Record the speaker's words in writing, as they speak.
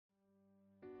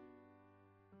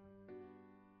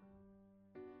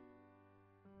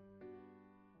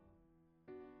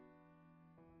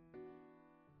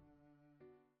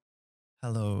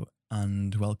Hello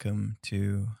and welcome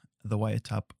to the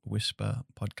Wiretap Whisper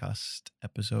podcast,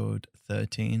 episode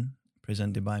 13,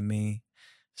 presented by me,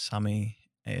 Sammy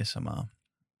ASMR.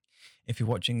 If you're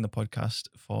watching the podcast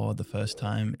for the first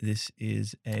time, this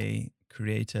is a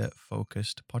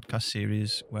creator-focused podcast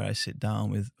series where I sit down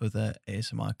with other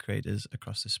ASMR creators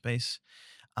across the space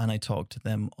and I talk to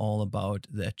them all about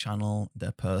their channel,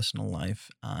 their personal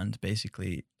life, and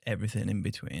basically everything in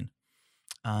between.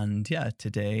 And yeah,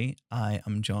 today I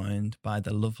am joined by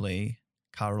the lovely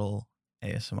Carol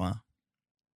ASMR.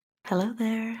 Hello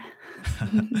there.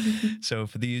 So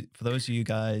for those of you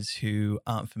guys who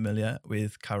aren't familiar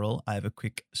with Carol, I have a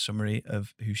quick summary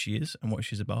of who she is and what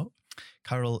she's about.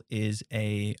 Carol is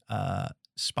a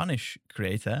Spanish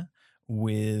creator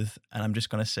with, and I'm just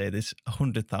going to say this,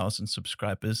 100,000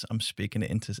 subscribers. I'm speaking it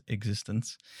into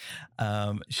existence.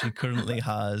 She currently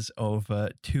has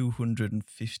over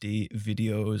 250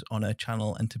 videos on her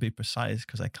channel, and to be precise,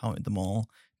 because I counted them all,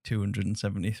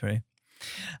 273.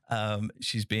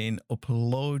 She's been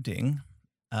uploading,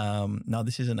 now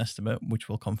this is an estimate, which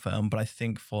we'll confirm, but I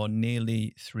think for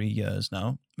nearly 3 years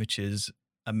now, which is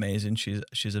amazing.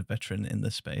 She's a veteran in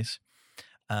this space.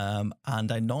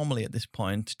 And I normally at this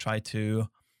point try to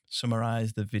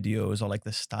summarize the videos or like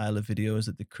the style of videos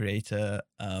that the creator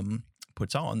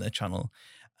puts out on their channel.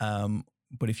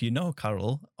 But if you know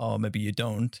Carol, or maybe you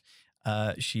don't,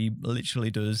 she literally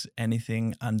does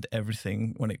anything and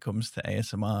everything when it comes to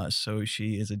ASMR. So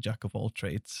she is a jack of all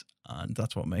trades, and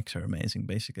that's what makes her amazing,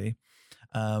 basically.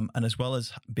 And as well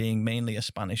as being mainly a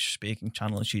Spanish-speaking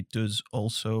channel, she does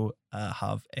also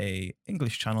have a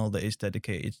English channel that is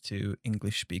dedicated to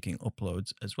English-speaking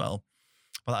uploads as well.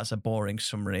 Well, that's a boring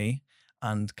summary,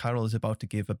 and Carol is about to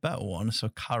give a better one. So,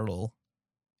 Carol,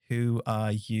 who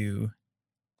are you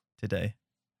today?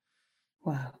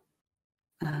 Wow.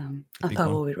 The I big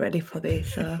thought one. we were ready for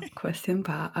this question,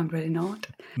 but I'm really not.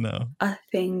 No. I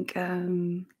think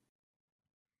I'm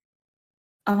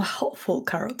a hopeful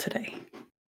Carol today.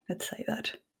 Let's say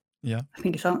that. Yeah. I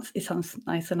think it sounds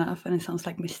nice enough, and it sounds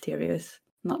like mysterious.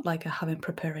 Not like I haven't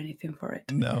prepared anything for it.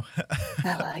 No.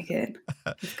 I like it.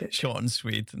 It's good. Short and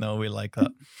sweet. No, we like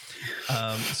that.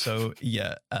 So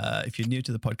yeah, if you're new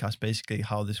to the podcast, basically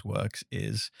how this works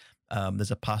is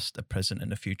there's a past, a present,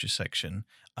 and a future section.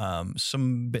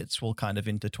 Some bits will kind of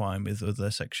intertwine with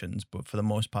other sections, but for the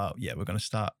most part, yeah, we're going to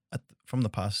start from the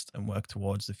past and work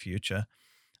towards the future.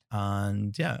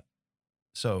 And yeah,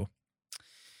 so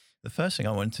the first thing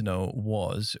I wanted to know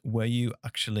was, were you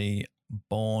actually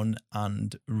born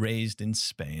and raised in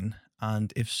Spain?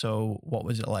 And if so, what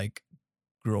was it like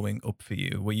growing up for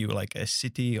you? Were you like a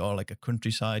city or like a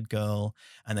countryside girl?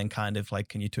 And then kind of like,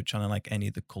 can you touch on like any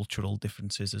of the cultural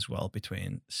differences as well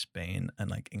between Spain and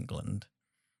like England?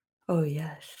 Oh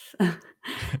yes,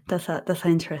 that's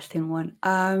an interesting one.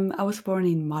 I was born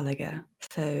in Malaga,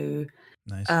 so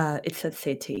Nice. it's a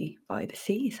city by the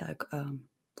sea, so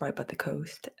right by the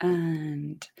coast,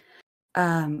 and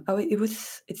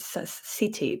it's a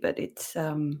city, but it's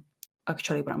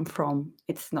actually where I'm from.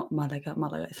 It's not Malaga.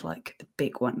 Malaga is like the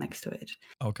big one next to it.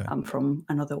 Okay. I'm from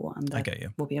another one I that get you.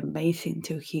 will be amazing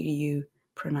to hear you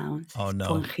pronounce. Oh It's no.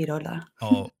 Fuengirola.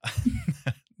 Oh,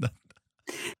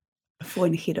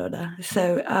 Fuengirola.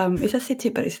 So it's a city,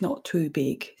 but it's not too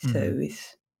big. So Mhm.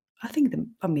 it's I think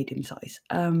a medium size.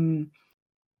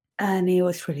 And it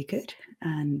was really good,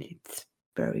 and it's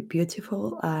very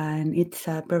beautiful, and it's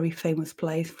a very famous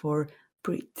place for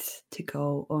Brits to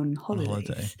go on On holiday.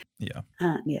 holidays. Yeah.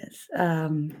 And yes,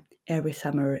 every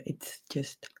summer it's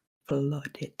just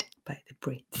flooded by the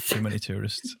Brits. Too many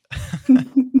tourists.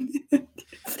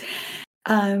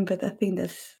 But I think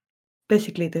that's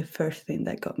basically the first thing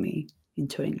that got me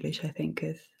into English. I think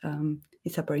is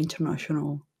it's a very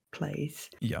international place.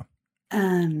 Yeah.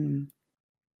 Um,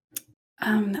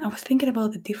 I was thinking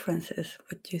about the differences,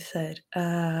 what you said.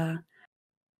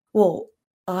 Well,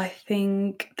 I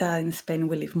think that in Spain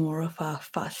we live more of a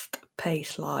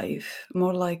fast-paced life,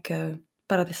 more like,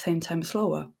 but at the same time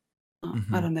slower. I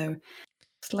Hmm. don't know.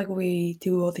 It's like we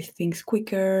do all these things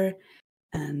quicker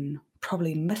and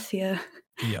probably messier,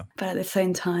 Yeah. but at the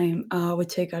same time, we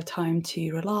take our time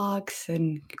to relax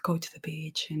and go to the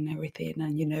beach and everything,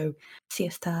 and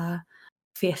siesta,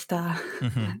 fiesta,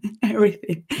 Hmm.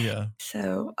 everything. Yeah.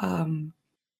 So, and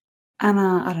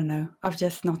I don't know. I've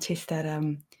just noticed that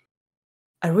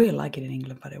I really like it in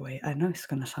England, by the way. I know it's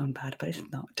gonna sound bad, but it's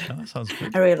not. No, that sounds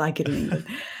good. I really like it in England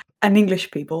and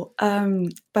English people.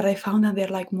 But I found that they're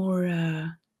like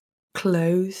more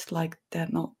closed, like they're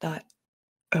not that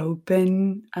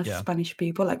open as Yeah. Spanish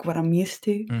people, like what I'm used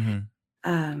to. Hmm.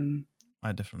 Um,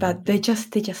 I definitely but agree.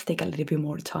 they just take a little bit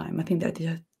more time. I think that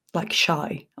like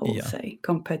shy, I will Yeah. say,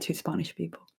 compared to Spanish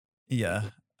people. Yeah.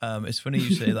 It's funny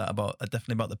you say that about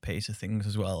definitely about the pace of things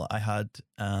as well. I had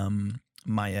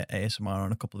Maya ASMR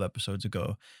on a couple of episodes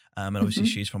ago, and obviously Hmm.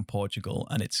 she's from Portugal,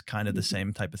 and it's kind of the Hmm.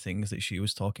 same type of things that she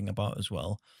was talking about as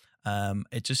well.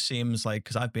 It just seems like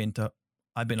because I've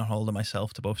been on holiday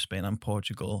myself to both Spain and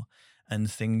Portugal, and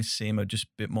things seem a just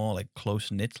bit more like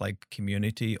close knit, like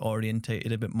community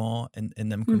orientated a bit more in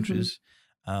them Hmm. countries.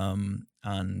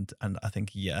 And I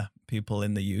think yeah, people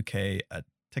in the UK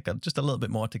take just a little bit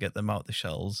more to get them out the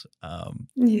shells.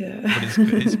 Yeah. But it's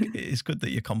good. It's good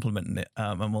that you're complimenting it,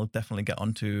 and we'll definitely get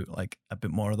onto like a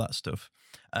bit more of that stuff.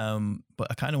 But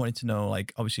I kind of wanted to know,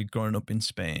 like, obviously, growing up in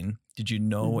Spain, did you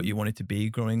know what Mhm. you wanted to be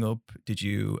growing up? Did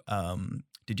you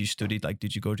study like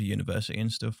did you go to university and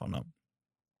stuff or not?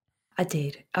 I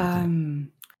did. You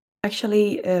did.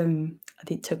 Actually, I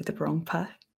did took the wrong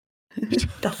path.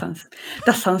 That sounds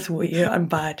that sounds weird and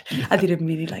bad. Yeah, I didn't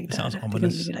mean it like it that. sounds I didn't mean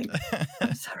ominous. it like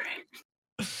I'm sorry.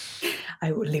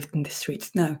 I lived in the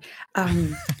streets. No,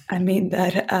 I mean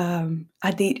that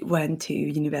I did went to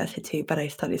university, but I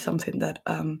studied something that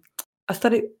I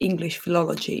studied English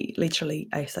philology. Literally,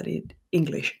 I studied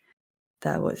English.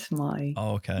 That was Oh, my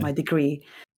okay. degree.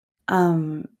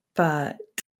 But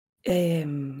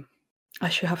um, I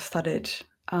should have studied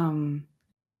um,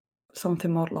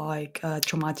 something more like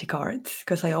dramatic arts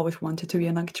because I always wanted to be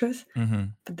an actress. Mm-hmm.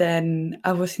 But then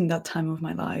I was in that time of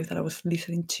my life that I was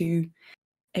listening to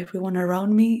everyone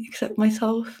around me except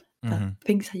myself, the Mm-hmm.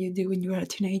 things that you do when you're a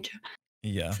teenager.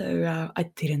 Yeah. So I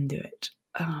didn't do it.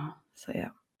 So yeah,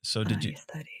 So and did you? I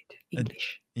studied Uh,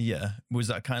 English. yeah. Was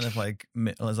that kind of like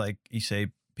as like you say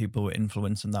people were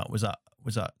influencing that? Was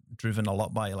that driven a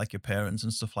lot by like your parents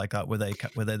and stuff like that? Were they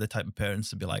the type of parents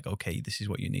to be like, okay, this is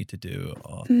what you need to do?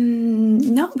 Or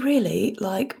Not really.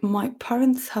 Like my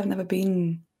parents have never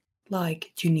been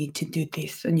like, you need to do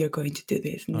this and you're going to do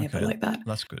this. Never okay, like that.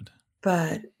 that's good.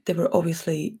 But they were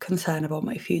obviously concerned about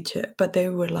my future. But they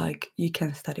were like, you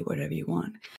can study whatever you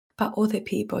want. But other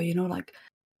people, like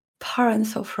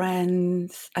parents or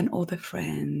friends and other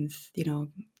friends,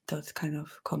 those kind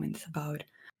of comments about,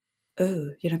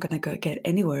 oh, you're not gonna go get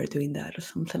anywhere doing that or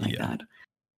something like Yeah. that.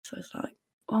 So it's like,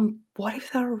 what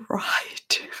if they're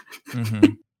right?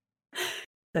 Mm-hmm.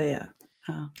 So yeah,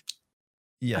 uh, I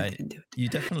Yeah, didn't do it. you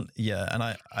definitely yeah, and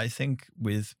I think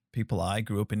with people I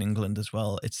grew up in England as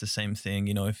well, it's the same thing.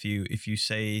 You know, if you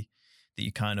say that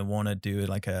you kind of want to do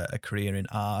like a career in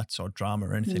arts or drama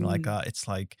or anything like Mm. that, it's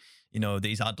like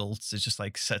these adults, it's just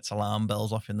like sets alarm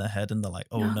bells off in their head, and they're like,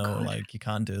 oh Oh no, god, like you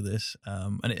can't do this.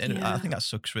 And I yeah. think that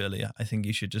sucks really. I think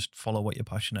you should just follow what you're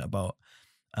passionate about,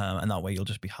 and that way you'll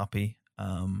just be happy.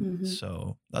 Mhm.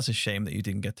 So that's a shame that you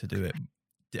didn't get to do it.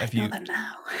 I Have know you? that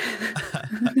now.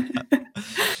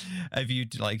 Have you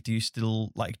like? Do you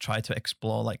still like try to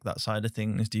explore like that side of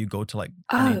things? Do you go to like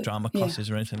any Oh, drama yeah. classes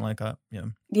or anything like that? Yeah.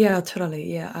 Yeah,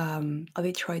 totally, yeah, I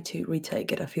did try to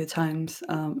retake it a few times,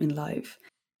 in life,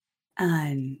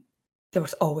 and there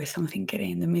was always something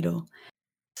getting in the middle,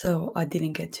 so I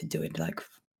didn't get to do it, like,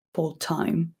 full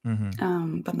time,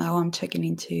 Hmm. but now I'm checking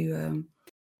into,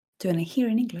 doing it here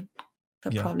in England, so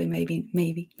Yeah. probably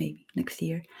maybe next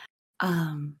year,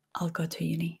 I'll go to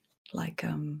uni, like,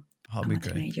 That'll I'm be a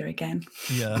great. teenager again.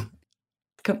 Yeah.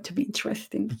 It's going to be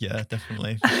interesting. Yeah.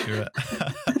 Definitely for sure.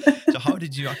 So how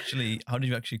did you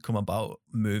actually come about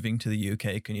moving to the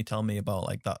UK? Can you tell me about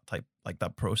like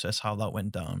that process, how that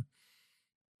went down?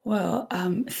 Well,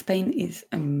 Spain is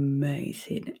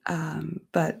amazing,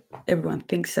 but everyone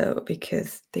thinks so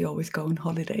because they always go on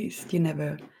holidays. You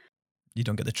never, You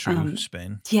don't get the true um,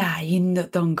 Spain. yeah,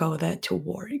 don't go there to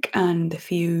work. And a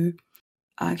few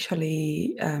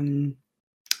actually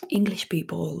English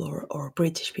people or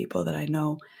British people that I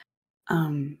know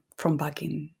from back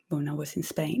in when I was in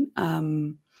Spain,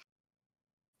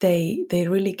 they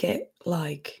really get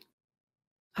like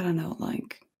I don't know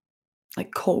like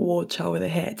cold water over their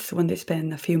heads when they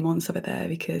spend a few months over there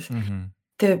because Hmm.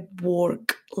 the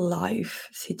work life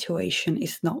situation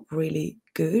is not really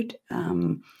good. I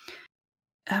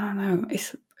don't know.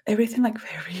 It's everything like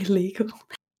very illegal.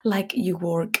 Like you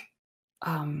work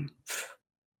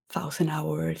 1,000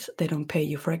 hours, they don't pay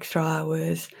you for extra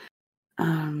hours.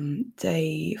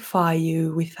 They fire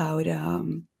you without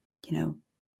you know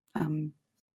um,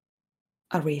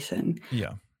 a reason,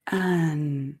 Yeah.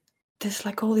 and there's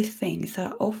like all these things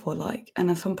that are awful. Like, and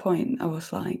at some point, I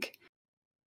was like,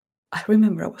 I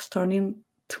remember I was turning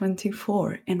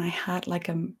 24 and I had like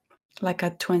a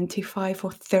 25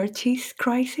 or 30s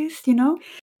crisis,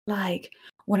 Like,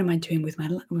 what am I doing with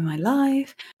my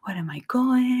life? What am I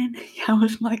going? I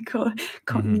was like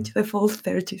going into Hmm. the full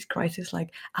 30s crisis.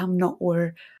 Like, I'm not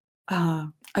where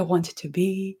I wanted to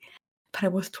be, but I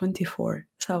was 24.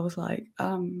 So I was like,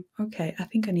 okay, I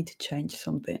think I need to change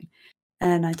something.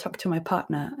 And I talked to my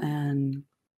partner, and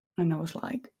I was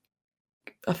like,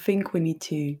 I think we need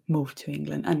to move to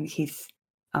England. And he's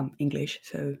English,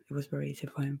 so it was very easy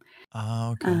for him.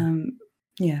 Ah, okay. Um,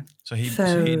 yeah. So he'd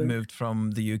So moved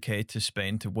from the UK to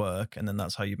Spain to work, and then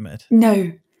that's how you met.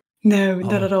 no, no,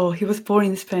 not Oh, at all. He was born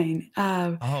in Spain,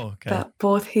 oh, okay. but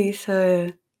both his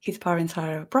parents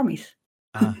are Brummies.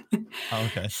 Ah, oh,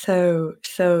 okay.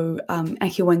 And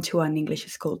he went to an English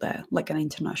school there, like an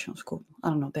international school. I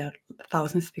don't know, there are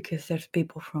thousands because there's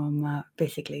people from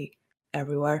basically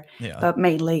everywhere, Yeah, but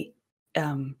mainly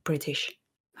British.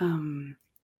 Um,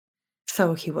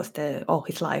 so he was there all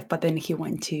his life, but then he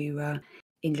went to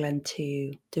England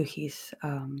to do his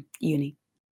uni,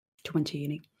 to went to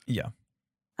uni, yeah.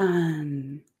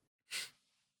 and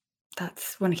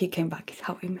that's when he came back. Is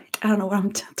how we met. I don't know what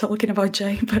I'm talking about,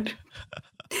 Jay, but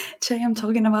Jay, I'm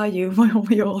talking about you.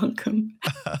 You're welcome.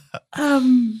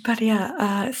 But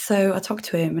yeah, so I talked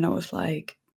to him and I was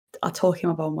like, I told him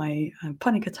about my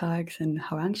panic attacks and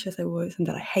how anxious I was and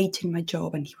that I hated my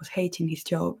job and he was hating his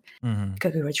job Hmm.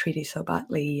 because we were treated so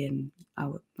badly and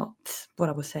not what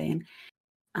I was saying.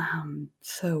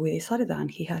 So we decided that,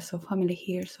 and he has some family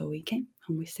here, so we came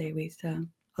and we stay with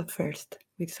at first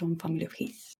with some family of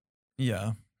his.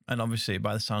 Yeah. And obviously,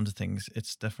 by the sounds of things,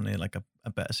 it's definitely like a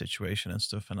better situation and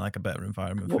stuff, and like a better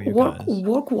environment for you guys.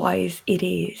 Work wise, it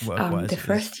is. Work The wise, it is.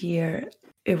 first year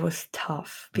it was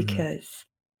tough Hmm. because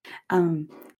um,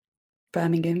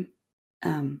 Birmingham,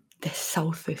 the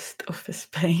southeast of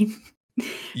Spain.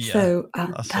 Yeah. So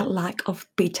That's that lack of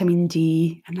vitamin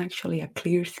D and actually a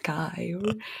clear sky,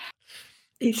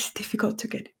 it's difficult to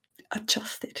get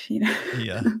adjusted, you know.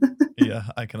 yeah. Yeah,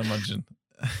 I can imagine.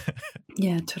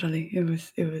 Yeah, totally. It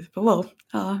was. But well,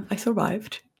 I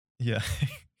survived. Yeah.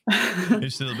 You're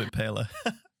still a bit paler.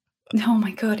 Oh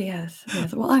my god, yes,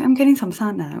 yes. Well, I'm getting some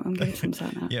sun now. I'm getting some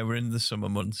sun now. Yeah, we're in the summer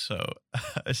months, so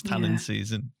it's tanning Yeah,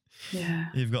 season. yeah,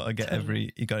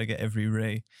 totally. You gotta get every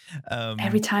ray.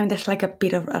 Every Um, time there's like a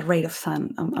bit of a ray of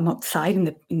sun, I'm outside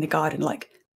in the garden, like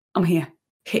I'm here,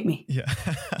 hit me. yeah.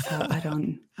 So I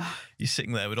don't. You're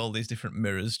sitting there with all these different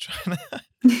mirrors trying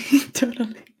to.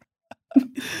 Totally.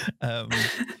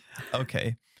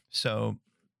 Okay, so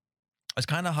it's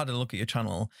kind of hard to look at your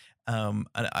channel. And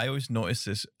I always notice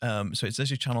this. So it says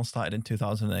your channel started in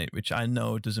 2008, which I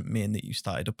know doesn't mean that you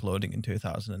started uploading in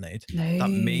 2008. No, That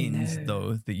means, no,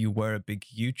 though, that you were a big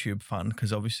YouTube fan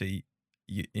because obviously,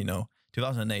 you know,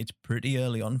 2008 is pretty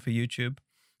early on for YouTube.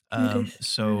 it is. It really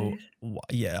So is.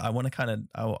 yeah, I want to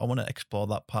I want to explore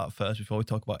that part first before we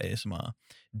talk about ASMR.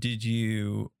 Did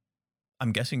you?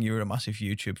 I'm guessing you were a massive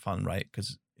YouTube fan, right?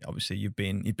 Because obviously you've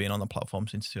been on the platform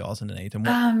since 2008. And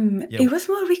what? Yeah. It was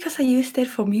more because I used it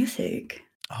for music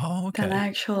Oh, than okay.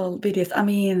 actual videos. I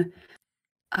mean,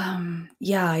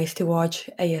 yeah, I used to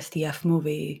watch ASDF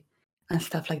movie and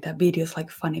stuff like that, videos like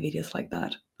funny videos like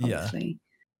that, Yeah. obviously.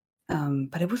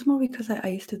 But it was more because I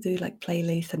used to do like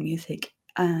playlists and music,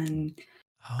 and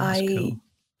Oh, that's I cool.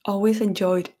 always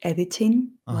enjoyed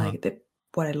editing. Uh huh.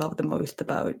 What I love the most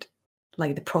about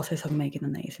like the process of making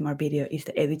an ASMR video is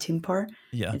the editing part.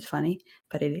 Yeah. It's funny,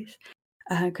 but it is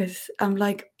because I'm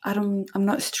like I'm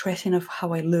not stressing of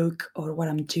how I look or what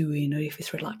I'm doing or if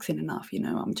it's relaxing enough.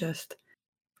 I'm just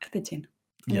editing,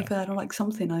 and Yeah. if I don't like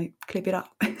something, I clip it out.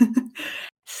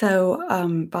 So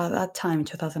by that time,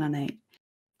 2008,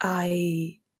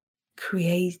 I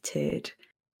created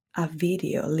a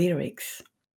video lyrics.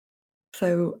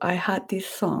 So I had this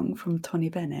song from Tony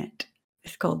Bennett.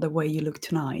 It's called "The Way You Look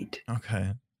Tonight,"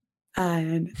 Okay.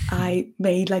 and I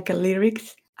made like a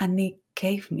lyrics, and it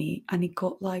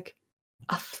got like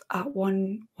a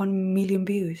 1 million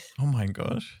views. Oh my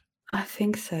gosh. I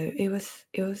think so.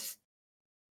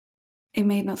 It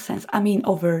made no sense. I mean,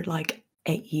 over like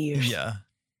 8 years. Yeah.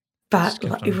 It just But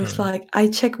kept on it was growing. like I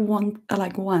checked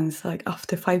once, like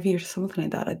after 5 years, something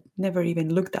like that. I never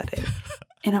even looked at it,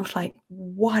 and I was like,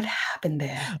 "What happened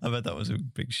there?" I bet that was a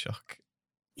big shock.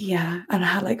 Yeah, and I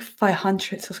had like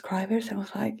 500 subscribers. And I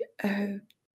was like, "Oh,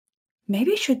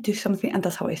 maybe I should do something." And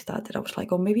that's how I started. I was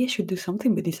like, "Oh, maybe I should do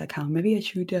something with this account. Maybe I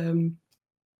should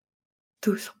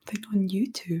do something on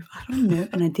YouTube." I don't know,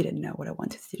 and I didn't know what I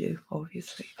wanted to do,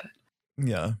 obviously. But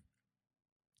Yeah.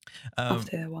 Um,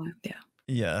 after a while, yeah.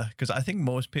 yeah. Because I think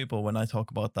most people, when I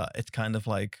talk about that, it's kind of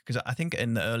like, because I think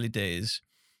in the early days,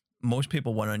 most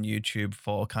people went on YouTube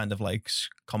for kind of like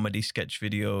comedy sketch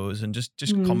videos and just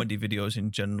Mm, comedy videos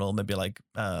in general. Maybe like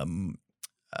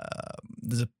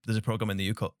there's a program in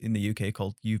the UK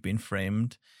called You've Been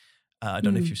Framed. I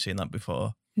don't know if mm. you've seen that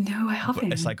before. No, I but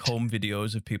it's like haven't. home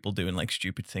videos of people doing like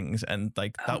stupid things, and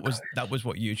like Oh that gosh. was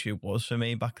what YouTube was for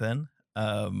me back then.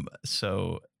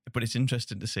 So but it's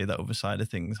interesting to see that other side of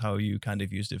things, how you kind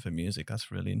of used it for music.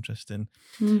 That's really interesting.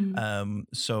 Mm.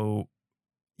 So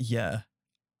yeah,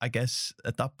 I guess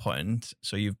at that point,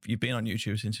 so you've been on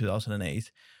YouTube since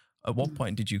 2008. At what Mm.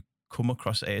 point did you come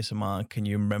across ASMR? Can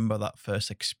you remember that first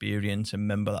experience and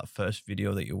remember that first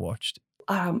video that you watched?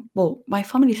 Well, my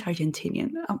family is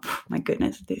Argentinian. My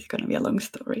goodness, this is gonna be a long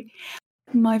story.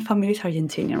 My family is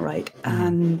Argentinian, right? Hmm.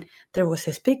 And there was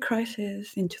this big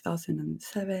crisis in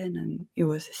 2007, and it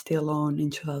was still on in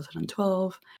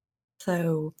 2012.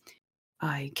 So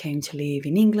I came to live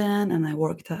in England, and I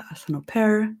worked as an au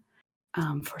pair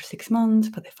for 6 months.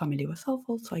 But the family was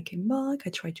awful, so I came back. I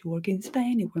tried to work in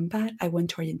Spain. It went bad. I went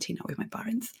to Argentina with my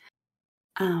parents.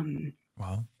 Um,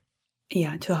 Wow.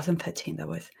 yeah, 2013 that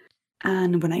was.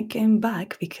 And when I came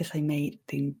back, because I made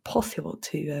the impossible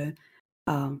to,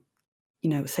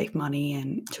 save money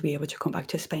and to be able to come back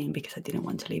to Spain because I didn't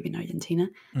want to live in Argentina.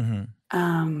 Hmm.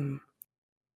 Um,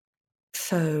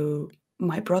 so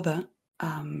my brother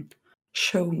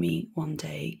showed me one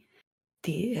day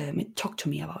talked to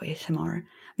me about ASMR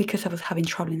because I was having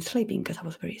trouble in sleeping because I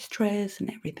was very stressed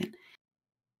and everything.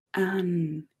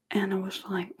 And I was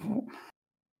like, oh,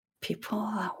 people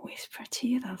that whisper to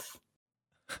you, that's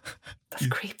You,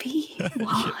 creepy. yeah.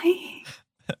 Why?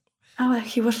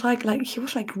 He was like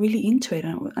really into it,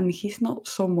 and he's not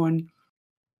someone.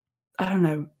 I don't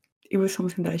know. It was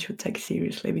something that I should take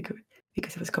seriously because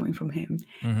it was coming from him,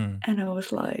 Hmm. and I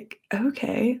was like,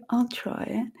 okay, I'll try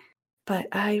it. But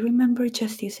I remember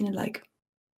just using it like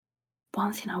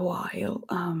once in a while.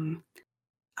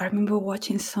 I remember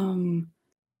watching some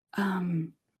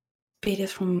um, videos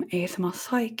from ASMR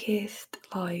psychist,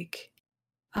 like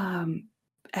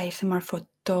ASMR for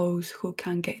those who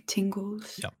can get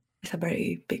tingles. Yeah. It's a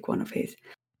very big one of his.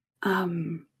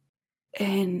 Um,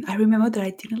 And I remember that I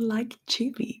didn't like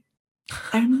Chibi.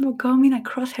 I remember coming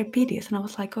across her videos and I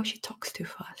was like, oh, she talks too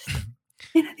fast.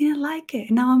 And I didn't like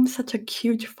it. Now I'm such a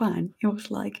huge fan. It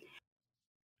was like,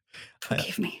 I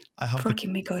forgive me. I have the Forgive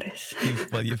me, goddess.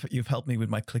 you've helped me with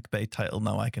my clickbait title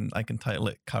now. I can title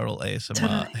it Carol ASMR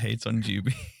Totally. hates on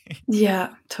Juby.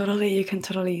 Yeah, totally. You can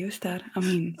totally use that. I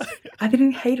mean, I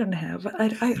didn't hate on her, but I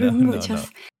No, remember no, no.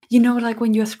 just, like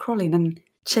when you're scrolling and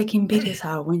checking videos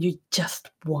out when you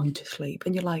just want to sleep.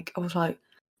 And you're like, I was like,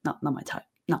 no, not my type.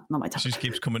 No, not my She type. just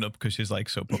keeps coming up because she's like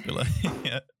so popular.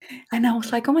 Yeah. And I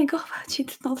was like, "Oh my god, she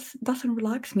doesn't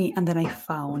relax me." And then I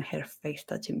found her face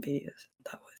touching videos.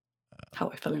 That was how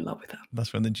I fell in love with her.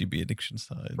 That's when the GB addiction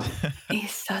started. It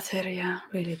started, yeah,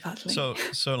 really badly.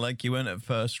 So like you went at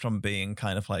first from being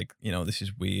kind of like, this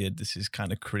is weird, this is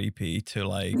kind of creepy to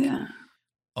like, Yeah.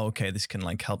 okay, this can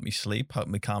like help me sleep, help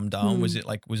me calm down.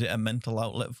 Mm. Was it a mental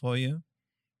outlet for you?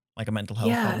 Like a mental health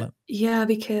Yeah, outlet? yeah,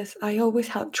 because I always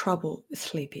had trouble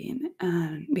sleeping,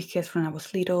 and because when I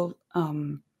was little,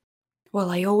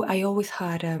 I always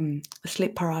had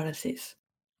sleep paralysis.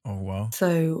 Oh wow.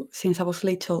 So since I was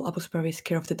little, I was very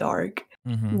scared of the dark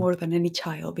Mm-hmm. more than any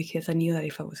child because I knew that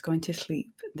if I was going to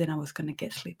sleep, then I was going to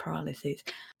get sleep paralysis.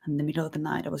 And in the middle of the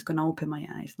night, I was going to open my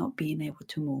eyes, not being able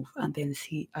to move, and then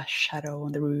see a shadow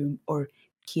on the room or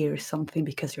hear something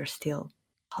because you're still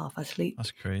half asleep. That's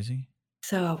crazy.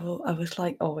 So I was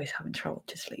like always having trouble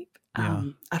to sleep. Yeah.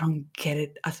 I don't get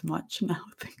it as much now,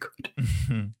 thank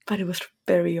God. But it was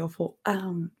very awful.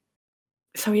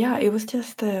 So yeah, it was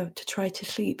just to try to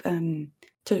sleep and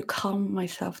to calm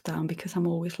myself down because I'm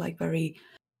always like very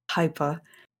hyper.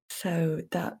 So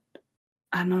that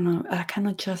I don't know, I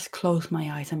cannot just close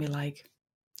my eyes and be like,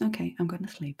 okay, I'm gonna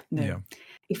sleep. No. Yeah.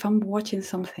 If I'm watching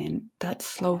something that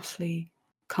slowly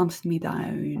calms me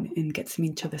down and gets me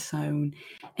into the zone,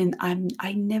 and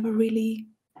I never really,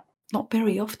 not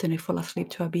very often, I fall asleep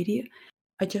to a video.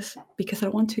 I just because I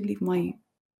want to leave my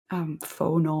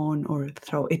phone on or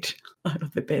throw it out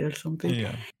of the bed or something.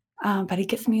 Yeah. But it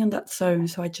gets me on that zone,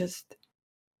 so I just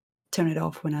turn it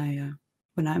off when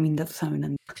I'm in that zone.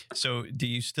 And So do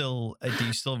you still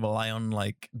rely on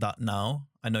like that now?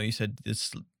 I know you said the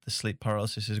sleep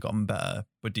paralysis has gotten better,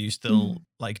 but mm,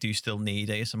 do you still need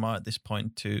ASMR at this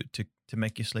point to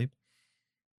make you sleep?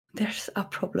 there's a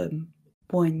problem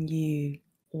when you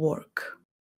work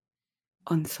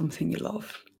on something you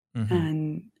love, Mm-hmm.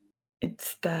 and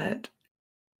it's that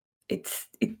it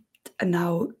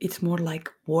now it's more like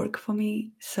work for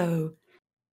me. So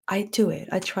I do it.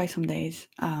 I try some days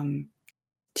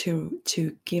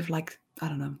to give like I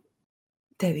don't know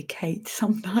dedicate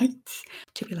some nights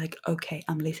to be like, okay,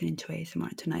 I'm listening to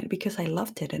ASMR tonight because I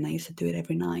loved it and I used to do it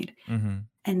every night. Mm-hmm.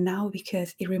 And now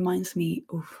because it reminds me,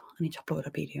 oof, I need to upload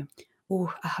a video.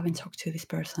 oh, I haven't talked to this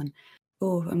person.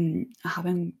 Oh, I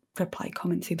haven't replied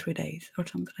comments in 3 days or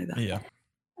something like that. Yeah.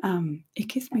 It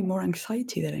gives me more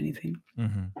anxiety than anything.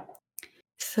 Hmm.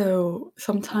 So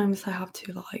sometimes I have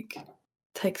to like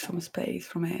take some space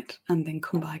from it and then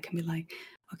come back and be like,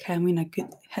 okay, I'm in a good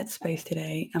headspace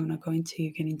today. I'm not going to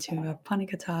get into a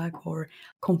panic attack or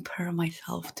compare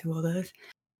myself to others.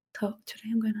 So today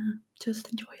I'm gonna just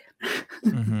enjoy it.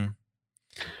 Hmm.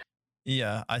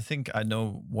 Yeah, I think I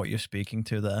know what you're speaking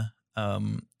to there.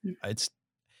 It's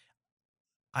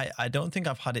I don't think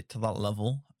I've had it to that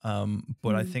level,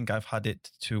 but I Mm, think I've had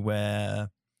it to where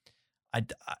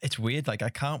it's weird. Like I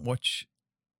can't watch.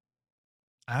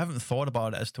 I haven't thought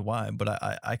about it as to why, but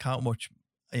I can't watch,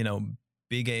 you know,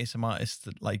 big ASM artists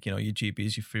like, you know, your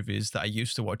GBs, your Frivies that I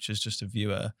used to watch as just a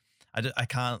viewer. I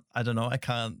can't, I don't know, I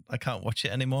can't watch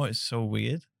it anymore. It's so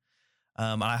weird.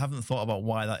 I haven't thought about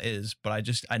why that is, but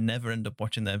I never end up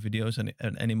watching their videos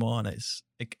anymore. And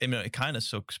I mean, it kind of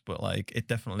sucks, but like it's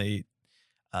definitely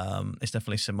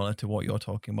similar to what you're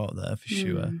talking about there for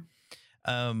sure.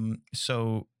 mm.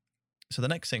 So, so the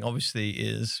next thing obviously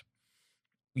is,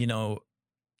 you know,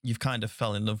 you've kind of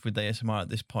fell in love with ASMR at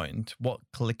this point. What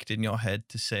clicked in your head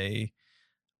to say,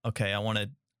 okay, I want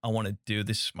to do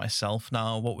this myself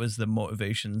now? What was the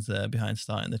motivations there behind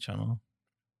starting the channel?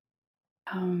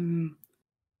 Um,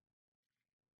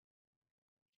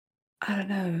 I don't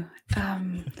know.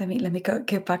 Let me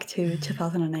get back to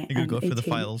 2008 You're gonna and go through the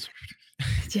 18. files.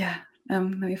 Yeah. Let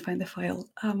me find the file.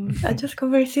 I just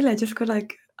got very silly. I just got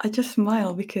like I just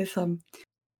smile because I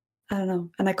don't know,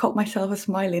 and I caught myself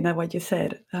smiling at what you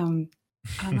said. And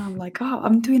I'm like, oh,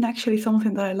 I'm doing actually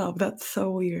something that I love. That's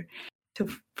so weird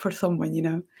for someone, you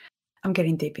know. I'm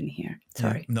getting deep in here. Yeah,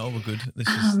 Sorry. no, we're good. Um, This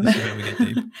is where we get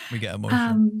deep. We get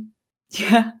emotional.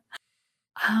 yeah.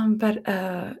 But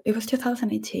it was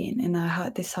 2018, and I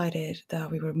had decided that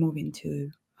we were moving to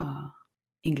uh,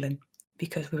 England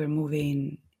because we were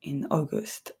moving in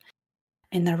August.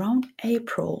 And around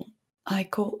April, I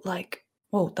got like,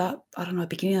 well, that, I don't know,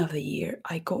 beginning of the year,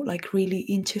 I got like really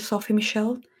into Sophie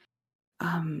Michelle.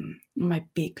 My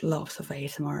big loves of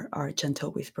ASMR are gentle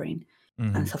whispering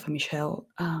and Hmm. Sophie Michelle,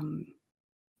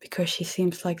 because she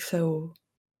seems like so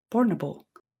vulnerable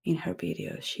in her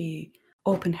videos. She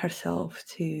opened herself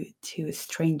to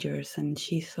strangers, and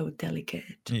she's so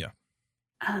delicate. Yeah.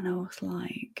 And I was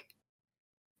like,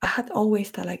 I had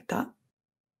always that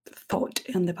thought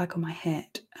in the back of my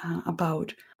head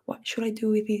about what should I do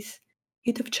with this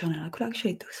YouTube channel. I could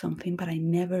actually do something, but I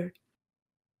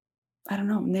don't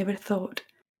know, never thought.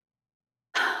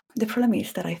 The problem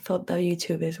is that I thought that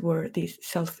YouTubers were these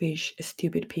selfish,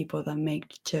 stupid people that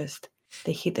make just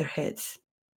they hit their heads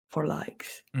for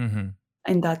likes. Hmm.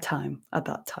 In that time, at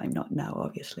that time, not now,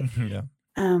 obviously. Yeah.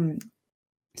 Um,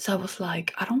 so I was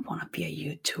like, I don't want to be a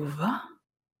YouTuber,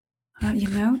 you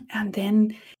know. And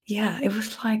then, yeah, it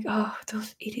was like, oh,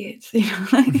 those idiots, you know.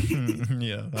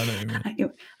 Yeah, I know what you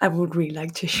mean. I would really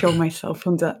like to show myself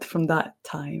from that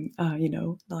time, you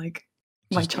know, like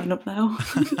my Just channel now,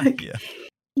 like yeah.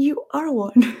 you are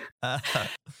one.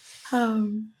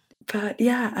 Um, but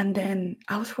yeah, and then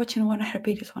I was watching one of her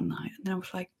videos one night, and I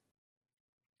was like,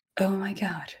 oh my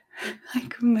god, I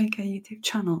could make a YouTube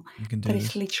channel You can that do is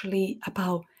this. literally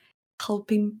about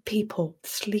helping people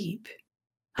sleep.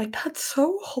 Like that's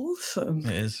so wholesome.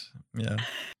 It is. Yeah.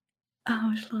 I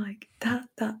was like, that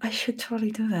I should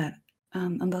totally do that.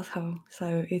 And that's how.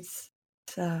 So it's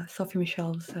Sophie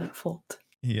Michelle's fault.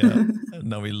 Yeah.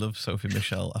 No, we love Sophie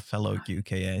Michelle, a fellow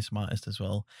UK ASM artist as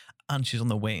well. And she's on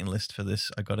the waiting list for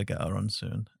this. I got to get her on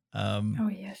soon. Oh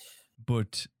yes.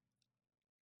 But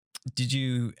did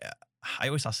you? I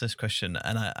always ask this question,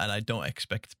 and I don't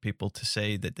expect people to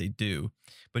say that they do.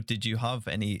 But did you have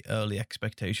any early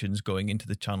expectations going into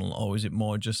the channel, or was it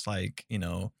more just like, you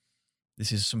know,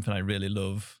 this is something I really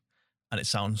love, and it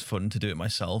sounds fun to do it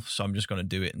myself, so I'm just going to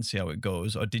do it and see how it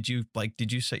goes? Or did you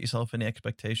set yourself any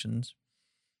expectations?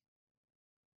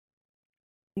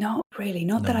 Not really,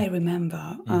 not that No. I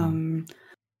remember. Hmm.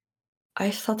 I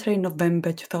started in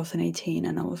November 2018,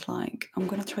 and I was like, I'm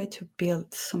gonna try to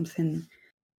build something,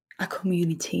 a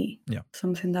community, Yeah.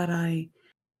 something that I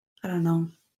don't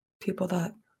know, people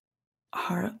that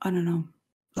are, I don't know,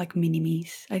 like mini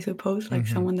me's, I suppose, like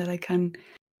Hmm. someone that I can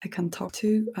talk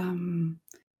to.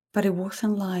 But it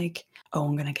wasn't like, oh,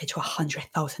 I'm gonna get to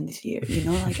 100,000 this year, you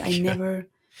know. Like I Yeah. never.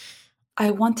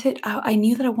 I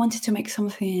knew that I wanted to make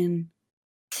something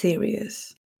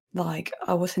serious. Like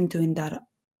I wasn't doing that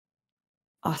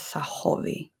as a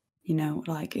hobby, you know.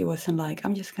 Like it wasn't like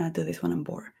I'm just gonna do this when I'm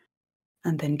bored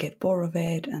and then get bored of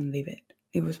it and leave it.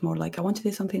 It was more like I want to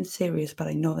do something serious, but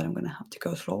I know that I'm gonna have to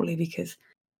go slowly because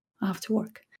I have to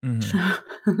work. Hmm.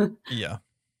 So Yeah,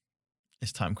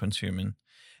 it's time consuming.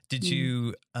 Did mm,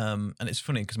 you? And it's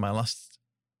funny because my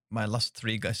last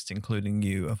three guests, including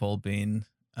you, have all been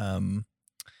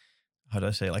how do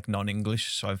I say, like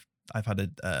non-English. So I've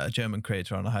had a German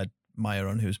creator on. I had Maya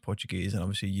on, who's Portuguese, and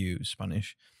obviously you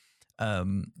Spanish.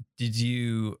 Did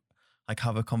you like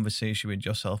have a conversation with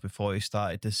yourself before you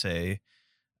started to say?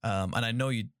 And I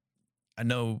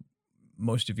know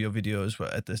most of your videos were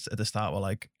at the start were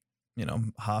like,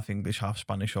 half English, half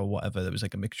Spanish, or whatever. There was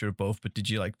like a mixture of both. But did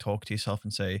you like talk to yourself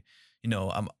and say,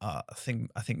 I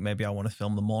think maybe I want to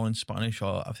film them all in Spanish,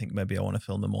 or I think maybe I want to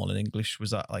film them all in English?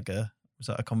 Was that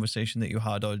a conversation that you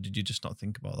had, or did you just not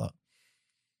think about that?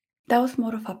 that was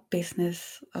more of a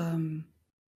business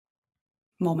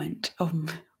moment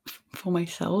for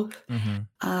myself. Mm-hmm.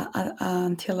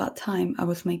 Until that time, I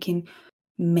was making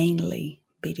mainly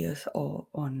videos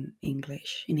on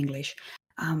English. In English,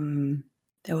 um,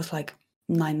 there was like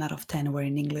 9 out of 10 were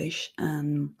in English,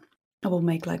 and I will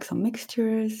make like some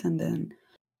mixtures, and then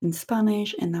in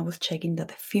Spanish. And I was checking that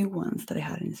the few ones that I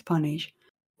had in Spanish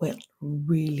were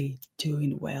really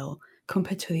doing well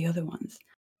compared to the other ones.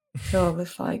 So I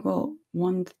was like, well,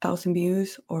 1,000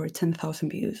 views or 10,000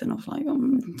 views. And I was like,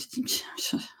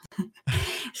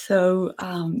 so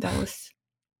that was,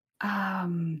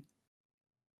 um,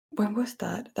 when was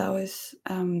that? That was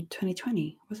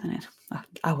 2020, wasn't it?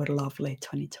 I would love late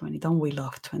 2020. Don't we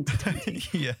love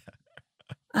 2020? Yeah.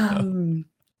 No. Um,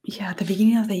 yeah, at the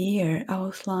beginning of the year, I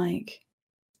was like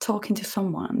talking to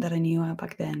someone that I knew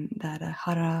back then that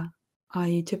had a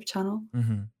YouTube channel.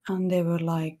 Mm-hmm. And they were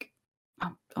like, I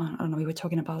don't know, we were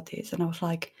talking about this. And I was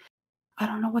like, I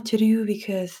don't know what to do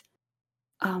because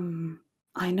um,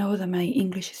 I know that my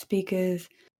English speakers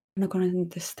are not going to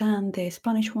understand the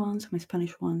Spanish ones. My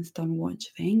Spanish ones don't watch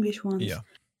the English ones. Yeah.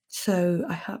 So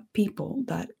I have people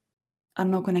that are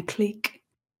not going to click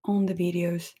on the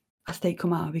videos as they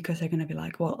come out because they're going to be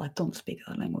like, well, I don't speak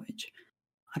that language.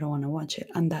 I don't want to watch it.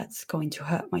 And that's going to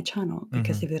hurt my channel Mm-hmm.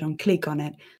 because if they don't click on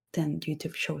it, then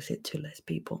YouTube shows it to less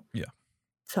people. Yeah.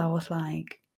 So I was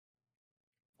like,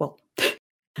 well,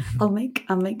 I'll make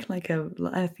like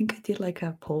I think I did like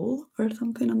a poll or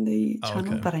something on the Oh,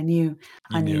 channel, okay. but I knew You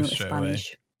I knew knew straight away.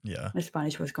 Spanish Yeah.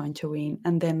 Spanish was going to win.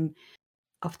 And then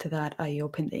after that I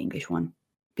opened the English one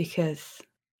because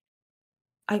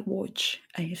I watch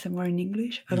ASMR in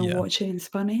English. I don't Yeah. watch it in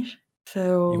Spanish. You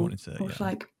So wanted to, I was yeah.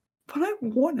 like, but I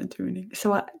want to do it in English.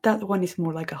 So that one is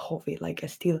more like a hobby. Like I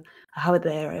have it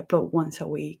there. I upload once a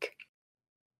week.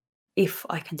 If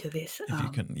I can do this If you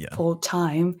can, yeah. full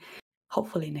time,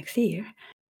 hopefully next year,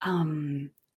 um,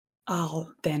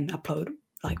 I'll then upload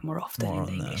like more often More in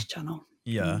the on there. English channel.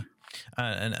 Yeah.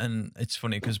 Mm. And it's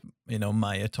funny because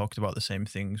Maya talked about the same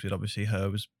things. With obviously her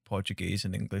was Portuguese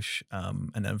and English,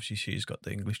 and obviously she's got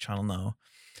the English channel now.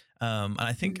 And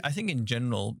I think Mm. I think in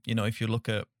general, if you look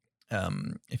at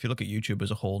YouTube as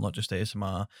a whole, not just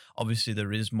ASMR, obviously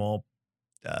there's more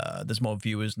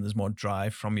viewers and there's more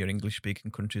drive from your English speaking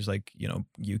countries like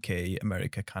UK,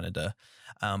 America, Canada.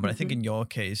 But I think Mhm. in your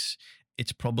case,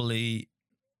 it's probably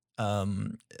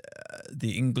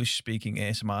the English speaking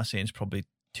ASMR scene is probably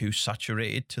too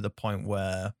saturated to the point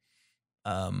where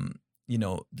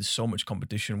there's so much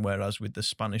competition. Whereas with the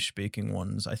Spanish speaking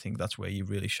ones, I think that's where you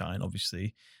really shine,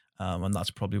 obviously. And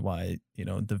that's probably why,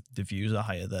 the views are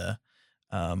higher there.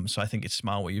 So I think it's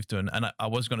smart what you've done. And I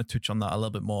was going to touch on that a little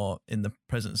bit more in the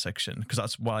present section, because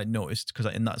that's what I noticed.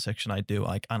 Because in that section, I do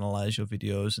like analyze your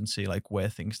videos and see like where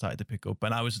things started to pick up.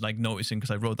 And I was like noticing,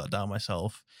 because I wrote that down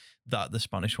myself, that the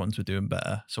Spanish ones were doing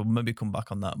better. So maybe come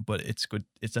back on that. But it's good.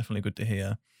 It's definitely good to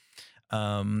hear.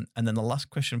 And then the last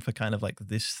question for kind of like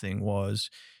this thing was,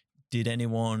 did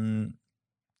anyone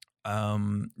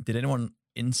did anyone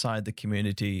inside the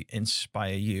community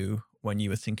inspire you when you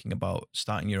were thinking about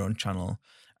starting your own channel?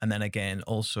 And then again,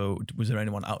 also, was there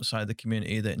anyone outside the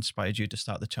community that inspired you to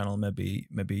start the channel? Maybe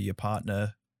your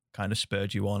partner kind of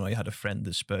spurred you on, or you had a friend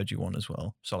that spurred you on as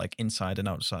well. So like inside and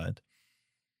outside.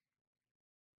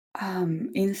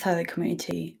 Inside the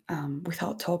community,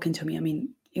 without talking to me, I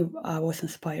mean, I was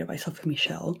inspired by Sophie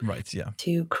Michelle Right. Yeah.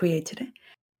 to create it.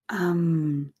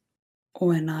 Um,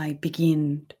 when I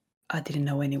began, I didn't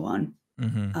know anyone.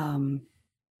 Mm-hmm. Um,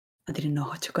 I didn't know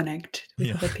how to connect with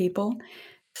Yeah. other people.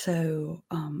 So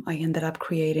I ended up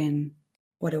creating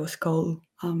what it was called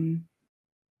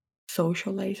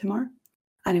social ASMR.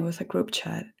 And it was a group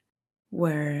chat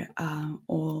where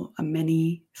all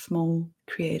many small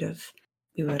creators,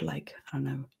 we were like, I don't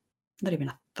know, not even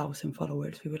 1,000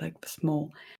 followers. We were like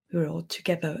small. We were all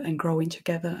together and growing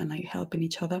together and like helping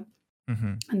each other.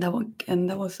 Mm-hmm. And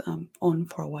that was on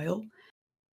for a while.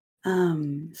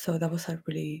 So that was a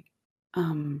really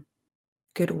um,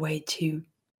 good way to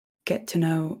get to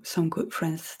know some good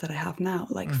friends that I have now,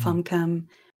 like Mm-hmm. Famcam.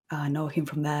 I know him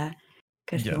from there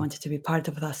because he Yeah. wanted to be part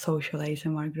of that social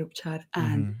ASMR group chat.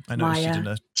 And Mm-hmm. I noticed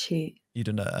Maya, she, you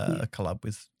done yeah, a collab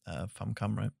with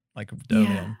Famcam, right? Like early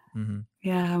yeah, on. Mm-hmm.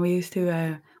 yeah. We used to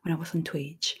when I was on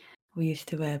Twitch, we used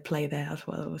to play there as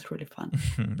well. It was really fun.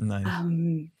 Nice.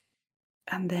 Um,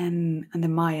 and then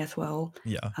Maya as well.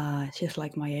 Yeah. She's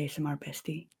like my ASMR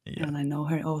bestie, Yeah. and I know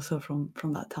her also from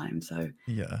that time. So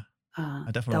Yeah. I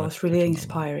that definitely want was to really touch on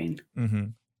that later. inspiring. Mm-hmm.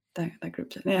 That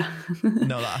group chat, yeah.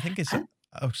 No, I think it's. Uh,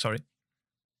 Oh, sorry.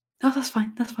 oh, that's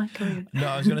fine. That's fine. Carry on. No,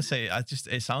 I was gonna say,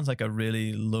 it sounds like a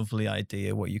really lovely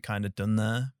idea what you kind of done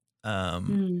there,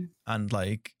 Mm, and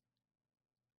like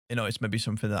it's maybe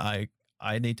something that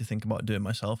I need to think about doing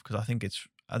myself because I think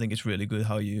it's really good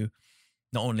how you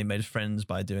not only made friends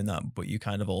by doing that, but you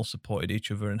kind of all supported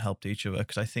each other and helped each other.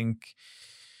 Because I think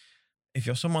if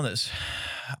you're someone that's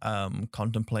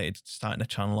contemplated starting a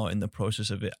channel or in the process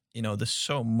of it, there's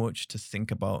so much to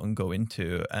think about and go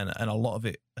into, and a lot of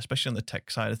it, especially on the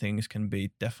tech side of things, can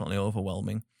be definitely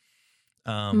overwhelming.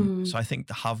 mm, So I think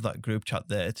to have that group chat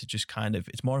there to just kind of,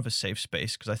 it's more of a safe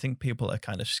space because I think people are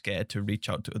kind of scared to reach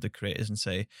out to other creators and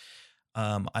say,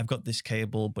 I've got this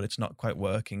cable, but it's not quite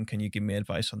working. Can you give me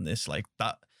advice on this? Like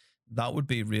that would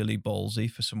be really ballsy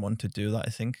for someone to do that,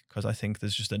 I think, because I think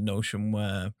there's just a notion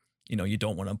where, you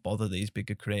don't want to bother these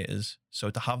bigger creators. So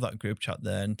to have that group chat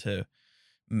there and to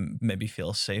maybe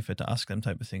feel safer to ask them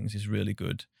type of things is really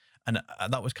good. And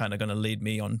that was kind of going to lead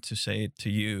me on to say to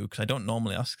you, because I don't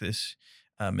normally ask this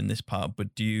in this part, but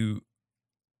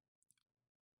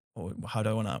or how do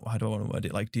I want to word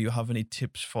it? Like, do you have any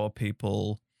tips for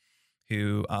people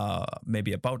who are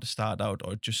maybe about to start out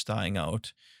or just starting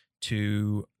out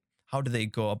to how do they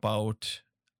go about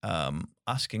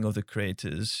asking other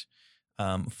creators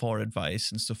for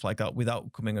advice and stuff like that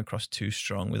without coming across too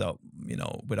strong, without,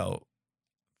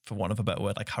 for want of a better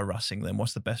word, like harassing them?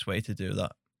 What's the best way to do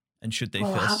that? And should they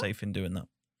well, feel how? safe in doing that?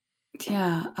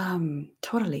 Yeah.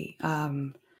 Totally.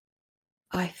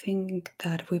 I think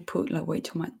that we put like way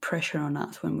too much pressure on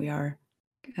us when we are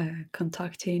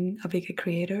contacting a bigger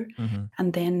creator, Mm-hmm.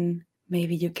 and then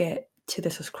maybe you get to the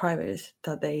subscribers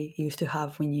that they used to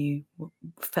have when you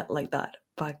felt like that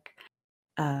back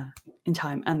uh, in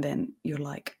time, and then you're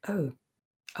like, oh,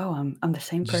 I'm the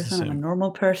same Just the person. I'm a same.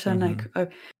 normal person. Mm-hmm. Like, oh,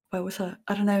 why was I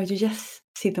don't know. You just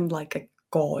see them like a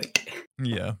god.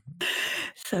 Yeah.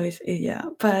 So yeah,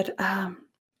 but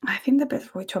I think the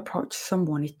best way to approach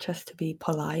someone is just to be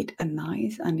polite and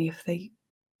nice, and if they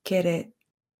get it,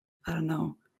 I don't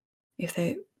know, if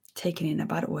they take it in a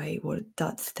bad way, well,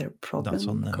 that's their That's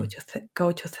on problem. them.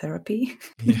 Go to therapy.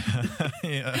 Yeah.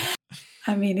 Yeah.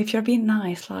 I mean, if you're being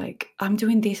nice, like I'm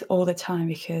doing this all the time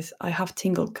because I have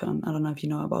TingleCon. I don't know if you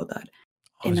know about that.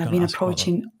 I was And I've going to been ask about that.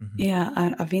 approaching, Mm-hmm.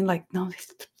 yeah, I've been like, no,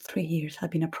 it's 3 years.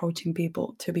 I've been approaching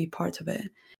people to be part of it.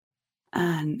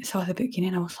 And so at the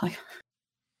beginning, I was like,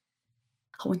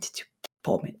 I wanted to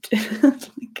vomit.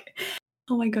 Like,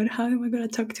 oh my God, how am I going to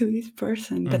talk to this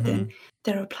person? But Mm-hmm. then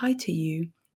they reply to you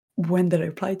when they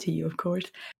reply to you, of course,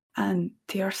 and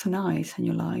they are so nice. And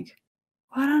you're like,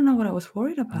 well, I don't know what I was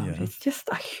worried about. Yeah. It's just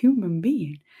a human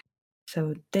being.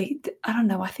 So I don't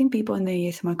know. I think people in the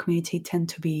ASMR community tend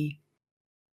to be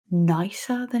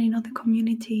nicer than in other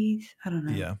communities. I don't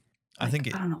know. Yeah. I Like,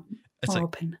 think I don't know, it's more like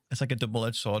open. it's like a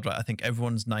double-edged sword, right? I think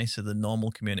everyone's nicer than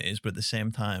normal communities, but at the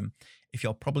same time, if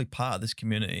you're probably part of this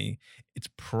community, it's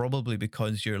probably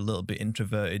because you're a little bit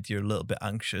introverted, you're a little bit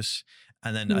anxious,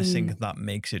 and then I Mm, think that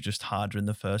makes it just harder in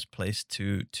the first place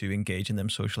to engage in them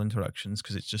social interactions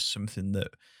because it's just something that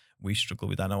we struggle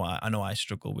with. I know I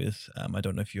struggle with. I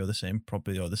don't know if you're the same.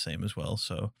 Probably you're the same as well.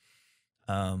 So,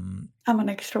 um, I'm an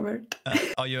extrovert.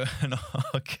 are you? No,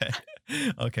 okay,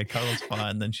 okay. Carol's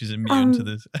fine. Then she's immune to um,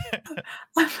 this.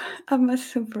 I'm, I'm a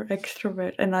super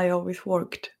extrovert, and I always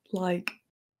worked like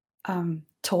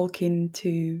talking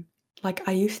to, like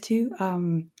I used to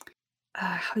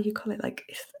how do you call it, like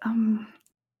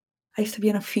I used to be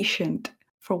an officiant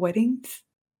for weddings,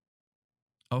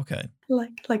 Okay.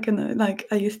 like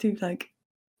I used to like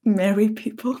marry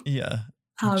people. Yeah.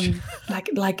 Like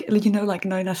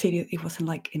not in a city. It wasn't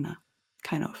like in a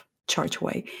kind of church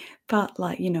way, but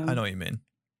like I know what you mean.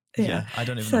 yeah. Yeah, I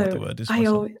don't even know what the So word is I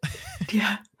myself. always,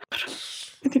 yeah,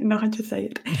 I didn't know how to say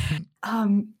it.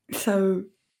 So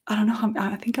I don't know.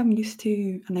 I think I'm used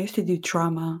to, and I used to do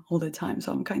drama all the time.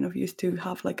 So I'm kind of used to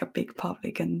have like a big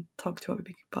public and talk to a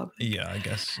big public. Yeah, I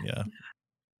guess. Yeah.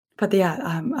 But yeah,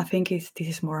 I think this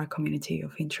is more a community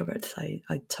of introverts.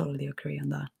 I totally agree on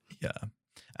that. Yeah.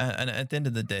 And at the end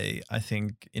of the day, I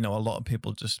think, you know, a lot of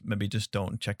people just maybe just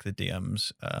don't check the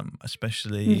DMs,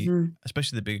 Hmm.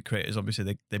 especially the bigger creators.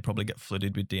 Obviously, they probably get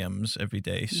flooded with DMs every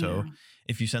day. So Yeah.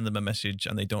 if you send them a message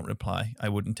and they don't reply, I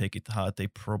wouldn't take it to heart. They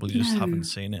probably just haven't No,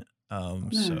 seen it. no.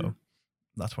 So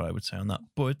that's what I would say on that.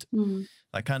 But Mm.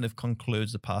 that kind of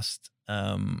concludes the past.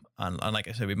 And like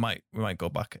I said, we might go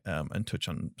back and touch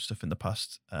on stuff in the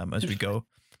past as we That's fine. go.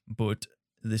 But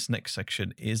this next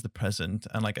section is the present.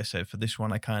 And like I said, for this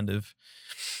one, I kind of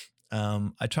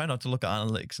I try not to look at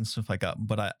analytics and stuff like that,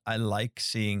 but I like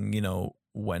seeing, you know,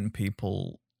 when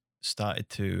people started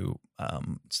to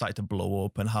blow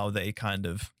up and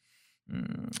mm,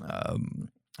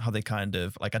 um, how they kind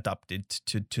of like adapted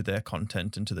to their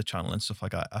content and to the channel and stuff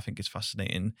like that. I think it's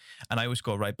fascinating, and I always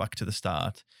go right back to the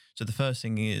start. So the first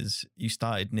thing is you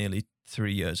started nearly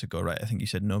 3 years ago, right? I think you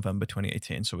said November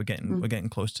 2018. So we're getting Mm. we're getting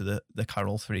close to the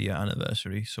Carol 3 year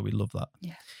anniversary. So we love that.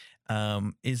 Yeah.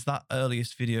 Is that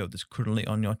earliest video that's currently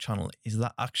on your channel? Is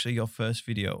that actually your first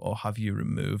video, or have you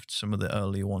removed some of the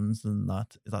earlier ones than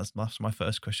that? That's my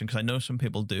first question, because I know some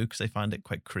people do because they find it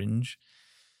quite cringe.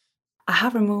 I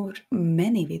have removed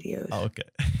many Oh, videos,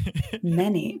 okay.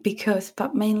 many,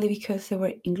 but mainly because they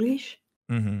were English,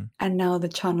 Hmm. and now the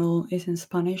channel is in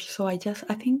Spanish. So I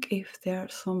think if there are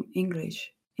some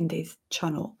English in this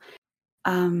channel,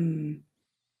 um,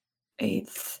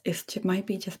 it might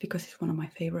be just because it's one of my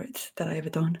favorites that I ever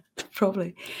done,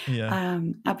 probably. Yeah,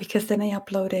 Because then I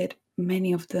uploaded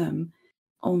many of them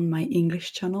on my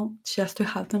English channel just to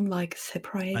have them like I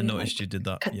separated, noticed you like did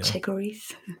that. Yeah.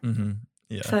 categories. Hmm.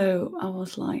 Yeah. So I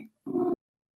was like,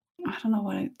 I don't know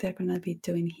what they're gonna be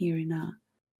doing here now.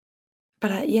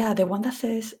 But yeah, the one that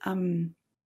says,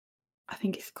 I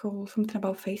think it's called something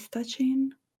about face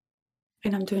touching,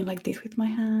 and I'm doing like this with my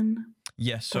hand.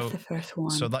 Yeah. That's So the first so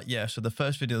one. that yeah. So the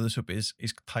first video that's up is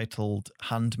titled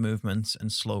 "Hand Movements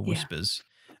and Slow Yeah. Whispers."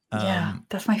 Yeah, Um.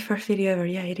 that's my first video ever.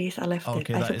 Yeah, it is. I left it.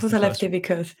 Okay, I that is suppose the I left first. it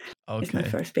because it's my Okay.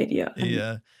 first video, and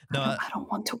Yeah. No. I don't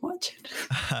want to watch it.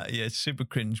 Yeah, it's super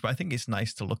cringe, but I think it's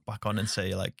nice to look back on and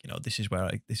say, like, you know, this is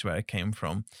where I came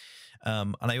from.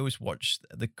 And I always watch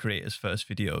the creators' first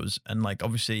videos, and like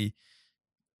obviously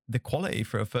the quality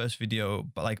for a first video,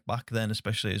 but like back then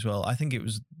especially as well, I think it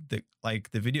was the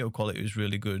video quality was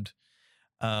really good.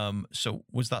 So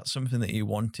was that something that you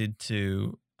wanted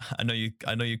to? I know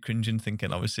you're cringing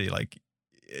thinking obviously like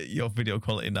your video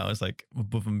quality now is like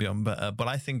above and beyond better, but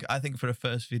I think for a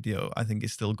first video, I think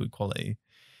it's still good quality.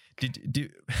 Did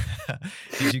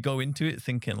did you go into it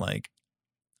thinking like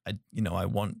I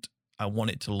want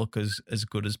it to look as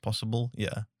good as possible?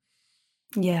 Yeah.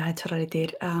 Yeah, I totally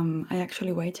did. I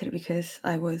actually waited because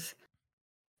I was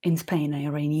in Spain. I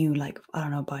already knew, like, I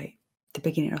don't know, by the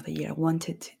beginning of the year, I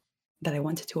wanted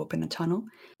to open a channel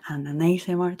and an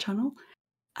ASMR channel.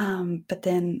 But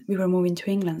then we were moving to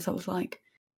England, so I was like,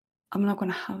 I'm not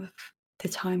gonna have the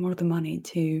time or the money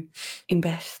to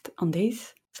invest on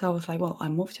this. So I was like, well, I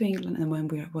moved to England, and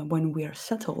when we are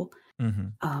settled,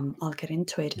 Mm-hmm. I'll get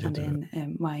into it. You'll And do it.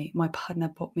 then my partner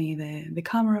bought me the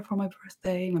camera for my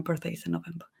birthday. My birthday is in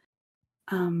November,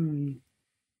 um,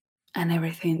 and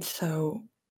everything. So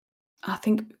I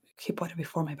think he bought it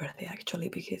before my birthday actually,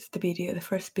 because the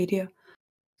first video,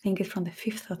 I think it's from the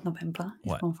 5th of November. It's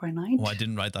What? Bonfire Well, I Night.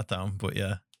 didn't write that down, but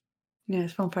yeah, Yeah,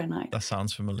 it's Bonfire Night. that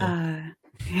sounds familiar. Uh,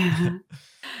 yeah.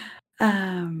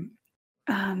 Um,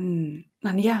 and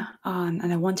yeah, and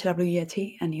I wanted a Blue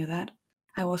Yeti. I knew that.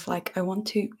 I was like, I want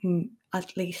to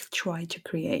at least try to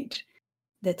create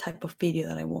the type of video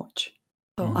that I watch.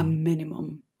 So a Hmm.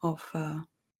 minimum of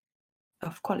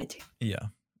quality. Yeah.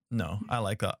 No, I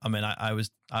like that. I mean, I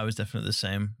was definitely the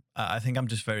same. I think I'm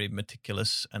just very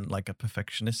meticulous and like a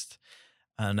perfectionist,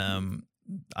 and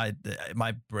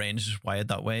my brain is just wired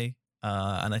that way.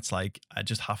 And it's like I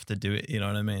just have to do it. You know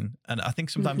what I mean? And I think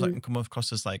sometimes I Hmm. can come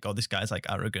across as like, oh, this guy's like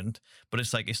arrogant, but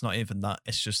it's like it's not even that.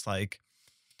 It's just like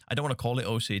I don't want to call it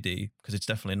OCD because it's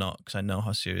definitely not, because I know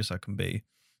how serious I can be.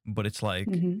 But it's like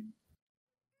Hmm.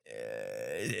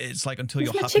 it's like until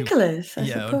you're It's happy. meticulous, I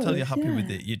Yeah, until you're suppose. happy with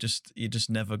Yeah. it, you're just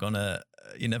never gonna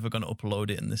upload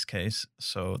it in this case.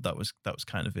 So that was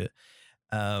kind of it.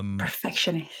 Um,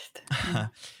 Perfectionist.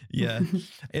 Yeah. yeah,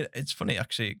 it's funny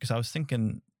actually because I was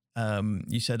thinking,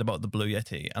 you said about the Blue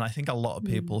Yeti, and I think a lot of Mm.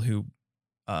 people who,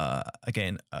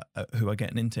 again, who are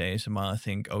getting into ASMR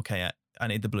think, okay, I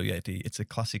need the Blue Yeti. It's a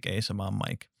classic ASMR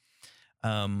mic.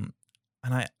 Um,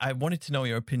 and I wanted to know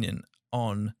your opinion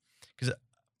on, because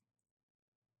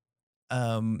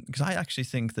I actually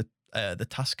think that the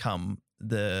Tascam,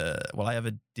 I have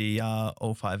a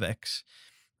DR05X.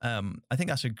 I think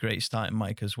that's a great starting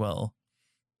mic as well.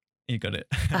 You got it.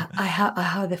 I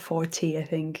have the 40, I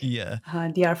think. Yeah,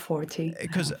 DR40. I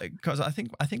because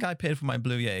have. I think I paid for my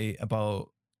Blue Yeti about,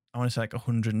 I want to say like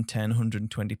 110,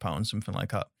 120 pounds, something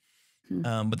like that.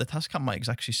 Mm. But the Tascam mic is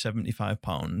actually 75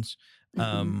 pounds.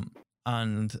 Mm-mm.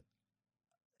 And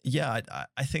yeah,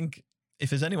 I think if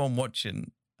there's anyone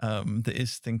watching that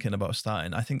is thinking about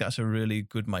starting, I think that's a really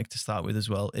good mic to start with as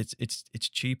well. It's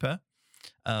cheaper.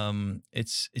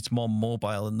 It's more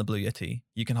mobile than the Blue Yeti.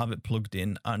 You can have it plugged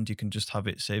in and you can just have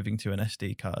it saving to an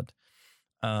SD card.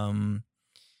 Um,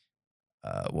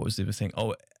 what was the other thing?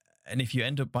 Oh, and if you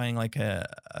end up buying like a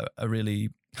really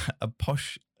a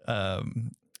posh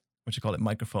what you call it,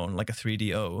 microphone, like a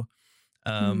 3DO,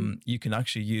 Mm. you can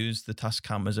actually use the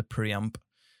Tascam as a preamp.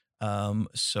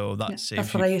 So Yeah, that saves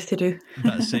that's what you I used to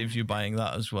do. buying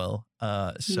that as well.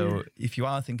 Yeah. So if you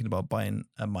are thinking about buying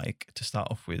a mic to start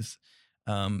off with,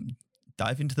 um,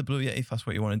 dive into the Blue Yeti if that's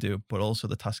what you want to do. But also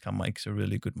the Tascam mic's a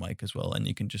really good mic as well, and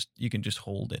you can just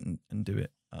hold it and do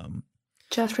it.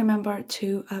 Just remember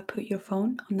to put your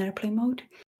phone on airplane mode,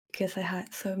 because I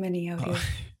had so many audios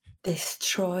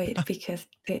destroyed because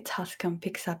the Tascam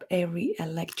picks up every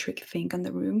electric thing in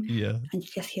the room, yeah, and you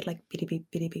just hear like bitty beep,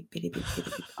 bitty beep, bitty beep,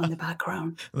 bitty beep on the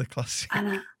background. the classic.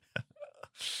 And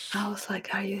I was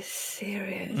like, "Are you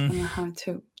serious?" Mm. And I had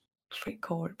to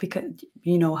record, because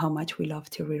you know how much we love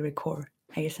to re-record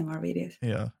ASMR videos.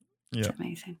 Yeah, It's yeah.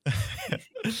 amazing.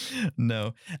 Amazing.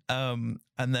 No.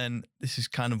 And then this is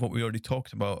kind of what we already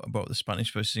talked about the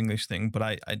Spanish versus English thing, but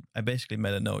I basically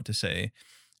made a note to say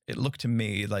it looked to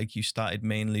me like you started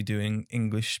mainly doing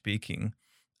English speaking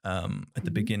at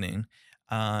the Mhm. beginning,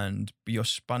 and your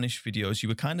Spanish videos, you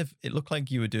were kind of, it looked like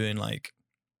you were doing like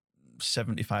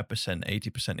 75%,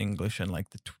 80% English and like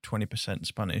the 20%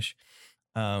 Spanish.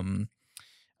 Um,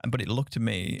 but it looked to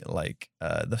me like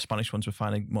the Spanish ones were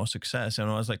finding more success. And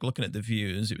when I was like looking at the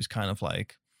views, it was kind of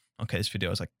like, okay, this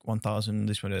video is like 1,000,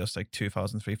 this video is like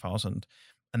 2,000, 3,000.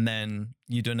 And then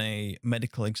you done a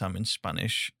medical exam in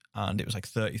Spanish and it was like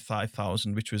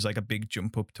 35,000, which was like a big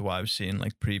jump up to what I was seeing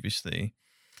like previously.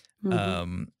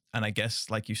 Mhm. And I guess,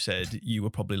 like you said, you were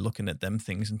probably looking at them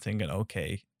things and thinking,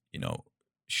 okay,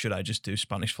 should I just do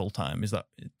Spanish full time?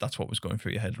 That's what was going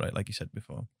through your head, right? Like you said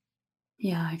before.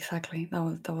 Yeah, exactly.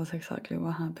 That was exactly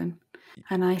what happened.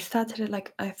 And I started it,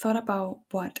 like, I thought about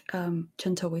what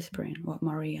gentle whispering, what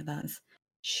Maria does.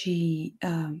 She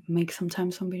makes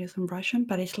sometimes some videos in Russian,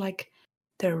 but it's like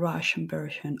the Russian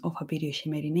version of a video she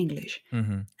made in English.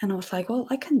 Mm-hmm. And I was like, well,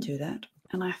 I can do that.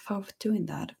 And I thought of doing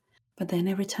that. But then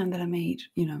every time that I made,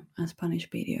 a Spanish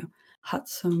video, had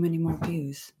so many more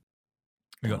views.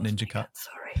 We That got was Ninja my Cat. cat,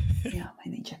 sorry. Yeah,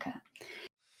 my ninja cat.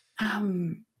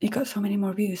 It got so many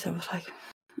more views. I was like,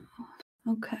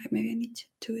 "Oh, okay, maybe I need to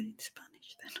do it in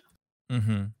Spanish then."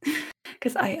 Mm-hmm.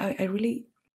 Because I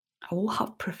would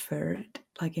have preferred,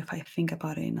 like, if I think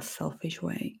about it in a selfish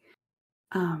way,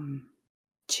 um,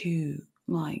 to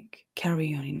like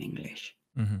carry on in English,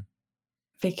 Mm-hmm.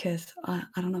 because I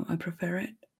don't know, I prefer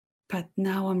it. But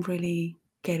now I'm really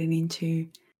getting into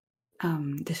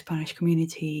the Spanish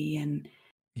community, and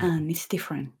Yeah. it's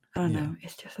different. I don't Yeah. know.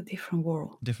 It's just a different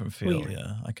world. Different feel. Weird.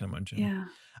 Yeah, I can imagine. Yeah.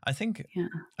 I think Yeah.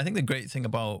 I think the great thing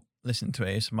about listening to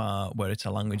ASMR, where it's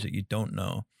a language that you don't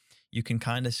know, you can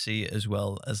kind of see it as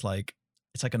well as like,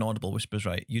 it's like an audible whispers,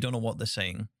 right? You don't know what they're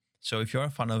saying. So if you're a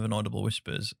fan of an audible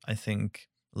whispers, I think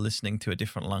listening to a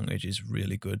different language is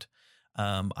really good.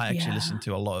 I actually Yeah. listen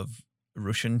to a lot of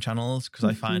Russian channels because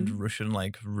I find Hmm. Russian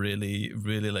like really,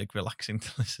 really like relaxing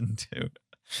to listen to.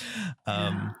 Yeah.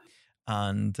 Um,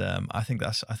 and I think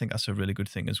that's a really good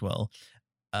thing as well.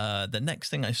 The next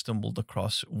thing I stumbled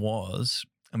across was,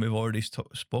 and we've already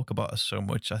spoke about her so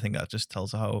much. I think that just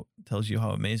tells you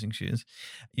how amazing she is.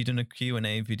 You done a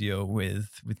Q&A video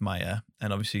with Maya,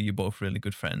 and obviously you're both really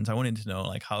good friends. I wanted to know,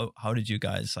 like, how did you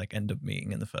guys like end up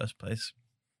meeting in the first place?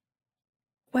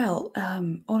 Well,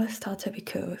 all started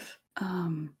because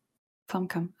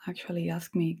Famcam actually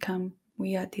asked me, "Can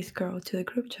we add this girl to the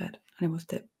group chat?" And it was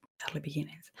the early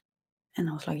beginnings, and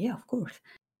I was like, "Yeah, of course."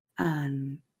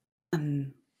 And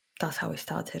and that's how we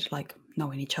started, like,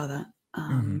 knowing each other.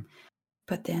 Mm-hmm.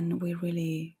 But then we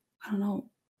really, I don't know,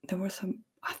 there was some.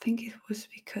 I think it was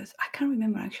because I can't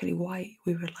remember actually why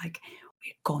we were like,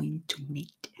 we're going to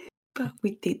meet, but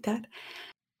we did that.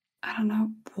 I don't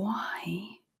know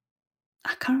why.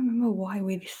 I can't remember why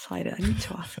we decided. I need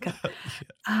to ask her.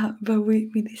 Yeah. But we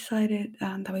decided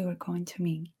that we were going to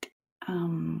meet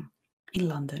in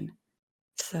London.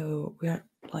 So we are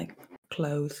like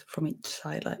close from each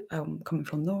side. Like, I'm coming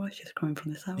from north, she's coming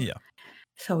from the south. Yeah.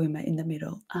 So we met in the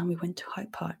middle and we went to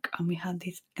Hyde Park and we had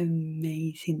this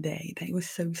amazing day. That it was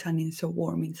so sunny and so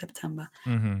warm in September.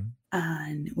 Mm-hmm.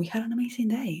 And we had an amazing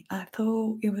day. I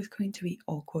thought it was going to be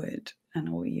awkward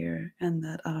and weird and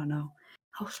that, I don't know.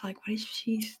 I was like, what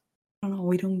if I don't know,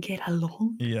 we don't get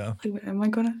along? Yeah. Like, am I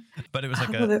gonna But it was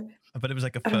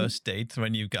like a first date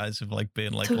when you guys have like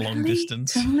been like long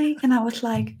distance. Totally. And I was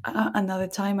like, another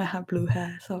time I had blue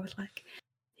hair. So I was like,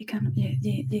 you can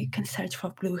search for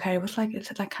blue hair. It was like, it's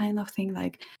that kind of thing,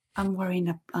 like I'm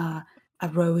wearing a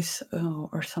rose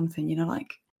or something, you know,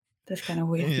 like this kind of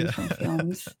weird thing from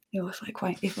films. It was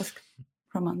like it was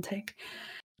romantic.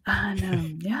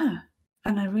 And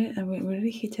and we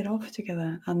really hit it off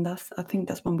together. And I think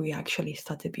that's when we actually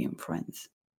started being friends,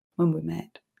 when we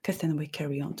met. Because then we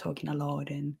carry on talking a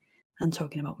lot and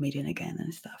talking about meeting again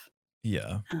and stuff.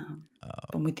 Yeah.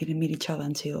 But we didn't meet each other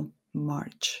until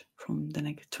March from the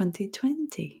next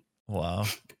 2020. Wow.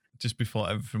 Just before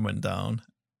everything went down.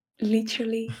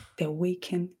 Literally the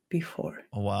weekend before.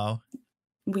 Oh, wow.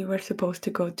 We were supposed to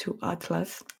go to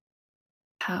Atlas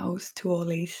house to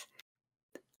Ollie's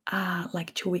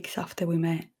like 2 weeks after we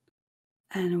met.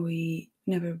 And we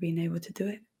never been able to do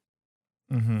it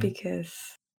because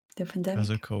the pandemic. Because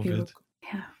of COVID.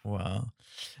 Yeah. Wow.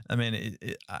 I mean,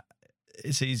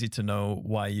 it's easy to know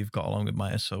why you've got along with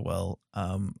Maya so well.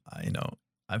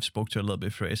 I've spoke to her a little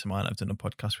bit through ASMR. I've done a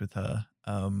podcast with her,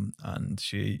 and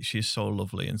she's so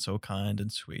lovely and so kind and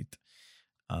sweet.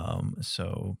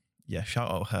 So yeah,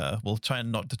 shout out her. We'll try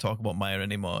not to talk about Maya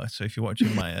anymore. So if you're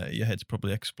watching Maya, your head's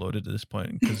probably exploded at this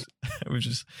point because we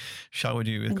just showered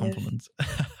you with compliments.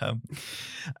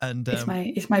 And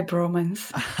it's my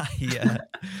bromance. Yeah.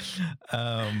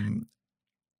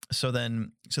 So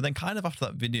then kind of after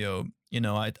that video,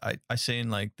 I seen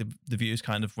like the views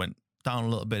kind of went down a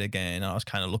little bit again. And I was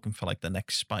kind of looking for like the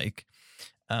next spike.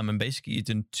 And basically you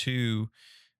did 2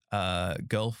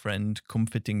 girlfriend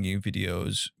comforting you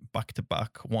videos back to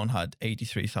back. One had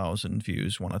 83,000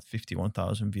 views, one had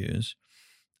 51,000 views.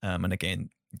 And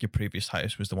again, your previous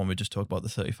highest was the one we just talked about, the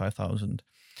 35,000.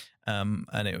 And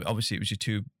obviously it was your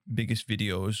 2 biggest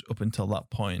videos up until that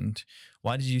point.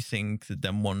 Why did you think that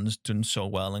them ones done so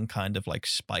well and kind of like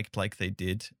spiked like they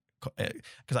did?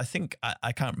 Because I think,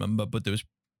 I can't remember, but there was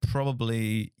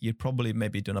you'd probably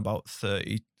maybe done about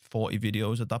 30, 40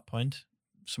 videos at that point,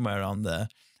 somewhere around there.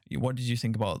 What did you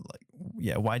think about, like,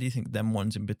 why do you think them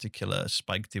ones in particular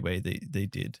spiked the way they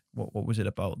did? What was it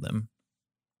about them?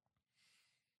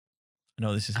 I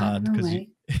know this is hard because you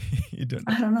don't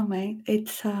know. I don't know, mate.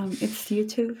 It's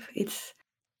YouTube. It's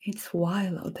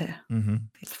wild out there.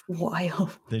 It's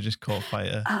wild. They just caught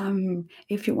fire.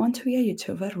 If you want to be a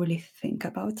YouTuber, really think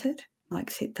about it. Like,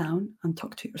 sit down and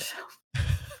talk to yourself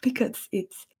because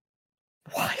it's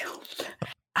wild.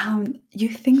 You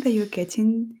think that you're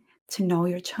getting to know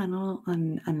your channel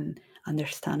and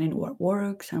understanding what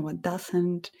works and what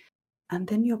doesn't, and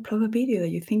then you upload a video that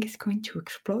you think is going to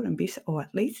explode and be, or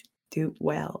at least do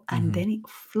well, and then it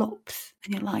flops,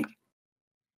 and you're like,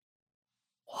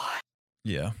 what?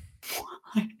 Yeah.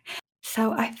 Why?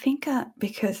 So I think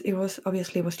because it was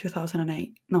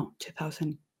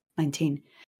 2019,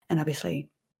 and obviously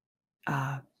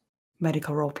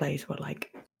medical role plays were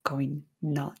like going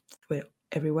nuts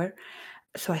everywhere.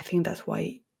 So I think that's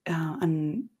why,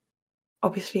 and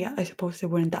obviously I suppose there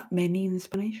weren't that many in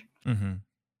Spanish, and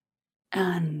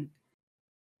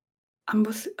I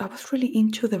was really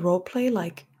into the role play.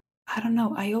 Like, I don't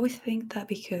know, I always think that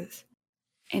because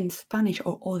in Spanish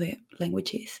or other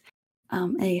languages,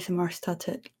 ASMR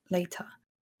started later.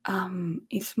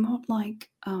 It's more like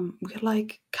we're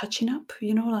like catching up,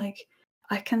 like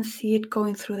I can see it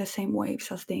going through the same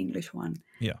waves as the English one.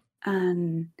 Yeah.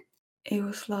 And it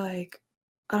was like,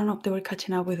 I don't know, they were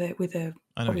catching up with the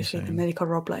obviously the medical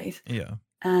role plays. Yeah.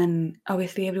 And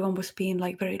obviously everyone was being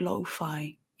like very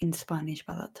lo-fi in Spanish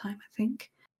by that time, I think.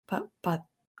 But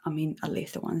I mean, at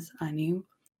least the ones I knew.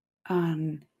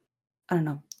 And I don't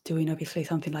know, doing obviously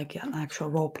something like an actual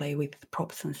role play with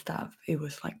props and stuff, it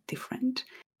was like different.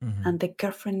 And the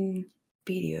girlfriend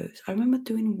videos, I remember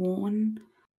doing one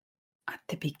at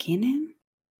the beginning,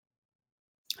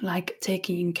 like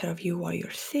taking care of you while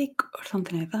you're sick or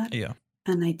something like that. Yeah.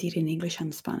 And I did in English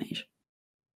and Spanish.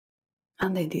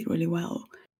 And they did really well.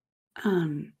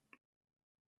 And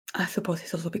I suppose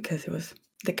it's also because it was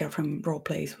the girlfriend role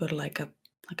plays were like a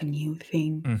new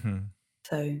thing.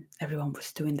 So everyone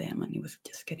was doing them and it was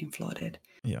just getting flooded.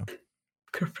 Yeah.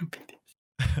 Girlfriend videos.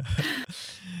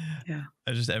 Yeah.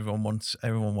 Everyone wants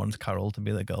Carol to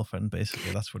be their girlfriend,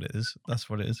 basically. That's what it is.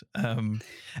 I'm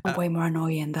way more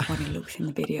annoying than what it looks in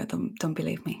the video. Don't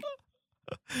believe me.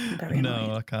 I'm very annoying.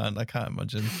 No, I can't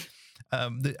imagine.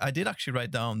 I did actually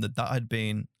write down that had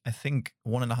been, I think,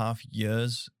 1.5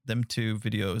 years, them 2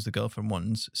 videos, the girlfriend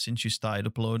ones, since you started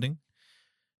uploading.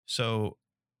 So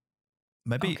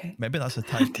Okay. maybe that's a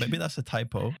type. Maybe that's a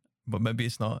typo, but maybe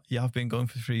it's not. You have been going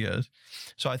for 3 years.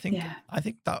 So I think Yeah.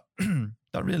 that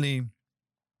that really,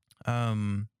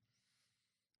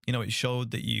 it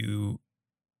showed that you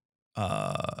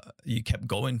kept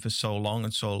going for so long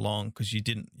and so long, because you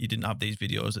didn't have these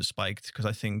videos that spiked. Because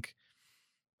I think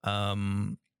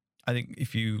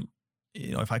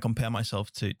if I compare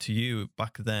myself to you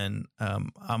back then,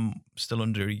 I'm still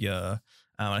under a year.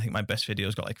 I think my best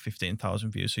video's got like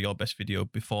 15,000 views. So your best video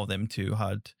before them two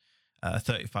had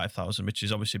 35,000, which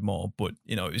is obviously more, but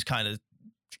it was kind of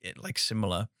like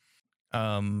similar.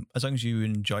 As long as you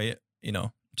enjoy it,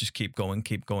 just keep going,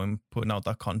 putting out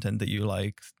that content that you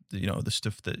like, the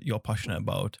stuff that you're passionate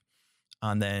about.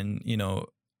 And then,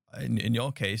 in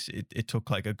your case, it took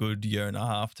like a good 1.5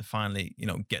 years to finally,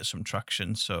 get some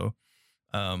traction. So,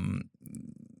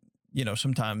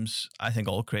 sometimes I think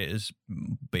all creators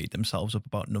beat themselves up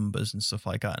about numbers and stuff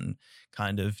like that, and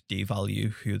kind of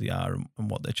devalue who they are and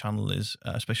what their channel is,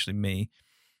 especially me.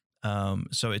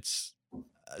 So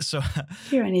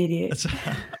You're an idiot.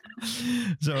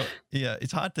 so yeah,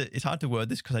 it's hard to word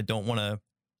this, because I don't want to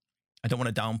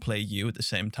downplay you at the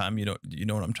same time. You know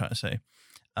what I'm trying to say.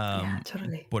 Yeah,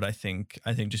 totally. But I think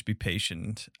just be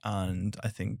patient, and I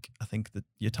think that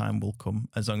your time will come,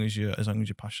 as long as you're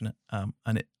passionate.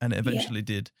 And it eventually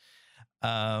did.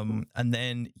 And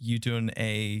then you done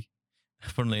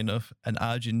funnily enough, an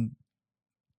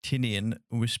Argentinian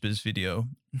whispers video.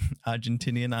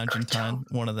 Argentine,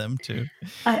 one of them too.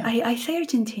 I say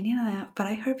Argentinian, but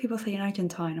I heard people saying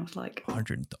Argentine. I was like,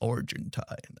 Argentine.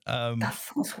 that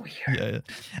sounds weird. Yeah,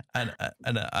 and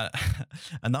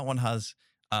and that one has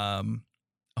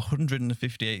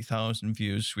 158,000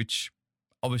 views, which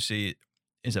obviously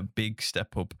is a big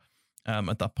step up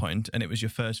at that point. And it was your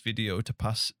first video to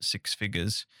pass 6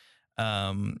 figures.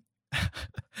 And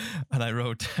I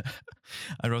wrote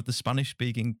the Spanish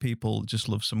speaking people just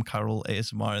love some Carol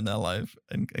ASMR in their life,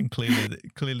 and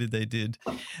clearly they did.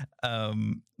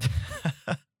 And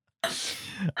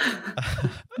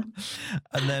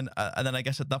then I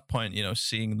guess at that point,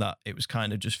 seeing that it was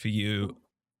kind of just for you,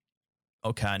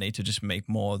 okay, I need to just make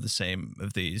more of the same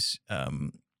of these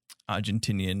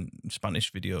Argentinian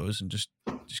Spanish videos, and just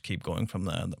keep going from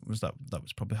there. That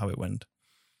was probably how it went.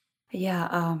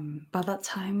 Yeah, by that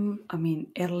time, I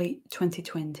mean, early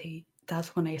 2020,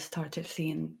 that's when I started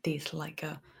seeing this like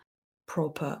a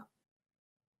proper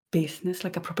business,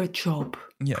 like a proper job.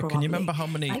 Yeah, probably. Can you remember how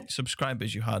many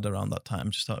subscribers you had around that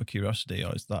time, just out of curiosity,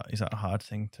 or is that a hard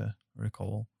thing to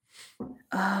recall?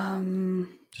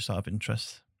 Just out of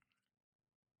interest.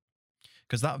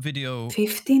 Because that video,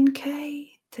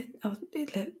 15K,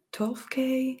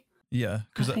 12K. Yeah,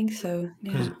 I think so.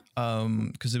 Yeah.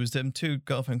 Because there was them 2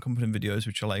 girlfriend company videos,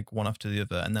 which are like one after the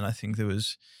other, and then I think there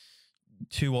was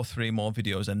 2 or 3 more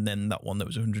videos, and then that one that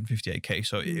was 158K.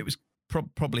 So it was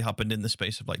probably happened in the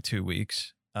space of like 2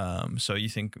 weeks. So you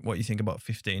think about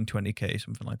 15, 20K,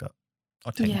 something like that,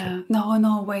 or 10K? Yeah.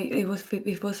 No, wait. It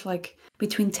was like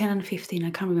between 10 and 15.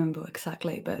 I can't remember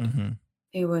exactly, but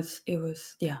it was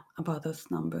about those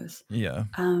numbers. Yeah.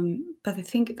 But the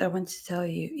thing that I want to tell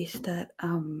you is that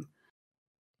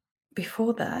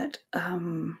before that,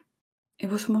 it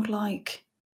was more like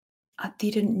I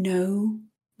didn't know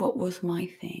what was my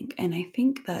thing, and I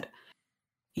think that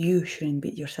you shouldn't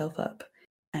beat yourself up,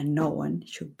 and no one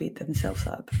should beat themselves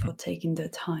up for taking the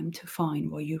time to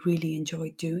find what you really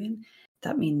enjoy doing.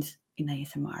 That means in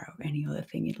ASMR or any other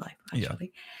thing in life,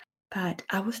 actually. Yeah. But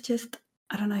I was just,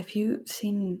 I don't know if you've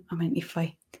seen, I mean, if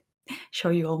I show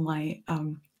you all my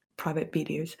private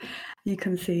videos, you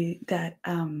can see that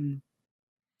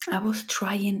I was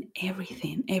trying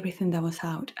everything that was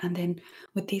out. And then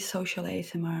with this social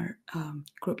ASMR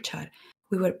group chat,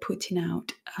 we were putting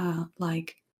out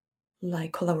like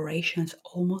collaborations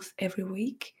almost every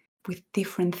week with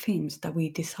different themes that we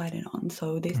decided on.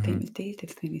 So this theme is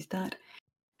this theme is that.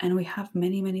 And we have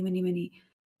many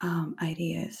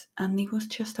ideas. And it was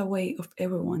just a way of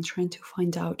everyone trying to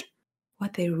find out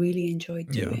what they really enjoy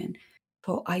doing.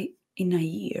 So in a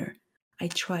year, I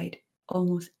tried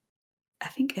almost, I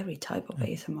think, every type of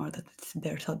ASMR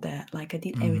there's out there. Like I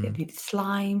did everything. I did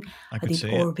slime, I did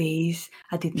Orbeez,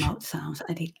 I did mouth sounds,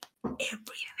 I did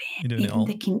everything. Even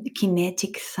the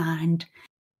kinetic sound,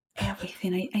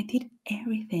 everything. I did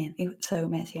everything. It was so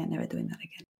messy. I'm never doing that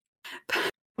again.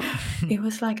 But it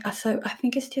was like, so I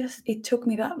think it took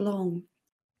me that long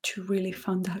to really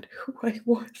find out who I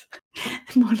was.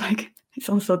 More like, it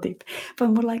sounds so deep, but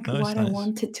more like what I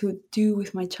wanted to do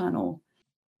with my channel.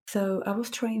 So I was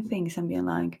trying things and being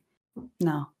like,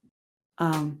 no,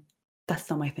 um, that's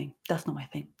not my thing. That's not my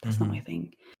thing. That's not my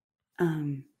thing.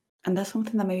 Um, and that's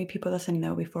something that maybe people doesn't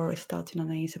know before starting an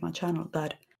ASMR channel,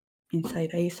 that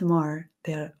inside ASMR,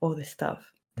 there are all the stuff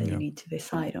that you Yeah. need to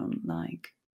decide on,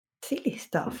 like silly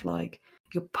stuff, like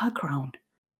your background,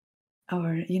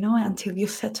 or, until you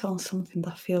settle on something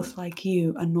that feels like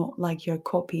you and not like you're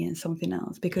copying something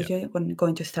else, because Yeah. you're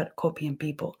going to start copying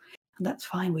people. And that's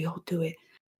fine. We all do it.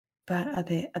 But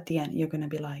at the end, you're going to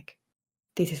be like,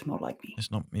 this is more like me,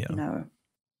 It's not, you yeah. know?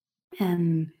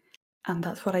 And and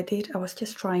that's what I did. I was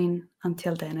just trying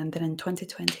until then. And then in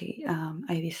 2020,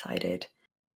 I decided,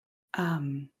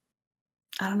 um,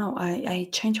 I don't know, I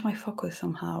changed my focus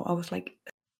somehow. I was like,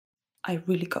 I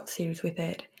really got serious with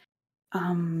it.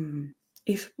 Um,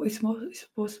 it was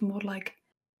more like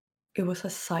it was a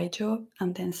side job.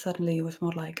 And then suddenly it was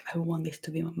more like, I want this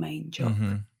to be my main job.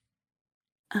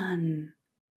 And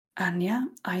And yeah,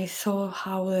 I saw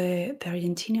how the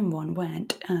Argentinian one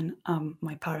went, and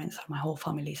my parents, my whole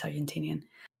family is Argentinian.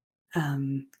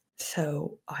 Um,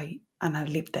 I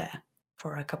lived there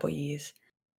for a couple of years,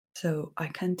 so I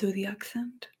can do the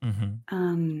accent.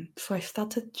 So I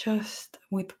started just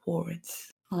with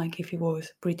words, like if it was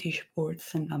British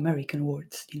words and American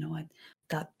words,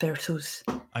 that versus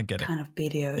I get it. kind of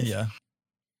videos. Yeah.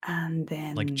 And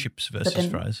Like then, chips but versus then,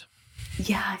 fries.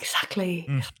 yeah, exactly.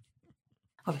 Mm.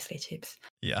 Obviously chips.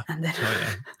 Yeah. And then, Oh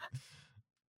yeah.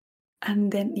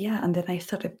 and then I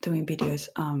started doing videos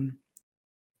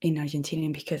in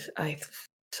Argentinian, because I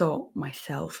saw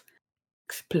myself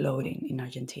exploding in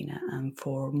Argentina, and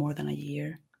for more than a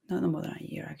year, not more than a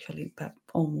year actually, but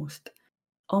almost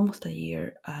a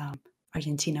year,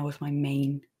 Argentina was my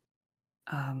main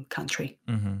country.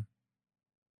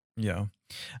 Yeah.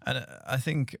 And I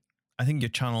think your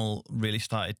channel really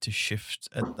started to shift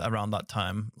at around that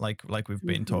time, like we've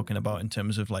been Hmm. talking about in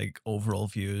terms of like overall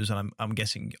views. And I'm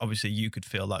guessing obviously you could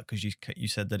feel that because you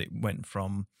said that it went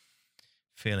from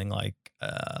feeling like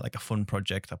a fun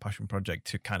project, a passion project,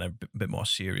 to kind of a bit more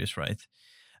serious, right?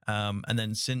 And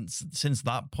then since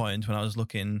that point, when I was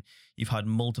looking, you've had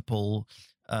multiple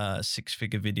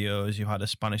six-figure videos. You had a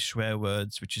Spanish swear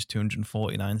words, which is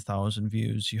 249,000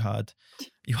 views. You had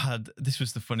this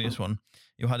was the funniest one.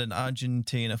 You had an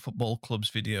Argentina football club's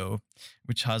video,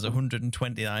 which has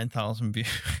 129,000 views.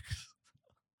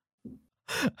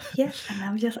 Yeah, and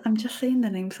I'm just saying the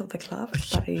names of the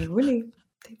clubs, but they really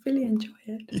enjoy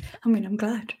it. Yeah, I mean, I'm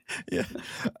glad. yeah.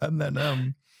 And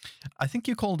then I think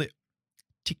you called it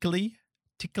tickly,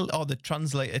 or the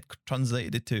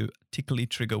translated it to tickly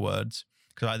trigger words,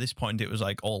 because at this point it was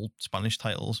like all Spanish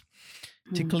titles.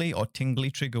 Tickly or tingly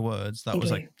trigger words. That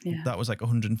was like Italy, yeah.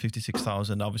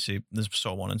 156,000. Obviously, there's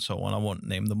so on and so on. I won't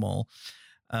name them all.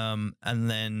 And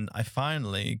then I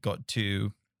finally got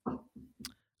to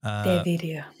Their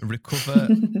video.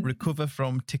 recover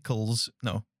from tickles.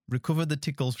 No, recover the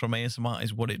tickles from ASMR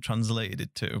is what it translated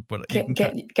it to. But you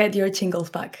can Get your jingles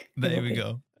back. there we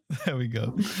go. There we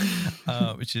go.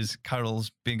 Which is Carol's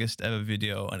biggest ever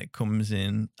video, and it comes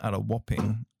in at a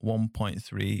whopping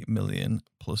 1.3 million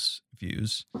plus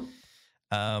views.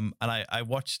 And I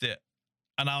watched it,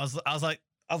 and I was like,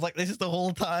 this is the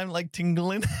whole time like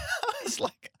tingling. I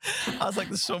was like,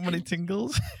 there's so many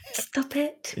tingles. Stop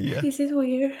it. Yeah. This is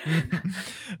weird.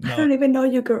 No. I don't even know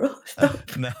you, girl.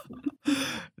 Stop. No,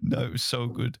 it was so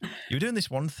good. You were doing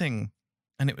this one thing,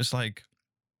 and it was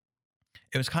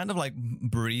kind of like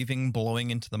breathing,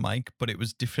 blowing into the mic, but it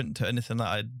was different to anything that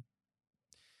I'd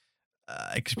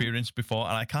experienced before,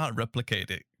 and I can't replicate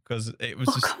it because it was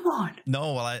just. Come on.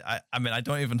 No, well, I mean, I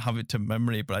don't even have it to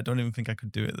memory, but I don't even think I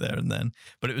could do it there and then.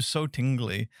 But it was so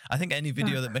tingly. I think any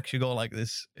video that makes you go like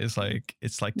this is like,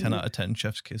 it's like 10 out of 10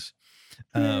 chef's kiss.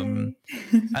 And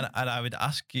I would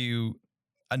ask you,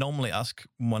 I normally ask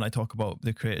when I talk about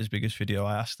the creator's biggest video,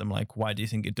 I ask them like, why do you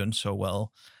think it done so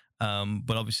well?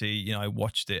 But obviously, I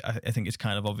watched it. I think it's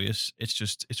kind of obvious.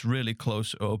 It's really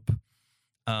close up.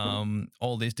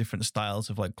 All these different styles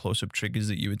of like close up triggers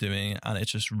that you were doing, and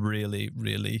it's just really,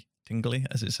 really tingly,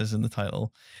 as it says in the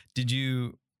title. Did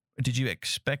you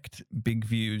expect big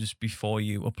views before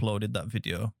you uploaded that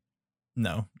video?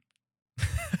 No.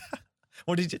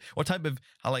 What type of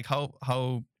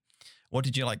what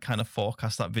did you like kind of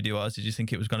forecast that video as? Did you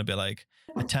think it was going to be like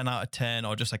a 10 out of 10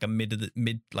 or just like a mid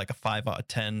like a 5 out of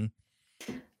 10?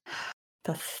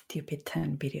 That stupid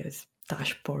 10 videos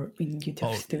dashboard in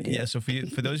YouTube Studio. Yeah, so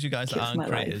for those of you guys that aren't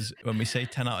creators, when we say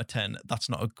 10 out of 10, that's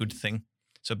not a good thing.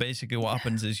 So basically what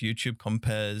happens is YouTube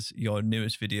compares your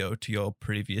newest video to your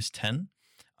previous 10.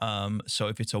 So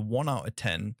if it's a 1 out of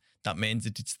 10, that means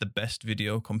that it's the best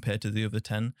video compared to the other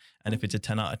 10. And if it's a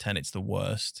 10 out of 10, it's the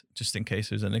worst, just in case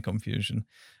there's any confusion.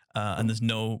 And there's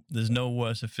no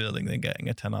worse a feeling than getting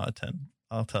a 10 out of 10.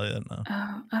 I'll tell you that now.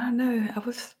 I don't know. I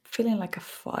was feeling like a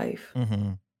 5.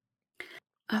 Mm-hmm.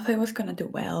 I thought I was gonna do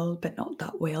well, but not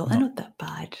that well, and Not, not that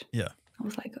bad. yeah. I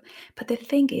was like, but the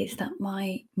thing is that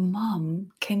my mom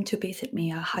came to visit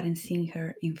me. I hadn't seen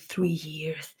her in 3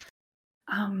 years.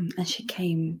 And she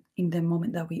came in the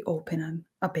moment that we opened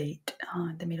a bit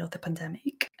in the middle of the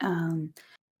pandemic.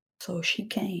 So she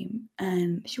came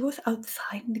and she was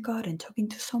outside in the garden talking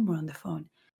to someone on the phone.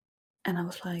 And I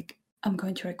was like, I'm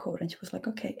going to record. And she was like,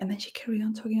 okay. And then she carried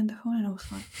on talking on the phone. And I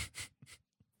was like,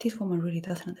 this woman really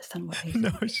doesn't understand what No,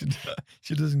 ASMR is.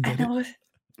 she doesn't get And I it. was,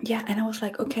 yeah. And I was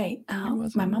like, okay,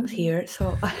 wasn't my mom's ready. here.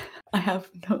 So I have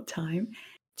no time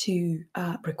to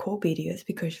record videos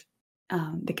because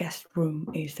the guest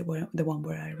room is the one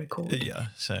where I record. Yeah,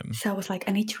 same. So I was like,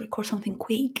 I need to record something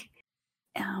quick.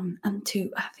 And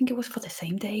I think it was for the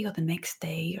same day or the next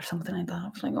day or something like that. I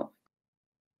was like, oh,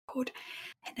 God.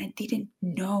 And I didn't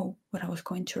know what I was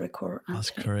going to record That's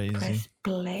until I crazy. pressed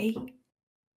play.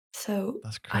 So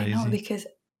That's I know crazy. because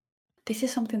this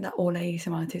is something that all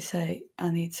ASMR artists say,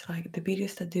 and it's like the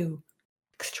videos that do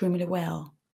extremely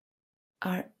well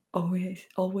are always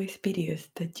videos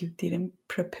that you didn't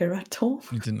prepare at all.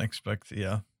 You didn't expect,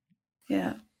 yeah.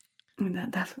 Yeah. I mean,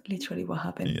 that's literally what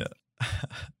happened. Yeah.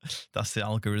 That's the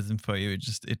algorithm for you. It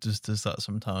just does that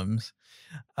sometimes.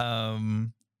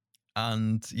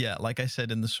 And yeah, like I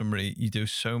said in the summary, you do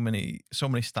so many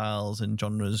styles and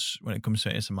genres when it comes to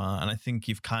ASMR, and I think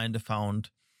you've kind of found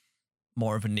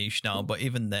more of a niche now. But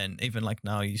even then, even like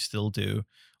now, you still do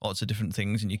lots of different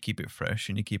things, and you keep it fresh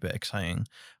and you keep it exciting.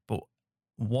 But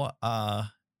what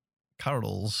are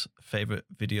Carol's favorite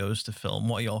videos to film?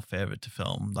 What are your favorite to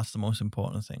film? That's the most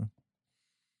important thing.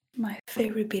 My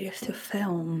favorite videos to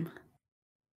film.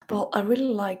 Well, I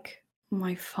really like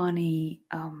my funny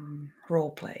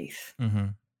role plays Mm-hmm.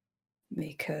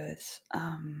 because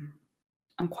I'm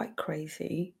quite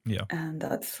crazy. Yeah. And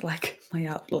that's like my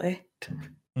outlet.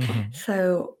 Mm-hmm.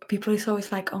 So people is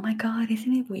always like, oh my God,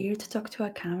 isn't it weird to talk to a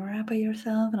camera by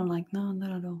yourself? And I'm like, no,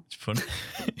 not at all. It's fun.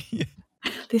 Yeah.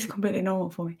 This is completely normal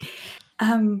for me.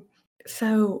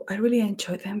 So I really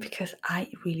enjoy them because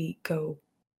I really go,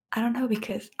 I don't know,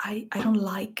 because I don't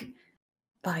like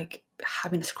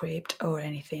having a script or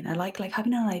anything. I like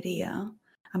having an idea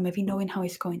and maybe knowing how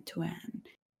it's going to end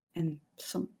and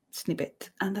some snippet,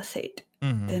 and that's it.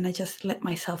 Mm-hmm. Then I just let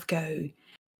myself go.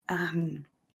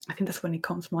 I think that's when it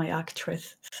comes my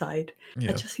actress side.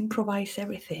 Yeah. I just improvise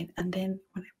everything, and then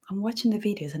when I'm watching the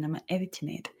videos and I'm editing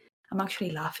it, I'm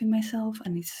actually laughing myself,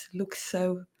 and it looks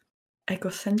so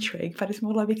egocentric. But it's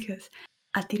more like because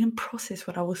I didn't process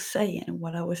what I was saying and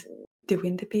what I was doing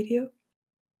in the video.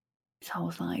 So I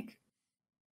was like,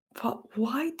 "But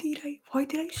why did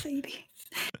I say this?"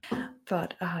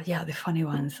 But yeah, the funny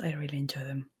ones, I really enjoy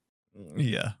them.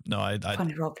 Yeah. No,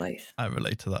 Funny role plays. I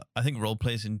relate to that. I think role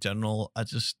plays in general,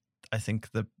 I think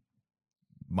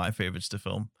my favorites to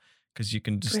film, because you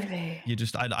can just, Really?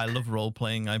 I love role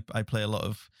playing. I play a lot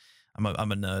of, I'm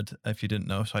a nerd if you didn't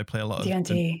know. So I play a lot of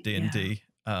D&D, D&D,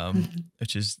 yeah.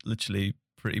 which is literally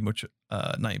pretty much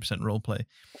 90% role play.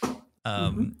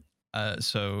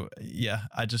 So yeah,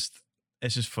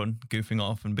 it's just fun goofing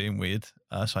off and being weird.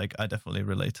 So I definitely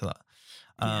relate to that.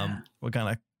 Yeah. We're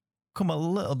gonna come a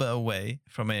little bit away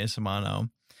from ASMR now.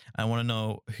 I want to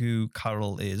know who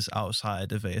Carol is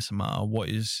outside of ASMR. What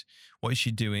is she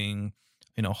doing?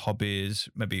 You know, hobbies,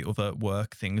 maybe other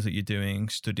work things that you're doing,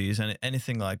 studies, and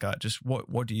anything like that. Just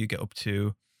what do you get up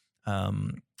to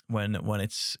when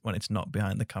it's not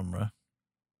behind the camera?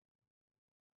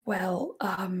 Well,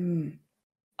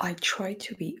 I try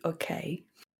to be okay.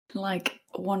 Like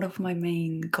one of my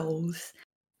main goals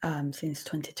since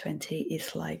 2020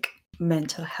 is like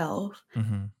mental health.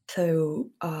 Mm-hmm. So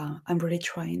I'm really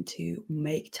trying to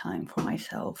make time for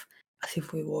myself as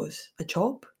if it was a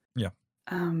job. Yeah.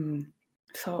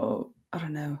 So I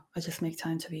don't know. I just make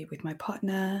time to be with my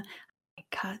partner, my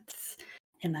cats,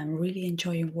 and I'm really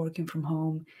enjoying working from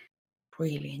home.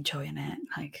 Really enjoying it.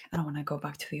 Like I don't want to go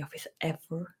back to the office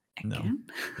ever No. again.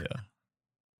 Yeah.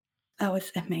 That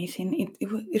was amazing.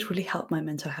 It really helped my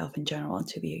mental health in general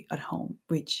to be at home,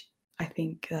 which I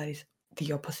think that is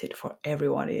the opposite for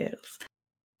everybody else.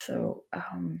 So,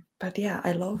 but yeah,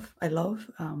 I love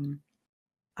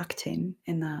acting,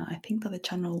 and I think that the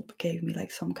channel gave me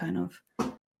like some kind of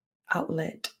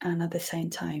outlet, and at the same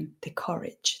time the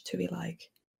courage to be like,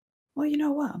 well, you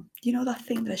know what, you know that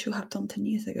thing that I should have done 10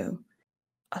 years ago.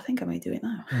 I think I may do it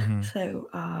now. Mm-hmm. So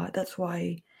that's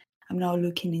why I'm now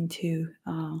looking into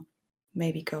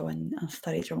maybe go and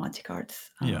study dramatic arts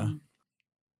Yeah. at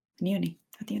uni.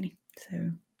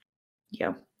 So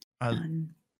yeah. I And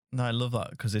no, I love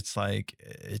that because it's like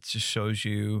it just shows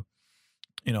you,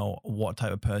 you know, what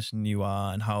type of person you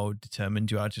are and how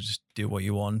determined you are to just do what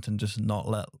you want and just not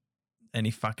let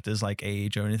any factors like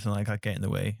age or anything like that get in the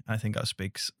way. I think that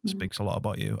speaks a lot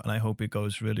about you, and I hope it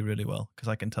goes really, really well because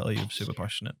I can tell you're super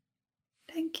passionate.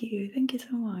 thank you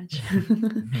so much.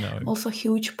 No. Also,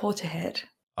 huge Potterhead.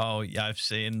 Oh yeah, I've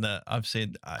seen that.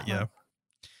 Yeah.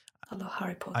 I love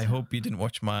Harry Potter. I hope you didn't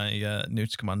watch my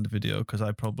Newt's Commander video because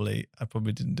I probably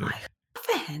didn't do it. I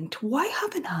haven't. Why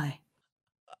haven't I?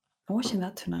 I'm watching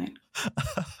that tonight.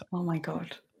 Oh my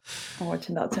god, I'm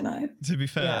watching that tonight. To be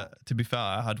fair,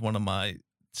 I had one of my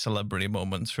celebrity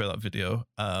moments for that video,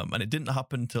 and it didn't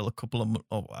happen until a couple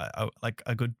of like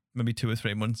a good maybe 2 or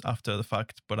 3 months after the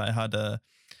fact. But I had a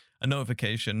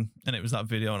notification, and it was that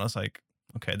video, and I was like,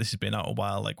 okay, this has been out a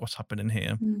while. Like, what's happening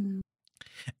here?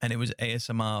 And it was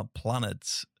ASMR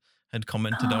Planets had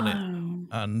commented on it,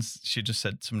 and she just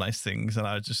said some nice things, and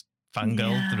I just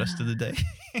fangirled the rest of the day.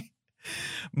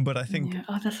 But I think,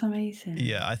 oh, that's amazing.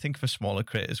 Yeah, I think for smaller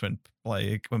creators, when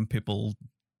people,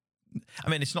 I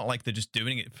mean, it's not like they're just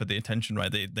doing it for the attention,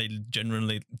 right? They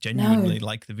genuinely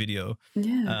like the video.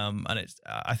 Yeah. And it's,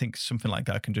 I think something like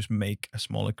that can just make a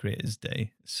smaller creator's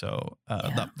day. So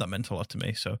that meant a lot to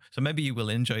me. So maybe you will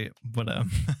enjoy it, but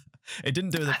it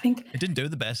didn't do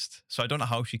the best. So I don't know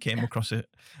how she came across it.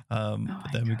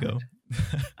 But there we go.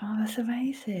 Oh, that's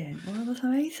amazing. Well, that's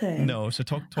amazing. No, so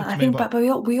talk to I me think, about.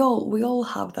 but we all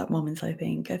have that moments. I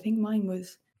think mine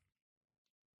was.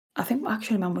 I think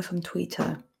actually mine was on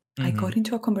Twitter. I got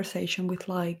into a conversation with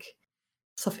like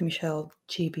Sophie Michelle,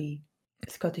 GB,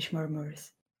 Scottish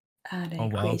Murmurs,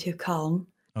 and Creative Calm.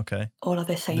 Okay. All at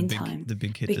the same time. The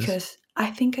big hitters. Because I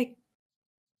think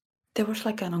there was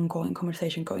like an ongoing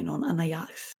conversation going on, and I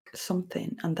asked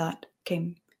something, and that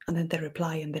came, and then the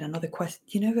reply, and then another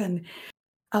question, and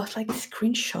I was like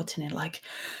screenshotting it, like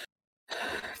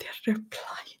they're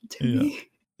replying to me.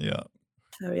 Yeah.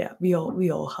 So yeah, we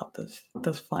all have those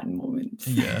fun moments.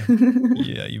 Yeah.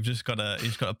 Yeah. You've just gotta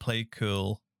play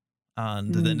cool.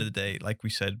 And at the end of the day, like we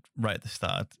said right at the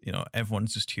start,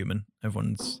 everyone's just human.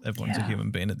 Everyone's a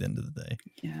human being at the end of the day.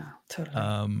 Yeah,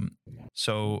 totally.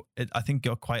 So I think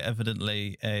you're quite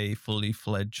evidently a fully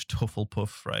fledged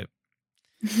Hufflepuff, right?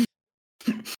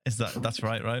 That's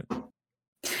right?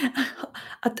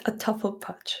 A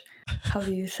Tufflepatch. How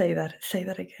do you say that? Say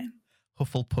that again.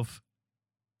 Hufflepuff.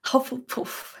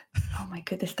 Hufflepuff. Oh my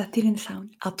goodness, that didn't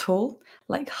sound at all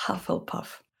like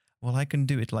Hufflepuff. Well, I can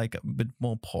do it like a bit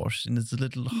more posh, and it's a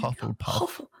little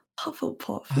Hufflepuff.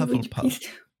 Hufflepuff. Hufflepuff.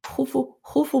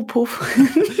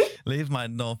 Hufflepuff. Leave my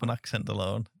northern accent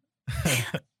alone.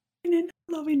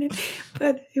 Loving it,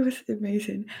 but it was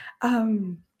amazing.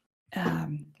 Well,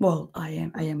 I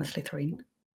am a Slytherin.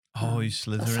 Oh, you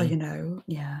Slytherin. So you know,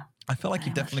 yeah. I feel like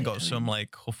you've definitely got some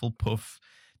like Hufflepuff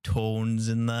tones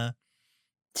in there.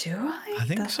 Do I? I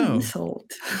think That's so. An insult.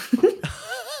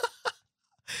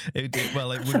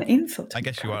 That's an insult. I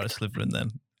guess you are a Slytherin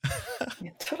then.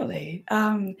 Yeah, totally.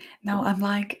 Now I'm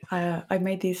like, I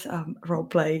made this role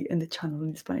play in the channel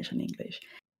in Spanish and English,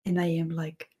 and I am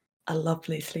like a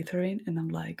lovely Slytherin, and I'm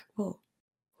like, well,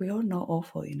 we are not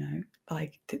awful,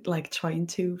 like trying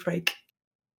to break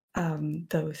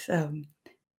those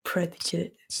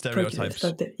stereotypes.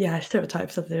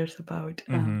 Stereotypes that there's about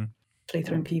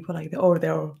Slytherin people, like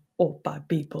they're all bad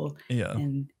people,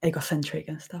 and egocentric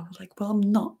and stuff. I was like, well, I'm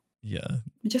not. Yeah,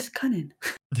 I'm just cunning.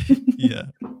 Yeah,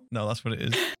 no, that's what it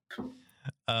is.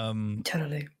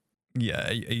 Totally. Yeah,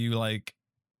 are you like?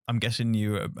 I'm guessing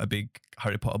you're a big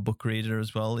Harry Potter book reader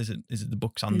as well. Is it the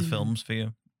books and the films for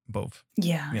you? Both.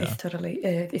 Yeah, it's totally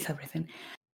it's everything.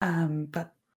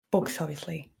 But books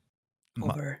obviously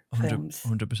over films.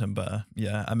 100% better.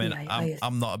 Yeah, I mean,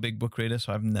 I'm not a big book reader,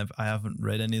 so I haven't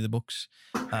read any of the books.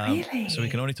 Really? So we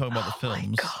can only talk about the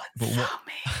films. My God,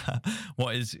 but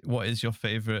what is your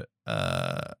favorite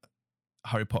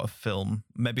Harry Potter film?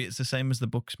 Maybe it's the same as the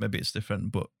books, maybe it's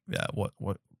different. But yeah,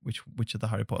 which of the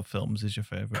Harry Potter films is your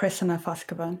favorite? Prisoner of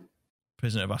Azkaban.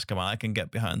 Prisoner of Azkaban. I can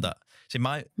get behind that. See,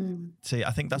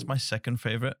 I think that's my second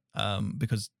favorite.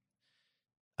 Because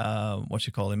what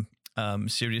you call him?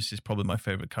 Sirius is probably my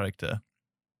favorite character.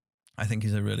 I think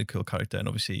he's a really cool character, and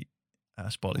obviously,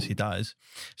 spoilers, he dies.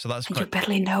 So that's you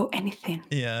barely know anything.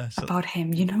 About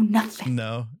him. You know nothing.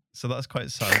 No, so that's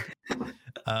quite sad.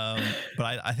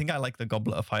 But I think I like the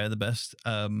Goblet of Fire the best.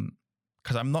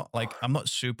 Because I'm not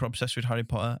super obsessed with Harry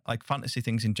Potter. Like fantasy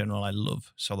things in general, I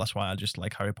love. So that's why I just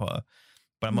like Harry Potter.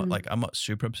 But I'm not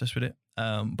super obsessed with it.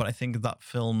 But I think that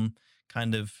film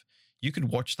kind of you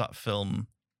could watch that film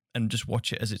and just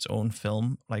watch it as its own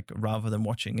film, like rather than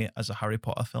watching it as a Harry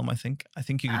Potter film. I think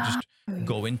you could just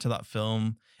go into that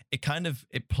film.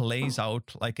 It plays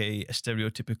out like a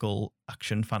stereotypical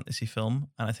action fantasy film,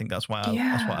 and I think that's what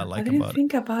I like I didn't about it.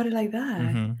 think about it like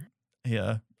that.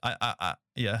 Yeah, I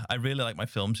really like my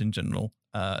films in general,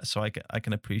 so I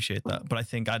can appreciate that. But I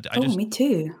think me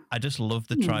too. I just love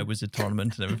the Triwizard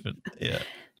Tournament and everything. Yeah,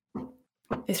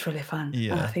 it's really fun.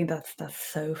 Yeah, I think that's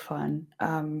so fun.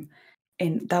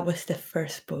 And that was the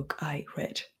first book I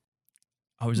read.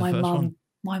 I was the first one.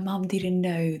 My mom didn't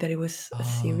know that it was a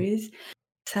series,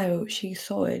 so she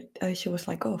saw it. She was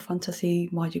like, "Oh, fantasy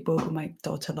magic book." My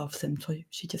daughter loves them, so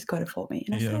she just got it for me,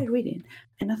 and I started reading.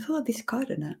 And I thought this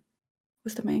gardener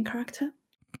was the main character,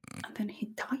 and then he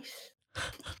dies.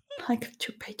 Like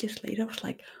 2 pages later, I was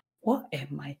like, "What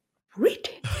am I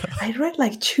reading?" I read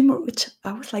like 2 more, which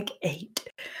I was like 8,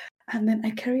 and then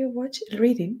I carry on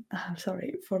reading.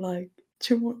 For like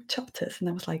 2 more chapters, and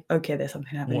I was like, "Okay, there's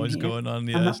something happening What is here. going on?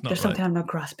 Yeah, it's not there's right. something I'm not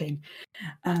grasping."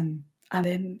 And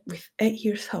then with 8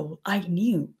 years old, I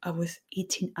knew I was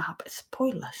eating up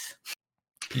spoilers.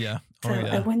 Yeah. So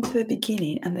I went to the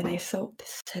beginning, and then I saw the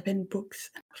 7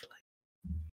 books, and I was like,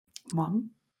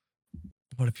 "Mom,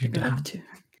 what have you done? Have to.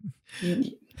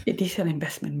 It is an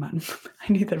investment, man.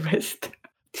 I need the rest."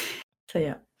 So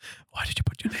yeah. Why did you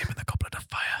put your name in the goblet of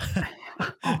fire?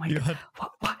 Oh my god!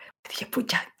 What did you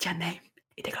put your name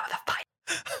in the goblet of fire?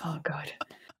 Oh god,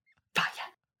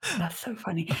 fire! That's so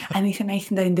funny, and it's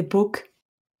amazing that in the book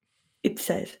it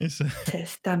says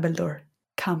Dumbledore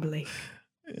can't believe.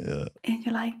 Yeah. And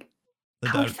you're like,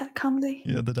 how is that can't believe?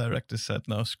 Yeah, the director said,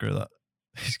 "No, screw that.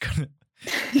 He's gonna go."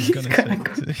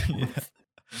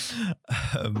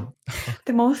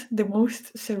 The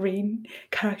most serene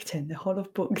character in the whole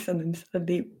of books, and then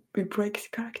suddenly it breaks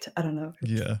character. I don't know.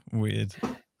 Yeah, weird.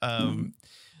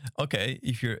 Okay,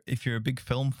 if you're a big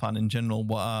film fan in general,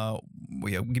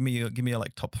 give me your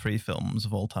like top 3 films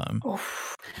of all time. Oh,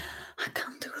 I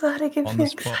can't do that. It gives me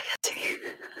anxiety.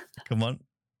 Come on.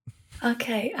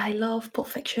 Okay, I love Pulp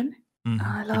Fiction.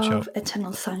 I love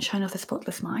Eternal Sunshine of the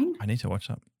Spotless Mind. I need to watch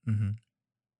that. And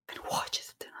watch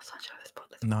Eternal Sunshine of the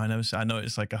Spotless Mind. No, I never. I know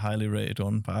it's like a highly rated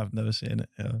one, but I've never seen it.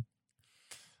 Yeah.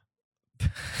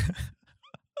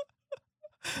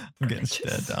 I'm getting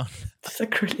stared down.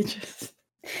 Sacrilegious.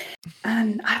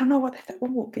 And I don't know what the third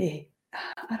one will be.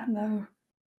 I don't know.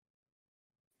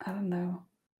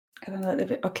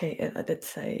 Okay, I did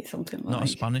say something like... Not a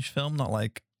Spanish film? Not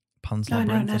like Pan's No,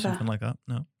 Labyrinth or never. something like that?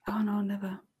 No? Oh, no,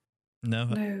 never.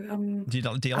 Never? No. Do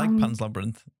you like Pan's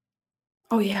Labyrinth?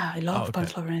 Oh, yeah, I love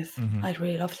Pan's Labyrinth. I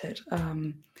really loved it.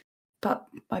 But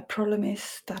my problem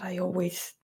is that I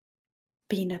always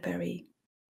been a very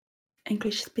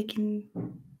English-speaking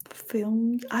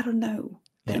film. I don't know.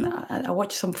 Then I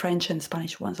watched some French and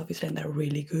Spanish ones, obviously, and they're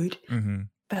really good.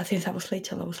 But since I was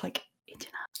little, I was like,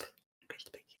 eating up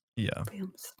English-speaking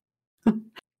films.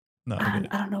 No, and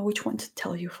I don't know which one to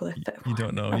tell you for the third one. You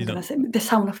don't know. I'm going to say The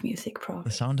Sound of Music, probably.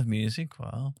 The Sound of Music?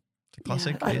 Wow. It's a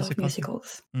classic. Yeah, I love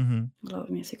musicals. I love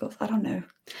musicals. I don't know.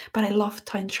 But I love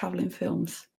time-traveling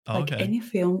films. Any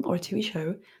film or TV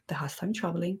show that has time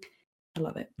traveling, I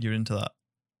love it. You're into that?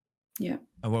 Yeah.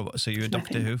 So you're a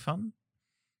Doctor Who fan?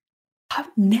 I've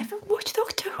never watched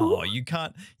Doctor Who. Oh, you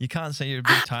can't say you're a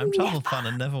big time travel fan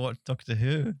and never watched Doctor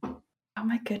Who. Oh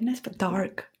my goodness, but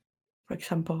Dark, for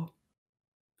example.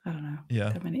 I don't know. Yeah.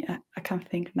 There many. I can't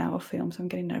think now of films. I'm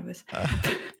getting nervous.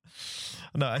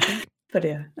 No, I think. But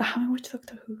yeah, I haven't watched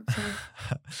Doctor Who. Sorry.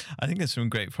 I think there's some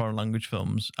great foreign language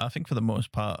films. I think for the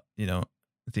most part, the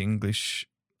English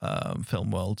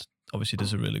film world obviously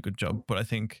does a really good job. But I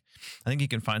think you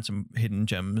can find some hidden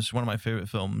gems. One of my favorite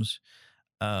films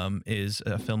is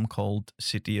a film called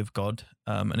City of God,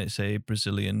 and it's a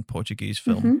Brazilian Portuguese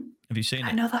film. Have you seen it?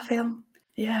 I know that film.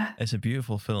 Yeah, it's a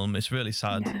beautiful film. It's really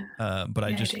sad, but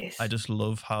I just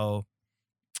love how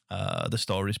the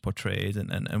story is portrayed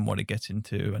and what it gets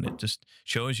into, and it just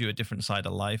shows you a different side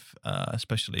of life,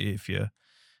 especially if you're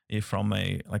from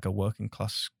a working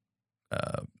class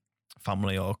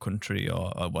family or country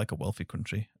or like a wealthy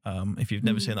country. If you've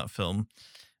never seen that film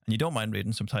and you don't mind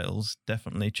reading subtitles,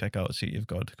 definitely check out City of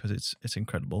God because it's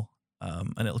incredible,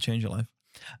 and it'll change your life.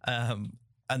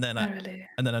 And then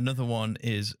another one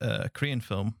is a Korean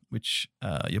film, which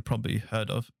you've probably heard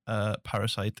of,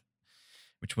 Parasite,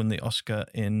 which won the Oscar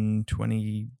in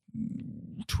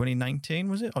 2019,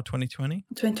 was it? Or 2020?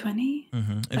 2020?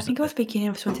 I think it was beginning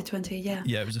of 2020, yeah.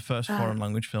 Yeah, it was the first foreign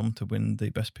language film to win the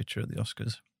Best Picture at the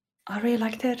Oscars. I really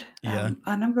liked it. Yeah.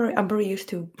 I'm very used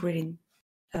to reading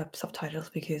subtitles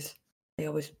because I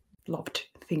always loved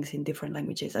things in different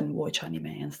languages and watch anime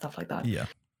and stuff like that. Yeah.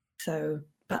 So,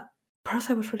 but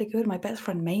Parasite was really good. My best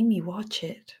friend made me watch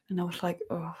it, and I was like,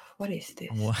 "Oh, what is this?"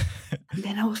 What? And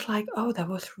then I was like, "Oh, that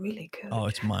was really Oh, good."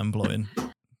 it's mind blowing.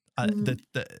 Mm, really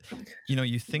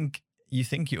good. You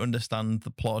think you understand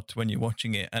the plot when you're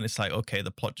watching it, and it's like, okay,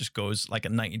 the plot just goes like a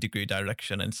 90-degree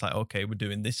direction, and it's like, okay, we're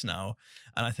doing this now.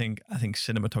 And I think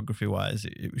cinematography wise,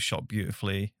 it was shot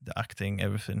beautifully, the acting,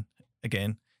 everything.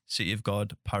 Again, City of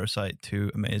God, Parasite, two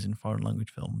amazing foreign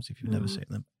language films. If you've never Mm, seen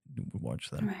them, watch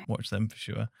them. right. Watch them for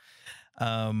sure.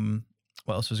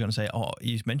 What else was I going to say? Oh,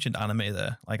 you mentioned anime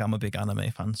there. Like, I'm a big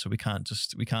anime fan, so we Ooh.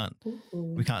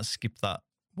 can't skip that.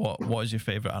 What is your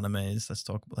favorite animes? Let's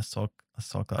talk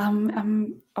that.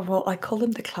 Well, I call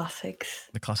them the classics.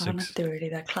 The I don't know if classics. they're really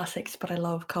the classics, but I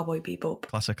love Cowboy Bebop.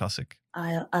 Classic.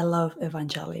 I love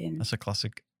Evangelion. That's a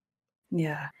classic.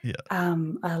 Yeah. Yeah.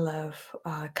 I love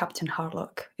Captain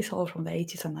Harlock. It's all from the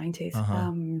 80s and 90s.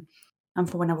 Uh-huh. And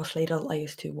from when I was little, I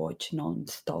used to watch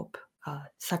non-stop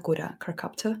Sakura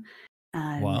Cardcaptor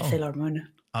and Wow. Sailor Moon.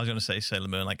 I was gonna say Sailor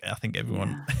Moon, like I think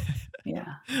everyone.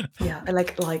 Yeah. Yeah. Yeah. I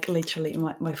like literally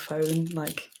my phone,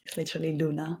 like it's literally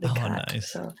Luna, the Oh, cat.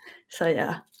 nice. So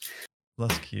yeah.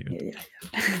 That's cute.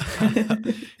 Yeah.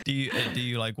 Do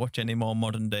you like watch any more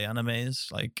modern day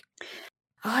animes? Like,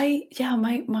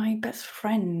 My best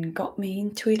friend got me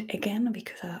into it again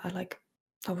because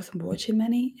I wasn't watching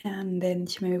many, and then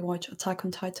she made me watch Attack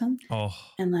on Titan, oh,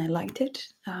 and I liked it.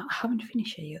 I haven't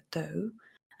finished it yet though,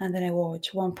 and then I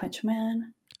watched One Punch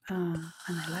Man, and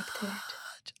I liked it.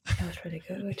 It was really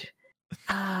good.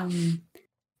 Um,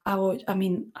 I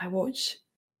watch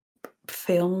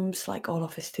films like all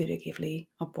of the Studio Ghibli.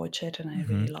 I watched it and I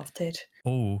hmm really loved it.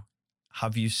 oh,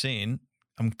 have you seen?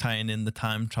 I'm tying in the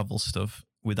time travel stuff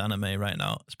with anime right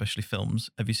now, especially films.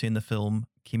 Have you seen the film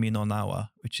Kimi no Nawa,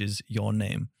 which is Your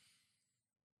Name?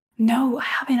 No, I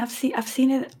haven't. I've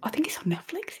seen it. I think it's on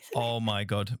Netflix, isn't it? Oh my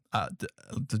god!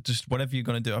 Just whatever you're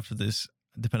gonna do after this,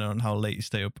 depending on how late you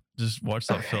stay up, just watch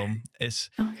that Okay. film.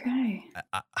 Okay.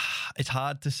 I, it's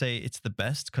hard to say it's the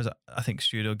best because I think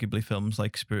Studio Ghibli films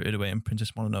like Spirited Away and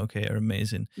Princess Mononoke are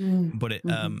amazing, but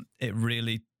Mhm. it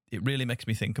really makes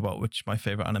me think about which my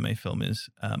favorite anime film is.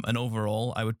 And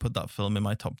overall, I would put that film in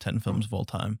my top 10 films of all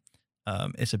time.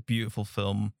 It's a beautiful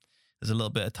film. There's a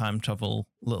little bit of time travel,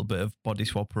 a little bit of body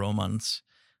swap romance.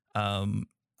 Um,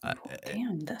 I- Oh,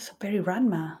 damn, that's very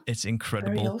Ranma. it's Very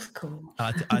incredible. old school.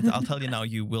 I'll tell you now,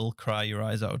 you will cry your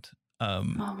eyes out. Oh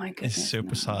my It's goodness,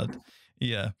 super sad. no.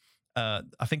 Yeah.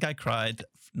 I think I cried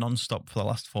nonstop for the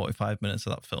last 45 minutes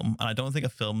of that film. And I don't think a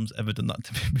film's ever done that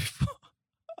to me before.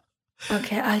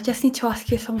 Okay, I just need to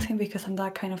ask you something because I'm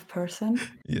that kind of person.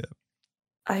 Yeah.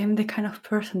 I am the kind of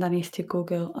person that needs to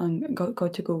Google and go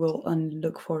to Google and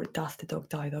look for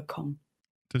doesthedogdie.com.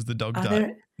 Does the dog Are die?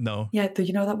 there No. Yeah, do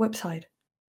you know that website?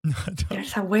 No, I don't.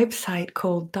 There's a website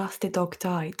called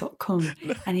doesthedogdie.com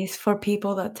No. and it's for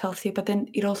people that tells you, but then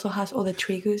it also has other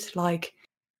triggers like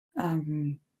I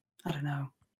don't know,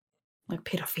 like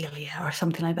pedophilia or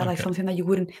something like that, like Okay. something that you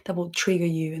wouldn't that will trigger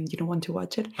you and you don't want to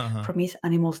watch it. Uh-huh. For me, it's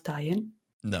animals dying.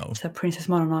 No. So Princess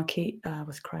Mononoke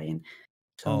was crying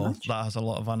so Oh, much. that has a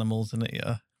lot of animals in it,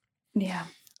 yeah. Yeah.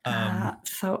 Um,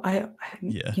 So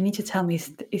yeah. you need to tell me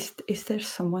is there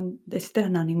someone is there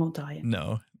an animal dying?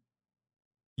 No.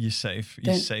 You're safe.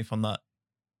 You're Then safe on that.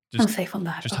 I'm Just safe on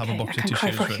that. just have a Okay, I box of can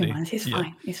cry for tissues ready. humans. It's Yeah.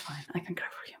 fine. It's fine. I can cry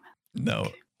for humans. No.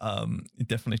 Okay.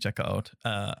 Definitely check it out.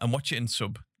 And watch it in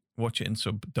sub. Watch it in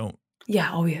sub.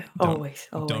 Yeah. Oh yeah. Don't Always.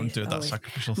 don't Always. do that Always.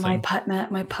 sacrificial thing. My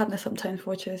partner sometimes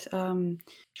watches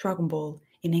Dragon Ball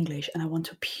in English, and I want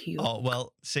to puke. Oh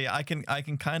well, see, I can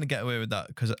kind of get away with that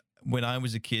because when I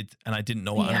was a kid and I didn't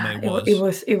know what Yeah, anime it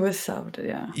was subbed.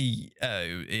 Yeah.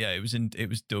 yeah, it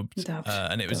was dubbed, Dubbed.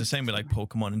 and it was the Dubbed. same with like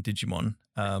Pokemon and Digimon.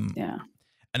 Yeah.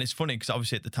 And it's funny because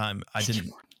obviously at the time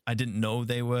Digimon. I didn't know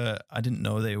they were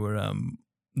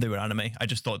anime. I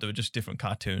just thought they were just different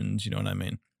cartoons. You know what I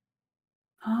mean?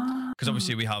 Ah. Because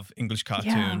obviously we have English Yeah.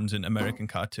 cartoons and American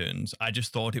cartoons. I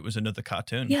just thought it was another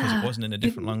cartoon because it Yeah. wasn't in a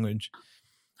different language.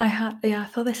 I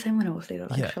thought the same when I was little,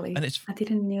 Yeah, actually. and it's I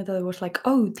didn't know that it was like,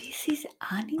 oh, this is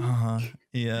anime.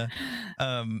 yeah.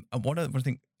 And one other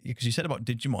thing, because you said about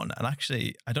Digimon, and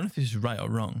actually, I don't know if this is right or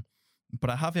wrong, but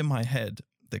I have in my head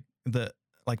that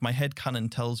like my head canon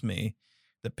tells me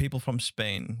that people from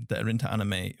Spain that are into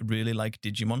anime really like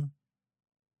Digimon.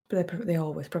 But they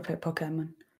always prefer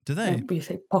Pokemon. Do they? You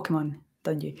say Pokemon,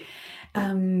 don't you?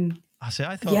 I say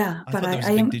Yeah, I but thought there was a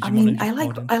I big am. I Digimon mean, and just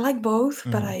more than. I like both,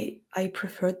 but Mhm. I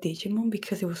prefer Digimon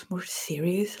because it was more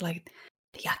serious. Like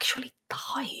they actually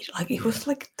died. Like it Yeah. was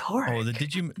like Oh, dark. the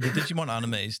Digimon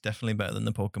anime is definitely better than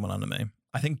the Pokemon anime.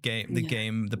 I think Yeah.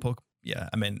 the Poke. Yeah,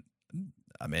 I mean,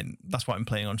 I mean, that's what I'm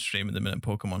playing on stream at the minute,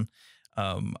 Pokemon.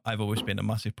 I've always been a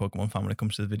massive Pokemon fan when it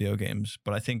comes to the video games,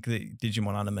 but I think the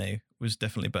Digimon anime was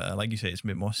definitely better. Like you say, it's a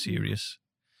bit more serious.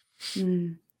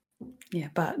 Mm. Yeah,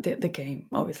 but the game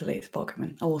obviously is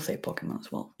Pokemon. I will say Pokemon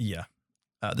as well. Yeah.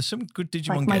 There's some good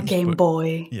Digimon Like my games. Game But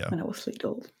Boy yeah. when I was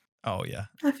little. Oh, yeah.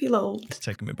 I feel old. It's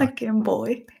taking me My back. Game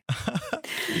Boy.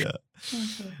 Yeah.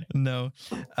 No.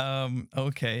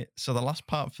 Okay. So the last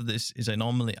part for this is I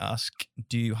normally ask,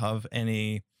 do you have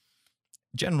any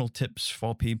general tips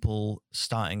for people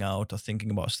starting out or thinking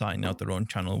about starting out their own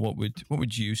channel? What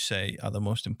would you say are the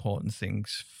most important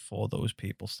things for those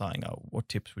people starting out? What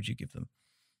tips would you give them?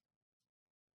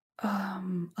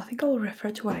 I think I will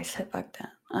refer to what I said back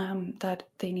then. That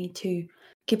they need to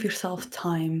give yourself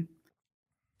time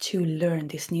to learn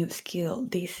this new skill.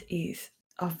 This is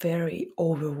a very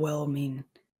overwhelming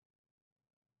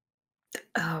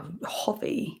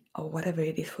hobby or whatever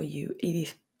it is for you. It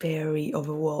is very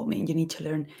overwhelming. You need to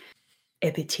learn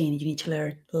editing, you need to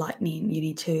learn lighting, you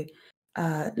need to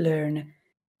learn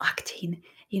acting,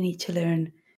 you need to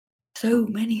learn so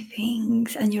many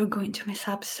things, and you're going to mess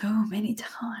up so many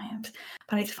times.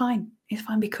 But it's fine. It's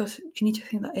fine because you need to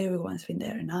think that everyone's been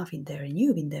there, and I've been there, and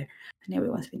you've been there, and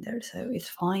everyone's been there. So it's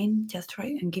fine. Just try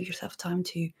and give yourself time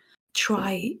to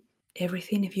try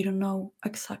everything if you don't know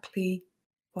exactly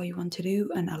what you want to do,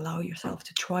 and allow yourself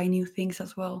to try new things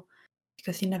as well,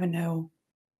 because you never know.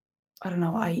 I don't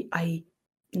know. I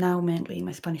now mainly in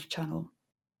my Spanish channel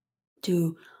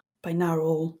do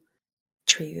binaural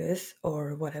triggers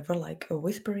or whatever, like a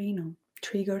whispering or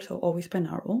triggers, or always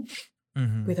binaural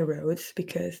with the roads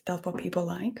because that's what people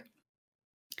like.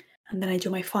 And then I do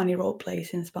my funny role plays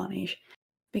in Spanish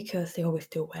because they always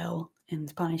do well in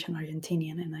Spanish and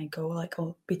Argentinian, and I go like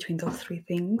all between those three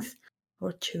things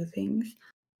or two things.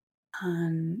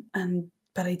 And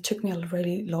but it took me a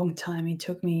really long time. It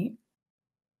took me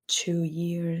 2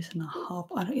 years and a half.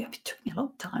 I don't know, it took me a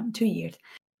long time, 2 years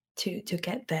to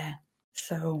get there.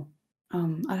 So I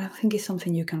don't think it's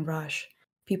something you can rush.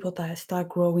 People that start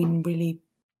growing really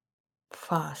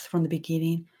fast from the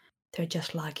beginning, they're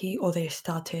just lucky, or they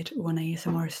started when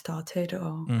ASMR started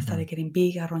or started getting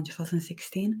big around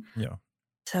 2016. Yeah.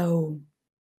 So,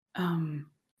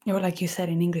 like you said,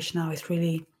 in English now, it's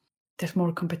really, there's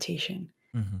more competition.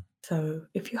 So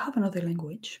if you have another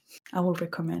language, I will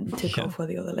recommend to go for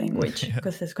the other language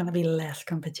because there's going to be less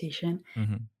competition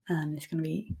and it's going to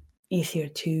be easier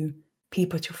to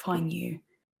people to find you.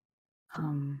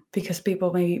 Because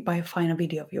people maybe find a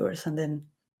video of yours and then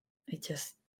it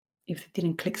just, if they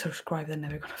didn't click subscribe, they're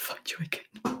never going to find you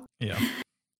again. Yeah.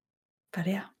 But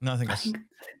yeah, No, I think that that's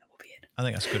will be it. I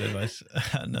think that's good advice.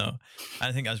 No,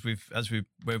 I think as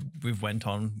we've went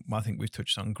on, I think we've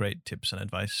touched on great tips and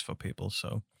advice for people.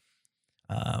 So,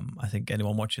 I think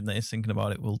anyone watching this thinking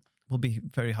about it will be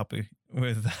very happy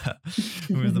with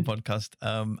with the podcast.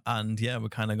 And yeah, we're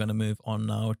kind of going to move on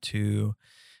now to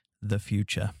the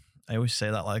future. I always say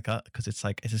that like that because it's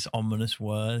like it's this ominous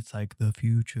word. It's like the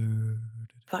future.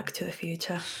 Back to the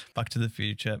Future. Back to the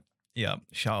Future. Yeah,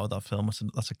 shout out that film.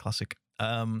 That's a classic.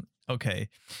 Okay,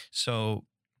 so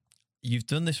you've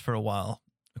done this for a while,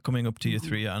 coming up to your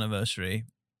 3-year anniversary.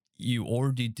 You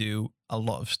already do a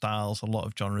lot of styles, a lot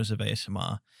of genres of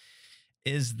ASMR.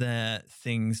 Is there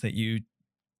things that you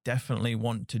definitely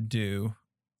want to do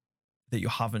that you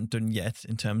haven't done yet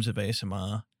in terms of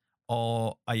ASMR?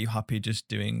 Or are you happy just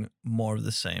doing more of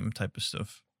the same type of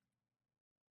stuff?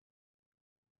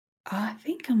 I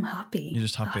think I'm happy. You're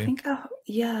just happy?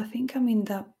 I think I'm in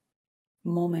that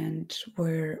moment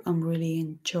where I'm really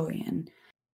enjoying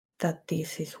that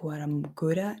this is what I'm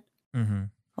good at.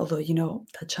 Although,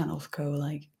 the channels go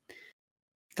like,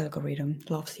 the algorithm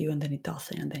loves you and then it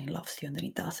doesn't, and then it loves you and then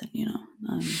it doesn't,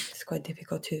 it's quite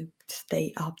difficult to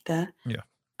stay up there. Yeah.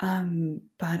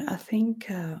 But I think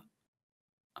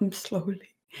I'm slowly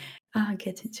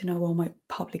getting to know all my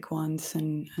public ones,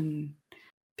 and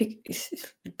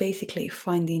it's basically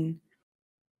finding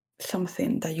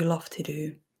something that you love to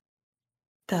do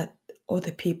that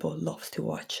other people loves to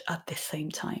watch at the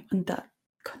same time, and that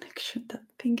connection, that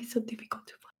thing is so difficult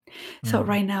to find. So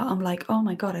right now I'm like, oh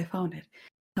my god, I found it.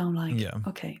 So I'm like,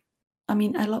 okay. I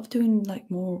mean, I love doing like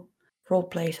more role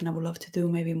plays, and I would love to do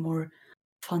maybe more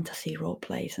fantasy role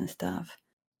plays and stuff.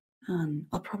 And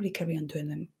I'll probably carry on doing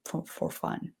them for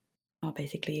fun,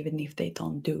 basically, even if they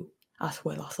don't do as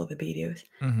well as other videos.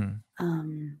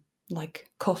 Like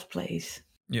cosplays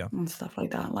and stuff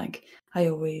like that. Like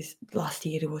last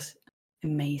year it was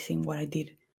amazing what I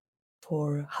did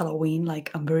for Halloween.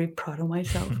 Like I'm very proud of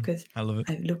myself because I love it.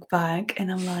 I look back and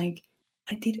I'm like,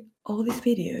 I did all these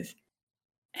videos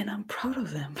and I'm proud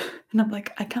of them. And I'm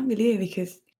like, I can't believe it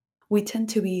because we tend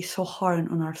to be so hard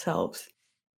on ourselves.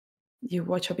 You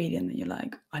watch a video and you're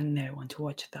like, I never want to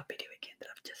watch that video again that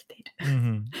I've just did.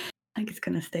 Mm-hmm. Like it's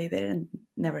gonna stay there and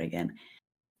never again.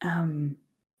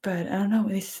 But I don't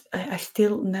know. I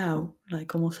still now,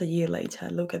 like almost a year later, I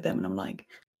look at them and I'm like,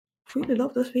 really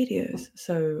love those videos.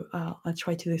 So I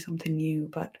try to do something new,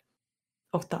 but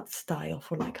of that style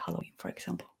for like Halloween, for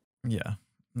example. Yeah.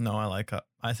 No, I like it.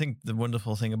 I think the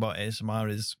wonderful thing about ASMR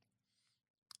is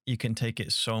you can take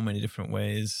it so many different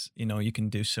ways. You know, you can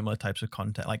do similar types of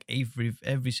content. Like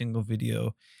every single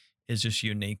video is just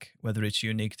unique, whether it's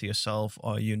unique to yourself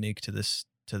or unique to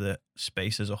the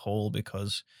space as a whole,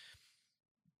 because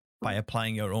by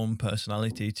applying your own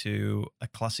personality to a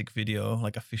classic video,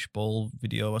 like a fishbowl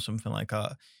video or something like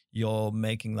that, you're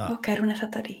making that. Oh, Karuna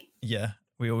Satari. Yeah,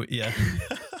 yeah.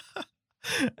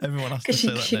 Everyone has to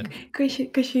Because say that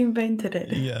name. she invented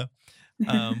it. Yeah.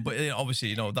 But obviously,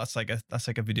 you know, that's like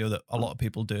a video that a lot of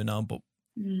people do now. But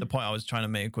the point I was trying to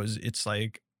make was, it's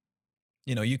like,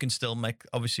 you know, you can still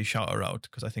obviously shout her out,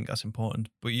 because I think that's important,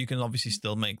 but you can obviously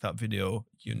still make that video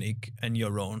unique and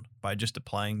your own by just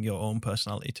applying your own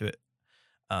personality to it.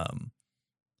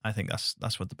 I think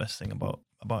that's what the best thing about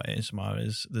ASMR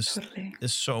is.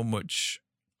 There's so much,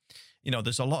 you know,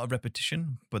 there's a lot of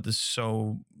repetition, but there's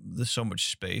so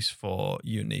much space for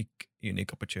unique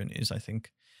opportunities, I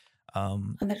think.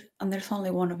 And there's only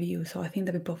one of you, so I think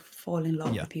that people fall in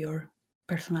love with your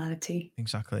personality.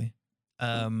 Exactly.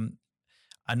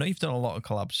 I know you've done a lot of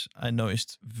collabs. I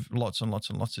noticed lots and lots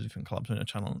and lots of different collabs on your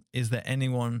channel. Is there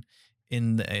anyone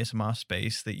in the ASMR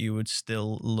space that you would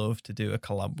still love to do a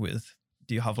collab with?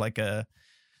 Do you have like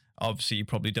obviously you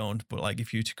probably don't, but like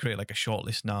if you to create like a short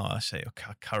list now, I say,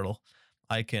 okay, Carol,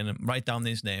 I can write down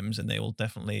these names and they will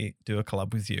definitely do a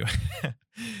collab with you.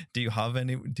 Do you have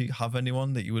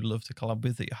anyone that you would love to collab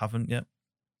with that you haven't yet?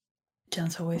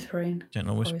 Gentle Whispering.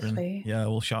 Obviously. Yeah,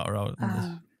 we'll shout her out in this.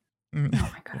 Oh my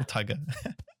god. We'll tag her.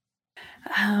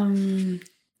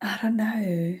 I don't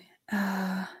know.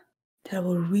 That I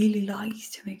would really like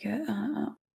to make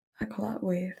a collab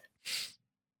with.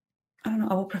 I don't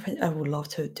know. I would love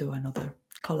to do another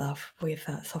collab with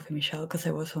Sophie Michelle, because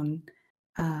I was on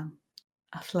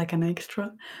as like an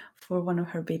extra for one of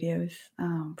her videos.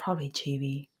 Probably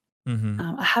GB.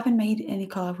 Mm-hmm. I haven't made any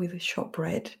collab with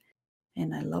Shopbread,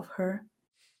 and I love her,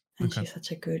 and she's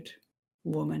such a good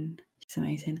woman. She's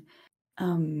amazing.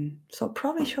 So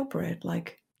probably Shopbread,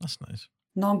 like, that's nice.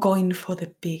 Not going for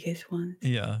the biggest ones.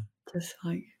 Yeah. Just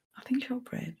like, I think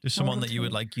Shopbread. Just someone that you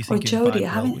would like. You or think Jodie.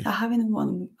 I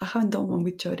haven't done one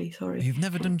with Jodie. Sorry. You've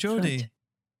never done Jodie?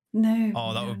 No.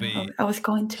 Oh, that would be. I was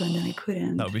going to, and then I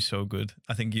couldn't. That would be so good.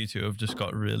 I think you two have just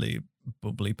got really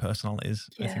bubbly personalities.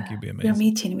 Yeah. I think you'd be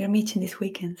amazing. We're meeting this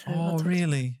weekend. So oh,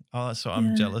 really? Oh, that's so.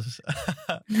 I'm jealous.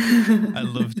 I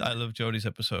loved Jodie's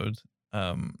episode.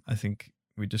 I think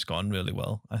we just got on really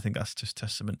well. I think that's just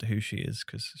testament to who she is,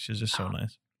 because she's just so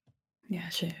nice. Yeah,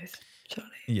 she is.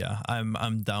 Totally. Yeah,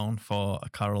 I'm down for a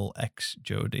Carol x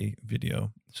Jodie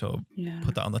video. So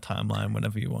put that on the timeline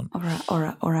whenever you want.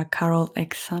 Or a Carol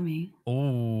x Sammy.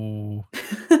 Oh,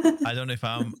 I don't know if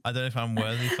I'm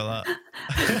worthy for that.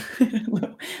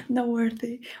 No, not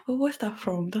worthy. What was that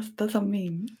from? That's a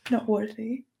meme. Not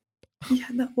worthy. Yeah,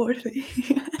 not worthy.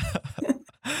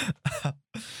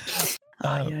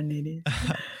 You're an idiot.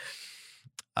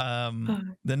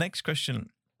 The next question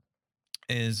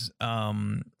is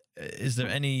there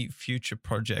any future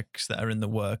projects that are in the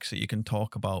works that you can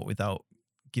talk about without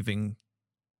giving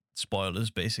spoilers?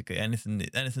 Basically, anything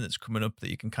that's coming up that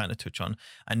you can kind of touch on.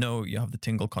 I know you have the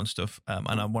TingleCon stuff,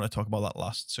 and I want to talk about that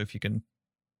last. So if you can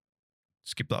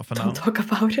skip that for now. Don't talk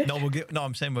about it. No,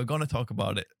 I'm saying we're going to talk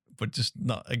about it, but just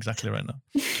not exactly right now.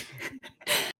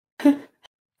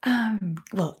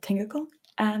 Well, TingleCon,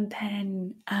 and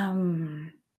then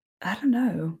I don't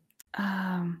know.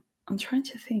 I'm trying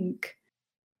to think.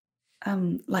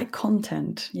 Like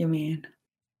content, you mean?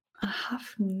 I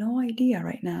have no idea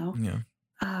right now. Yeah.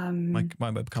 My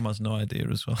webcam has no idea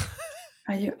as well.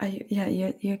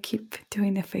 Yeah, you keep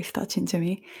doing the face touching to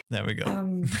me. There we go.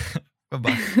 We're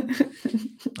back.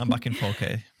 I'm back in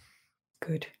 4K.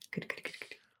 Good.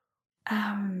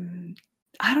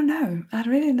 I don't know. I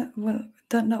really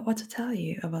don't know what to tell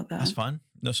you about that. That's fine.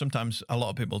 No, sometimes a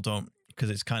lot of people don't, because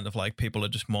it's kind of like people are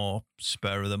just more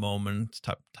spur of the moment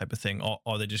type of thing,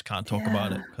 or they just can't talk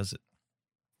about it because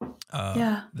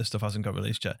the stuff hasn't got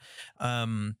released yet.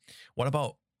 What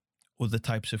about other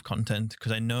types of content?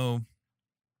 Because I know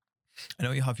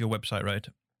you have your website, right?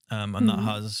 And that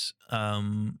has a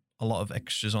lot of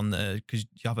extras on there, because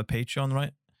you have a Patreon,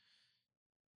 right?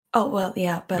 Oh, well,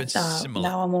 yeah, But but, it's similar.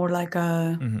 now I'm more like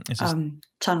a, It's just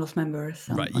channels members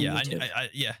right. on Yeah, YouTube.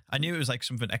 yeah, I knew it was like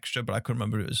something extra, but I couldn't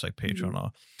remember it was like Patreon Mhm.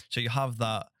 or. So you have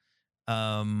that.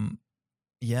 Um,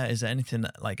 yeah. Is there anything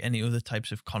like any other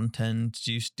types of content?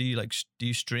 Do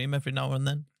you stream every now and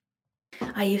then?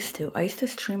 I used to. I used to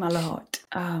stream a lot,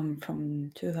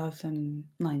 from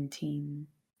 2019,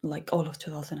 like all of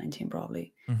 2019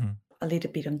 probably. Hmm. A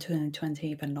little bit on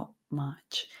 2020, but not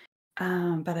much.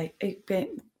 But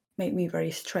made me very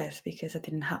stressed because I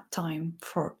didn't have time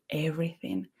for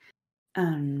everything.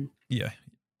 And Yeah.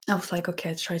 I was like, okay,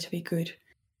 I try to be good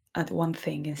at one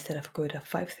thing instead of good at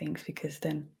five things because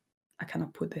then I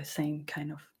cannot put the same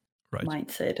kind of Right.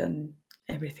 mindset and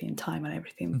everything, time and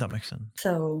everything. That makes sense.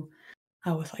 So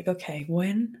I was like, okay,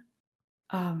 when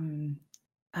um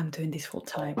I'm doing this full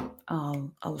time,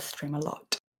 I'll stream a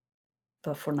lot.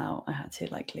 But for now, I had to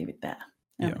like leave it there,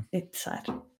 Yeah. and it's sad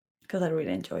because I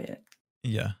really enjoy it.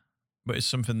 Yeah. But it's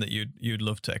something that you'd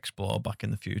love to explore back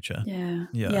in the future. Yeah,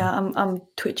 Yeah. yeah. I'm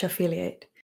Twitch affiliate,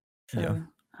 Yeah. so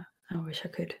I wish I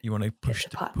could You want to get push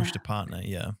the the partner. partner.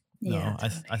 Yeah. Yeah, No, I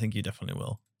totally. think you definitely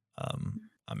will.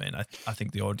 I mean, I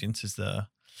think the audience is there.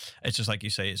 It's just like you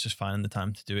say, it's just finding the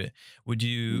time to do it. Would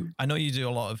you? Mm. I know you do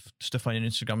a lot of stuff on your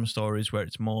Instagram stories where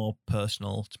it's more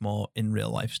personal, it's more in real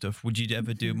life stuff. Would you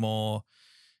ever do Mhm. more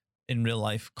in real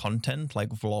life content like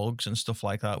vlogs and stuff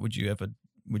like that? Would you ever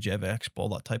explore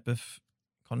that type of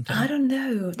I content? don't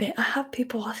know. I have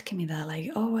people asking me that,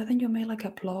 like, "Oh, why don't you make like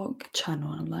a blog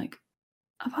channel?" I'm like,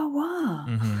 "About what?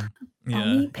 Hmm. About Yeah,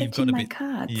 me you've got petting to my be.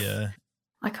 cats?" Yeah.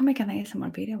 I can make an ASMR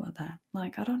video about that.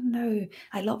 Like, I don't know.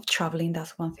 I love traveling.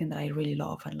 That's one thing that I really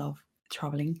love. I love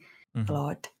traveling a Hmm.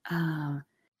 lot.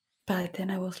 But then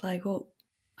I was like, well,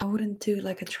 I wouldn't do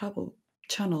like a travel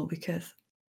channel because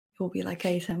it will be like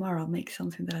ASMR. I'll make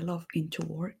something that I love into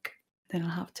work. Then I'll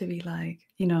have to be like,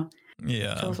 you know. So I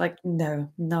Yeah. was like,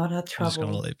 no, not a You're just gonna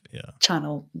travel live. Yeah.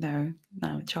 channel. No,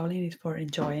 no. Traveling is for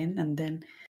enjoying, and then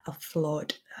I'll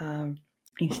flood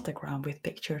Instagram with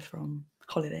pictures from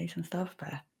holidays and stuff.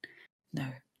 But no.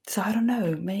 So I don't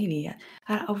know. Maybe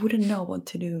I wouldn't know what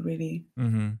to do really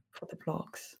Hmm. for the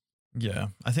blogs. Yeah,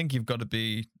 I think you've got to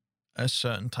be a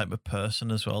certain type of person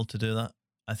as well to do that.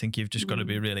 I think you've just got to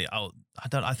be Mm. really out. I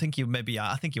don't. I think you maybe.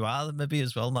 I think you are maybe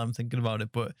as well. Now I'm thinking about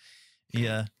it, but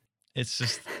yeah, it's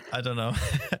just I don't know.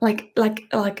 Like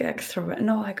extrovert.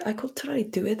 No, I could totally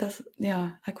do it. That's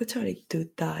yeah, I could totally do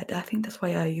that. I think that's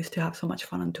why I used to have so much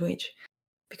fun on Twitch.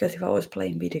 Because if I was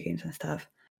playing video games and stuff,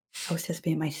 I was just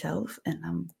being myself and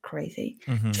I'm crazy.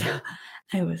 Hmm. So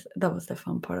that was the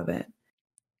fun part of it.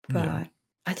 Yeah, But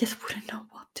I just wouldn't know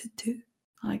what to do.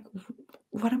 Like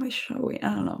what am I showing?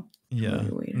 I don't know. yeah.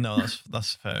 Really weird. No,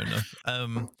 that's fair enough.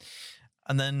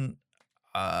 And then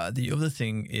the other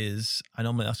thing is, I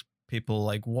normally ask people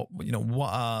like, what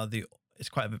are the? It's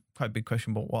quite a big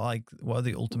question, but what are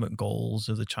the ultimate goals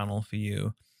of the channel for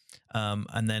you?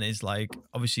 And then is like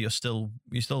obviously you're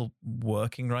still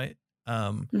working, right?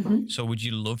 Hmm. So would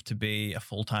you love to be a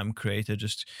full-time creator,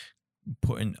 just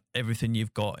putting everything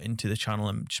you've got into the channel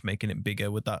and just making it bigger?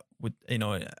 With that, would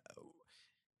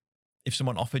if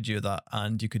someone offered you that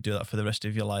and you could do that for the rest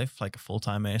of your life, like a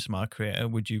full-time ASMR creator,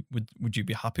 would you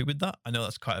be happy with that? I know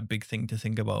that's quite a big thing to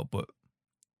think about, but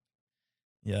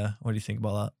yeah, what do you think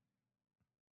about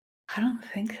that? I don't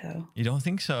think so. You don't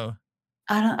think so?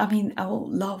 I mean, I would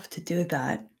love to do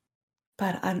that,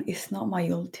 but it's not my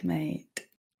ultimate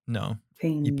No,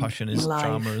 your thing passion in is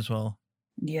drama life. as well.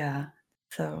 Yeah.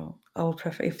 So I would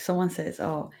prefer if someone says,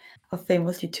 "Oh, a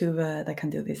famous YouTuber that can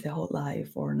do this their whole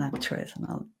life," or an actress, and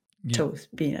I'll You choose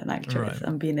being an actress right?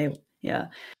 and being able, yeah.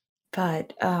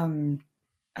 But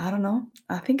I don't know.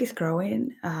 I think it's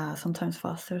growing. Sometimes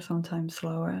faster, sometimes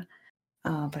slower.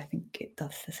 But I think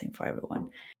that's the same for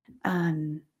everyone.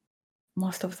 And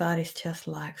most of that is just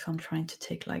like so I'm trying to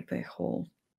take like the whole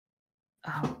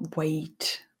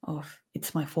weight of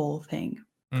it's my full thing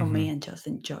from Mm-hmm. me and just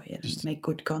enjoy it and Just make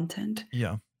good content.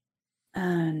 yeah.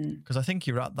 And Because I think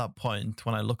you're at that point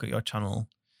when I look at your channel,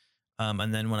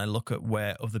 and then when I look at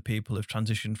where other people have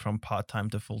transitioned from part time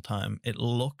to full time, it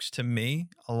looks to me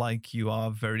like you are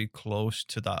very close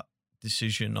to that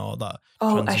decision or that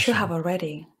oh, I should have transition.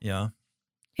 already. Yeah,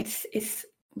 It's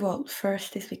well,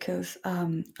 first is because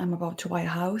I'm about to buy a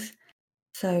house,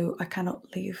 so I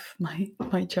cannot leave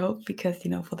my job because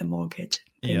for the mortgage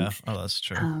yeah. things. Oh, that's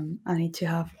true. I need to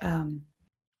have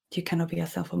you cannot be a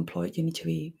self-employed. You need to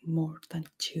be more than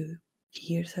 2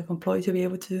 years self-employed to be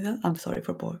able to do that. I'm sorry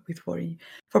for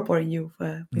boring you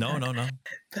with No, that, no, no.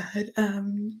 but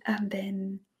and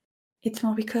then it's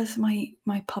more because my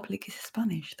public is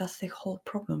Spanish. That's the whole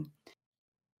problem.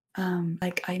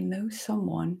 Like I know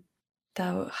someone.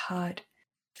 that had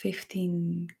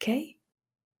 15K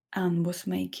and was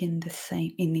making the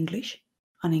same in English,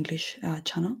 an English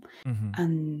channel,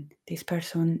 and this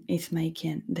person is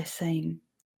making the same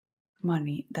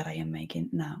money that I am making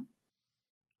now.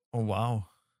 Oh wow.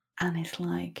 And it's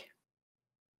like,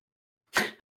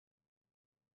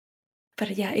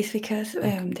 but yeah, it's because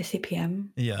the CPM.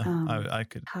 Yeah, Um, I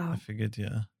how figured,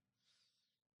 yeah.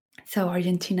 so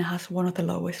Argentina has one of the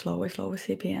lowest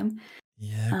CPM,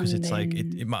 Yeah, because and it's like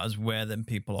then it matters where then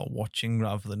people are watching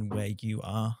rather than where you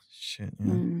are. Shit,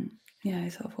 yeah. yeah,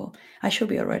 it's awful. I should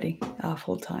be already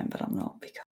full time, but I'm not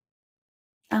because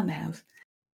I'm the house.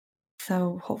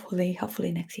 So hopefully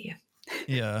next year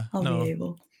Yeah, I'll be no,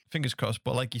 able. fingers crossed.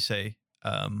 But like you say,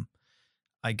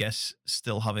 I guess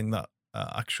still having that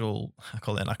actual, I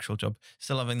call it an actual job,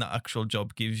 still having that actual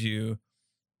job gives you,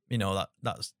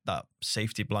 that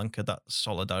safety blanket, that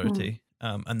solidarity.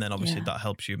 And then obviously Yeah, that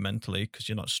helps you mentally because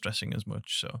you're not stressing as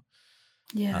much. So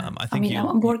yeah. I I think mean, you,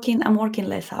 I'm working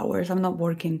less hours. I'm not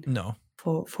working no,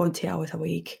 for 40 hours a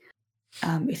week.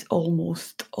 It's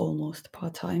almost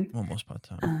part time. almost part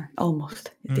time.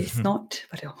 Almost. It's not,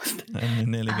 but almost. And you're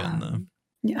nearly getting there.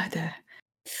 Yeah, there.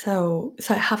 So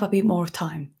I have a bit more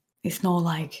time. It's not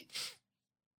like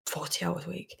 40 hours a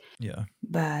week, Yeah.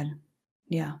 but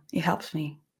yeah, it helps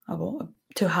me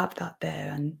to have that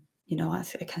there, and I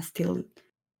can still,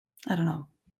 I don't know,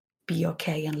 be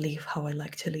okay and live how I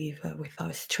like to live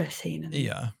without stressing and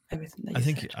Yeah. everything that I you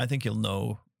think said. I think you'll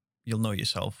know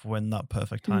yourself when that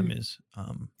perfect time is.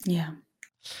 Yeah.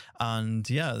 And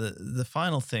yeah, the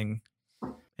final thing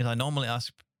is I normally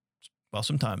ask, well,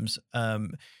 sometimes, w-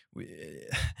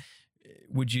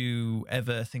 would you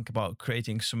ever think about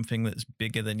creating something that's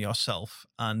bigger than yourself?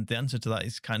 And the answer to that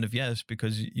is kind of yes,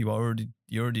 because you're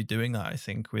already doing that, I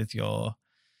think, with your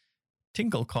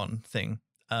TinkleCon thing.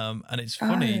 And it's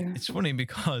funny. Oh, It's funny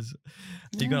because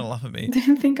you're yeah. gonna laugh at me.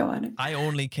 Didn't think about it. I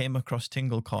only came across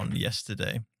TinkleCon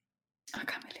yesterday. I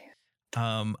can't believe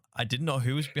it. I didn't know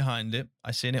who was behind it.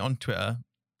 I seen it on Twitter.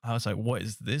 I was like, "What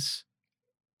is this?"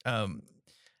 Um,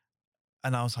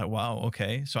 and I was like, "Wow,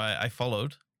 okay." So I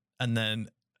followed, and then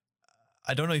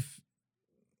I don't know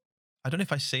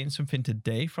if I seen something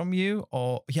today from you,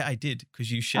 or yeah, I did,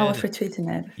 because you I shared was it. retweeting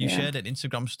it. You Yeah. shared an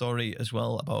Instagram story as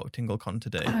well about TingleCon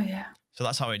today. Oh yeah. So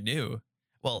that's how I knew.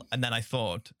 Well, and then I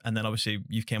thought, and then obviously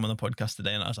you came on the podcast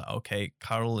today, and I was like, okay,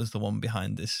 Carol is the one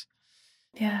behind this.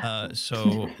 Yeah.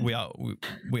 So we are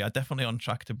definitely on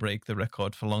track to break the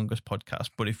record for longest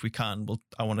podcast. But if we can, My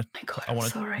God, I'm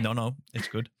sorry. No, it's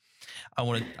good.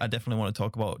 I definitely want to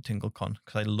talk about TingleCon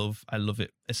because I love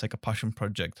it. It's like a passion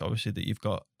project, obviously, that you've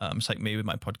got. It's like me with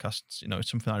my podcasts.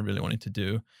 It's something I really wanted to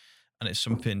do, and it's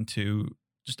something to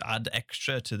just add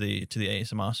extra to the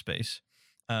ASMR space.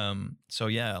 So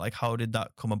yeah, like how did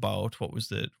that come about? What was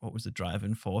the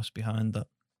driving force behind that?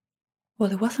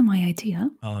 Well, it wasn't my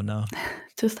idea Oh no.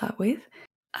 to start with,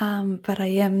 but I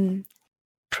am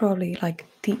probably like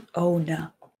the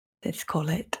owner, let's call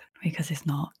it, because it's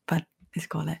not, but let's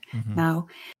call it now,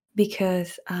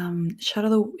 because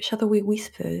Shadowy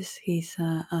Whispers, he's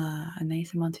an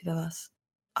ASMR that does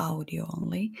audio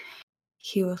only.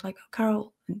 He was like, oh,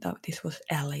 Carol, this was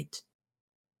LA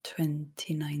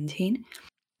 2019.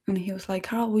 And he was like,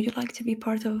 Carol, would you like to be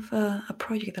part of a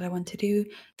project that I want to do?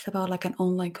 It's about like an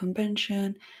online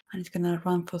convention, and it's going to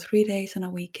run for 3 days on a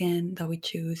weekend that we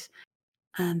choose.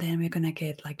 And then we're going to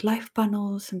get like live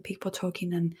panels and people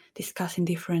talking and discussing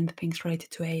different things related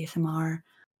to ASMR,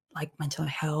 like mental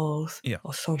health Yeah.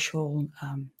 or social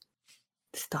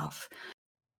stuff.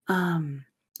 And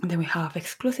then we have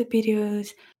exclusive videos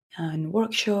and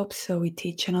workshops. So we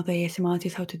teach another ASMR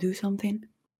artist how to do something.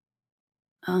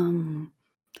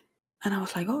 And I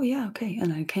was like, oh yeah, okay.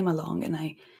 And I came along, and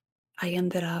I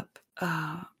ended up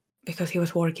because he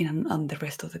was working on the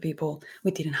rest of the people. We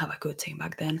didn't have a good team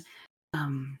back then,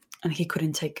 and he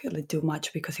couldn't do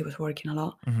much because he was working a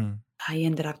lot. I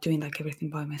ended up doing like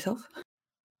everything by myself.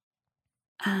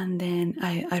 And then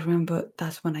I remember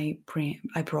that's when I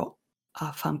brought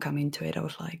FamCam into it. I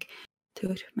was like,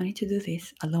 dude, I need to do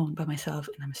this alone by myself,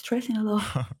 and I'm stressing a lot.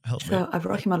 Help So me. I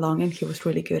brought him along, and he was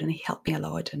really good, and he helped me a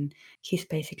lot. And he's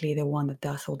basically the one that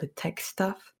does all the tech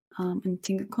stuff in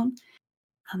TinkerCon.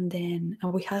 And then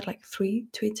we had like 3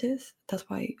 tweeters. That's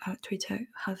why our Twitter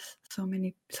has so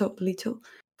little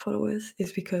followers.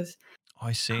 Is because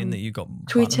I seen that you got banned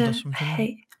or Twitter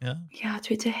something. Yeah.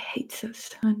 Twitter hates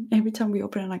us, and every time we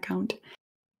open an account,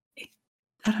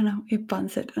 I don't know, it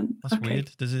bans it. And That's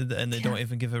weird. Does it? And they don't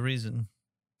even give a reason.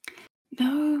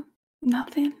 No,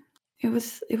 nothing. It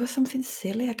was something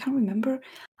silly. I can't remember.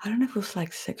 I don't know if it was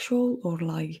like sexual or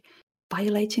like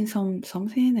violating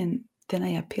something, and then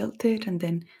I appealed to it, and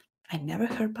then I never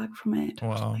heard back from it. I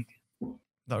was Wow. like,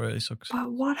 That really sucks.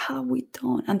 but what have we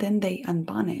done? And then they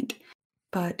unban it.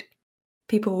 But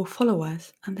people will follow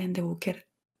us, and then they will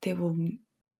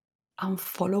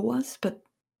unfollow us, but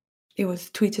it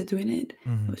was Twitter doing it.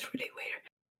 It was really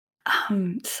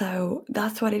weird. So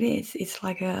that's what it is. It's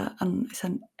like it's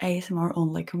an ASMR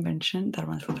only convention that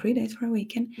runs for 3 days for a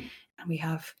weekend, and we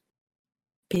have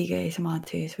big ASMR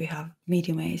artists, we have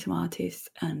medium ASMR artists,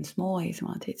 and small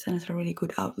ASMR artists, and it's a really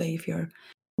good outlet if you're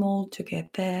small to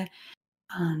get there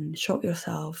and show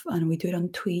yourself. And we do it on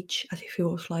Twitch as if it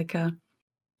was like a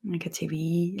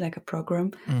TV, like a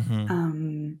program.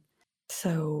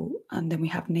 So, and then we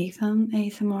have Nathan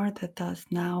ASMR that does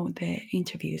now the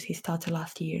interviews. He started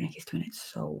last year and he's doing it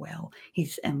so well.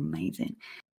 He's amazing.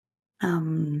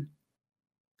 And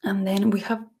then we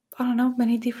have, I don't know,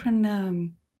 many different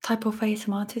type of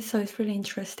ASMR artists. So it's really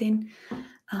interesting.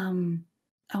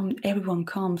 Everyone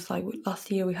comes. Like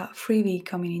last year we had Freebie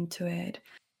coming into it,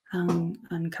 and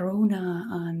Karuna,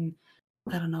 and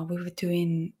I don't know, we were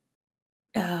doing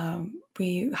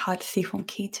we had Stephen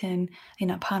Keaton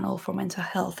in a panel for mental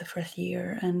health the first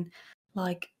year, and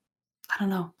like I don't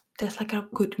know, there's like a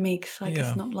good mix. Like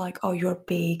it's not like, oh, you're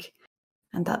big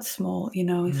and that's small, you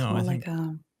know. It's more like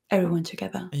everyone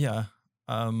together. Yeah.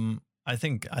 I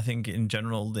think in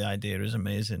general the idea is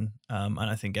amazing. And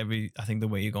I think the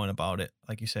way you're going about it,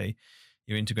 like you say,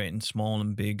 you're integrating small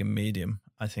and big and medium.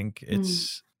 I think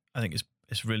it's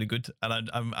really good. And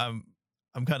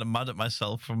I'm kind of mad at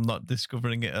myself from not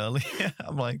discovering it early.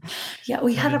 I'm like, yeah,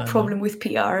 we had a problem with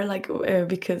PR, like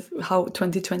because how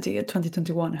 2020 and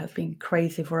 2021 has been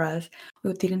crazy for us.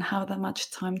 We didn't have that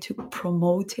much time to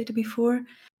promote it before.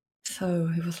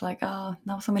 So it was like, oh,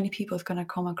 now so many people is going to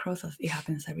come across us. It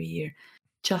happens every year.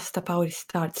 Just about it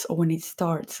starts or when it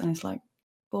starts. And it's like,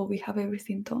 well, we have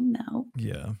everything done now.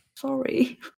 Yeah.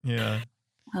 Sorry. Yeah.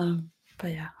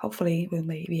 But yeah, hopefully we'll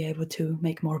maybe be able to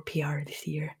make more PR this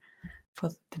year for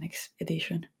the next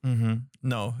edition.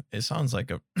 No, it sounds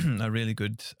like a really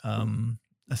good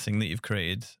a thing that you've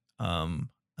created. And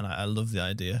I love the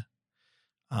idea.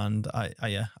 And I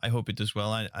hope it does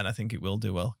well. And I think it will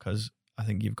do well because I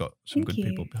think you've got some good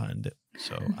people behind it.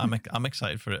 So I'm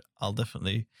excited for it. I'll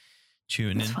definitely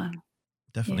tune in. Fun.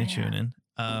 Definitely tune in.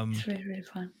 It's really, really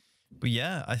fun. But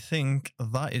yeah, I think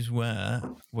that is where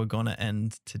we're gonna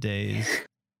end today's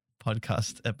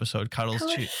podcast episode.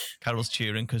 Carol's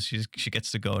cheering because she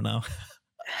gets to go now.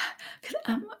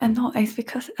 And no, it's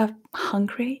because I'm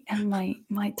hungry and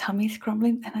my tummy's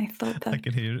grumbling, and I thought that I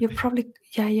can hear it. you're probably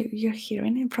you're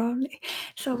hearing it probably.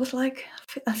 So I was like,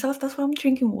 so that's why I'm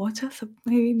drinking water, so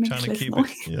maybe it makes less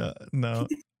noise. Yeah, no.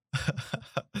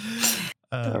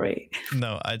 Sorry.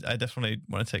 No, I definitely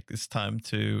want to take this time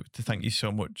to thank you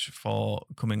so much for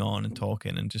coming on and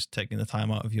talking and just taking the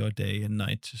time out of your day and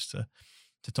night just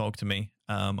to talk to me.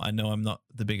 I know I'm not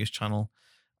the biggest channel,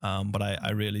 but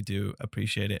I really do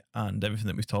appreciate it, and everything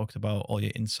that we've talked about, all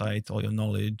your insight, all your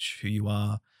knowledge, who you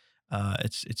are.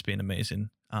 It's been amazing,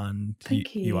 and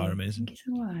Thank you. You are amazing. Thank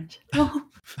you so much. Oh.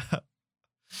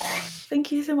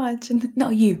 Thank you so much. And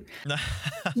not you.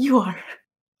 You are.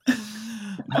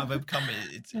 My webcam,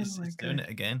 it's doing it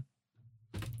again.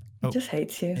 It just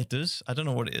hates you. It does. I don't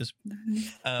know what it is.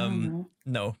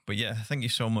 No, but yeah, thank you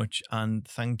so much, and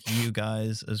thank you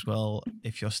guys as well.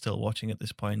 If you're still watching at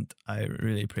this point, I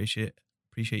really appreciate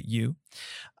you,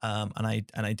 and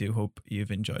I do hope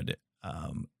you've enjoyed it.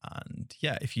 And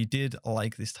yeah, if you did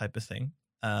like this type of thing,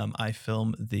 I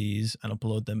film these and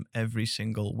upload them every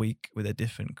single week with a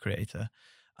different creator.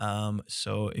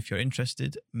 So if you're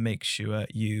interested, make sure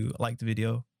you like the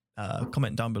video,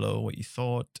 comment down below what you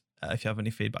thought. If you have any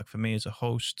feedback for me as a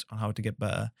host on how to get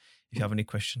better, if you have any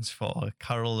questions for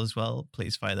Carol as well,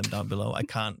 please fire them down below. I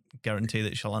can't guarantee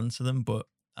that she'll answer them, but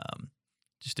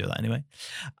just do that anyway.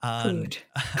 And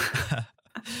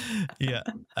yeah.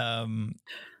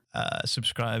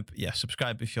 Subscribe. Yeah,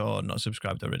 subscribe if you're not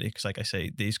subscribed already, because like I say,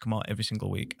 these come out every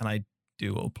single week, and I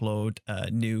do upload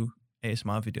new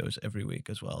ASMR videos every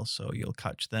week as well, so you'll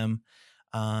catch them.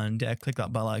 And yeah, click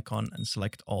that bell icon and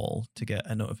select all to get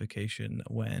a notification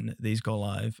when these go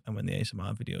live and when the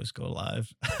ASMR videos go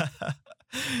live.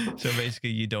 So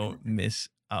basically you don't miss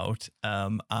out.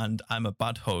 And I'm a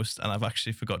bad host, and I've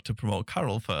actually forgot to promote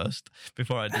Carol first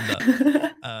before I did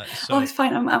that. Oh, it's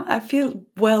fine. I feel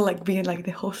well like being like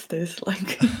the hostess.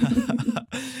 Like,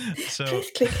 so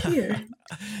please click here.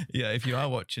 Yeah, if you are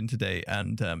watching today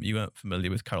and you weren't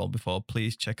familiar with Carol before,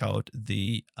 please check out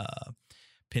the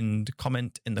pinned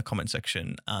comment in the comment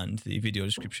section and the video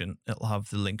description. It'll have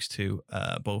the links to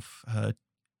both her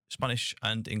Spanish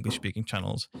and English speaking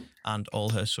channels, and all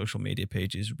her social media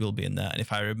pages will be in there. And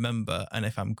if I remember, and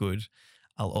if I'm good,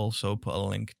 I'll also put a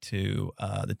link to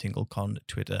the TingleCon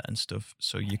Twitter and stuff,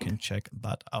 so you can check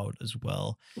that out as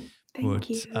well. Thank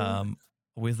you.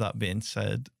 With that being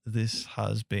said, this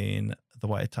has been the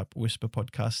Wiretap Whisper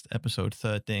Podcast, episode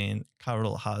 13.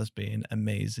 Carol has been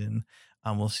amazing,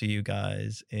 and we'll see you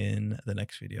guys in the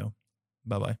next video.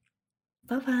 Bye-bye.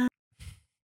 Bye-bye.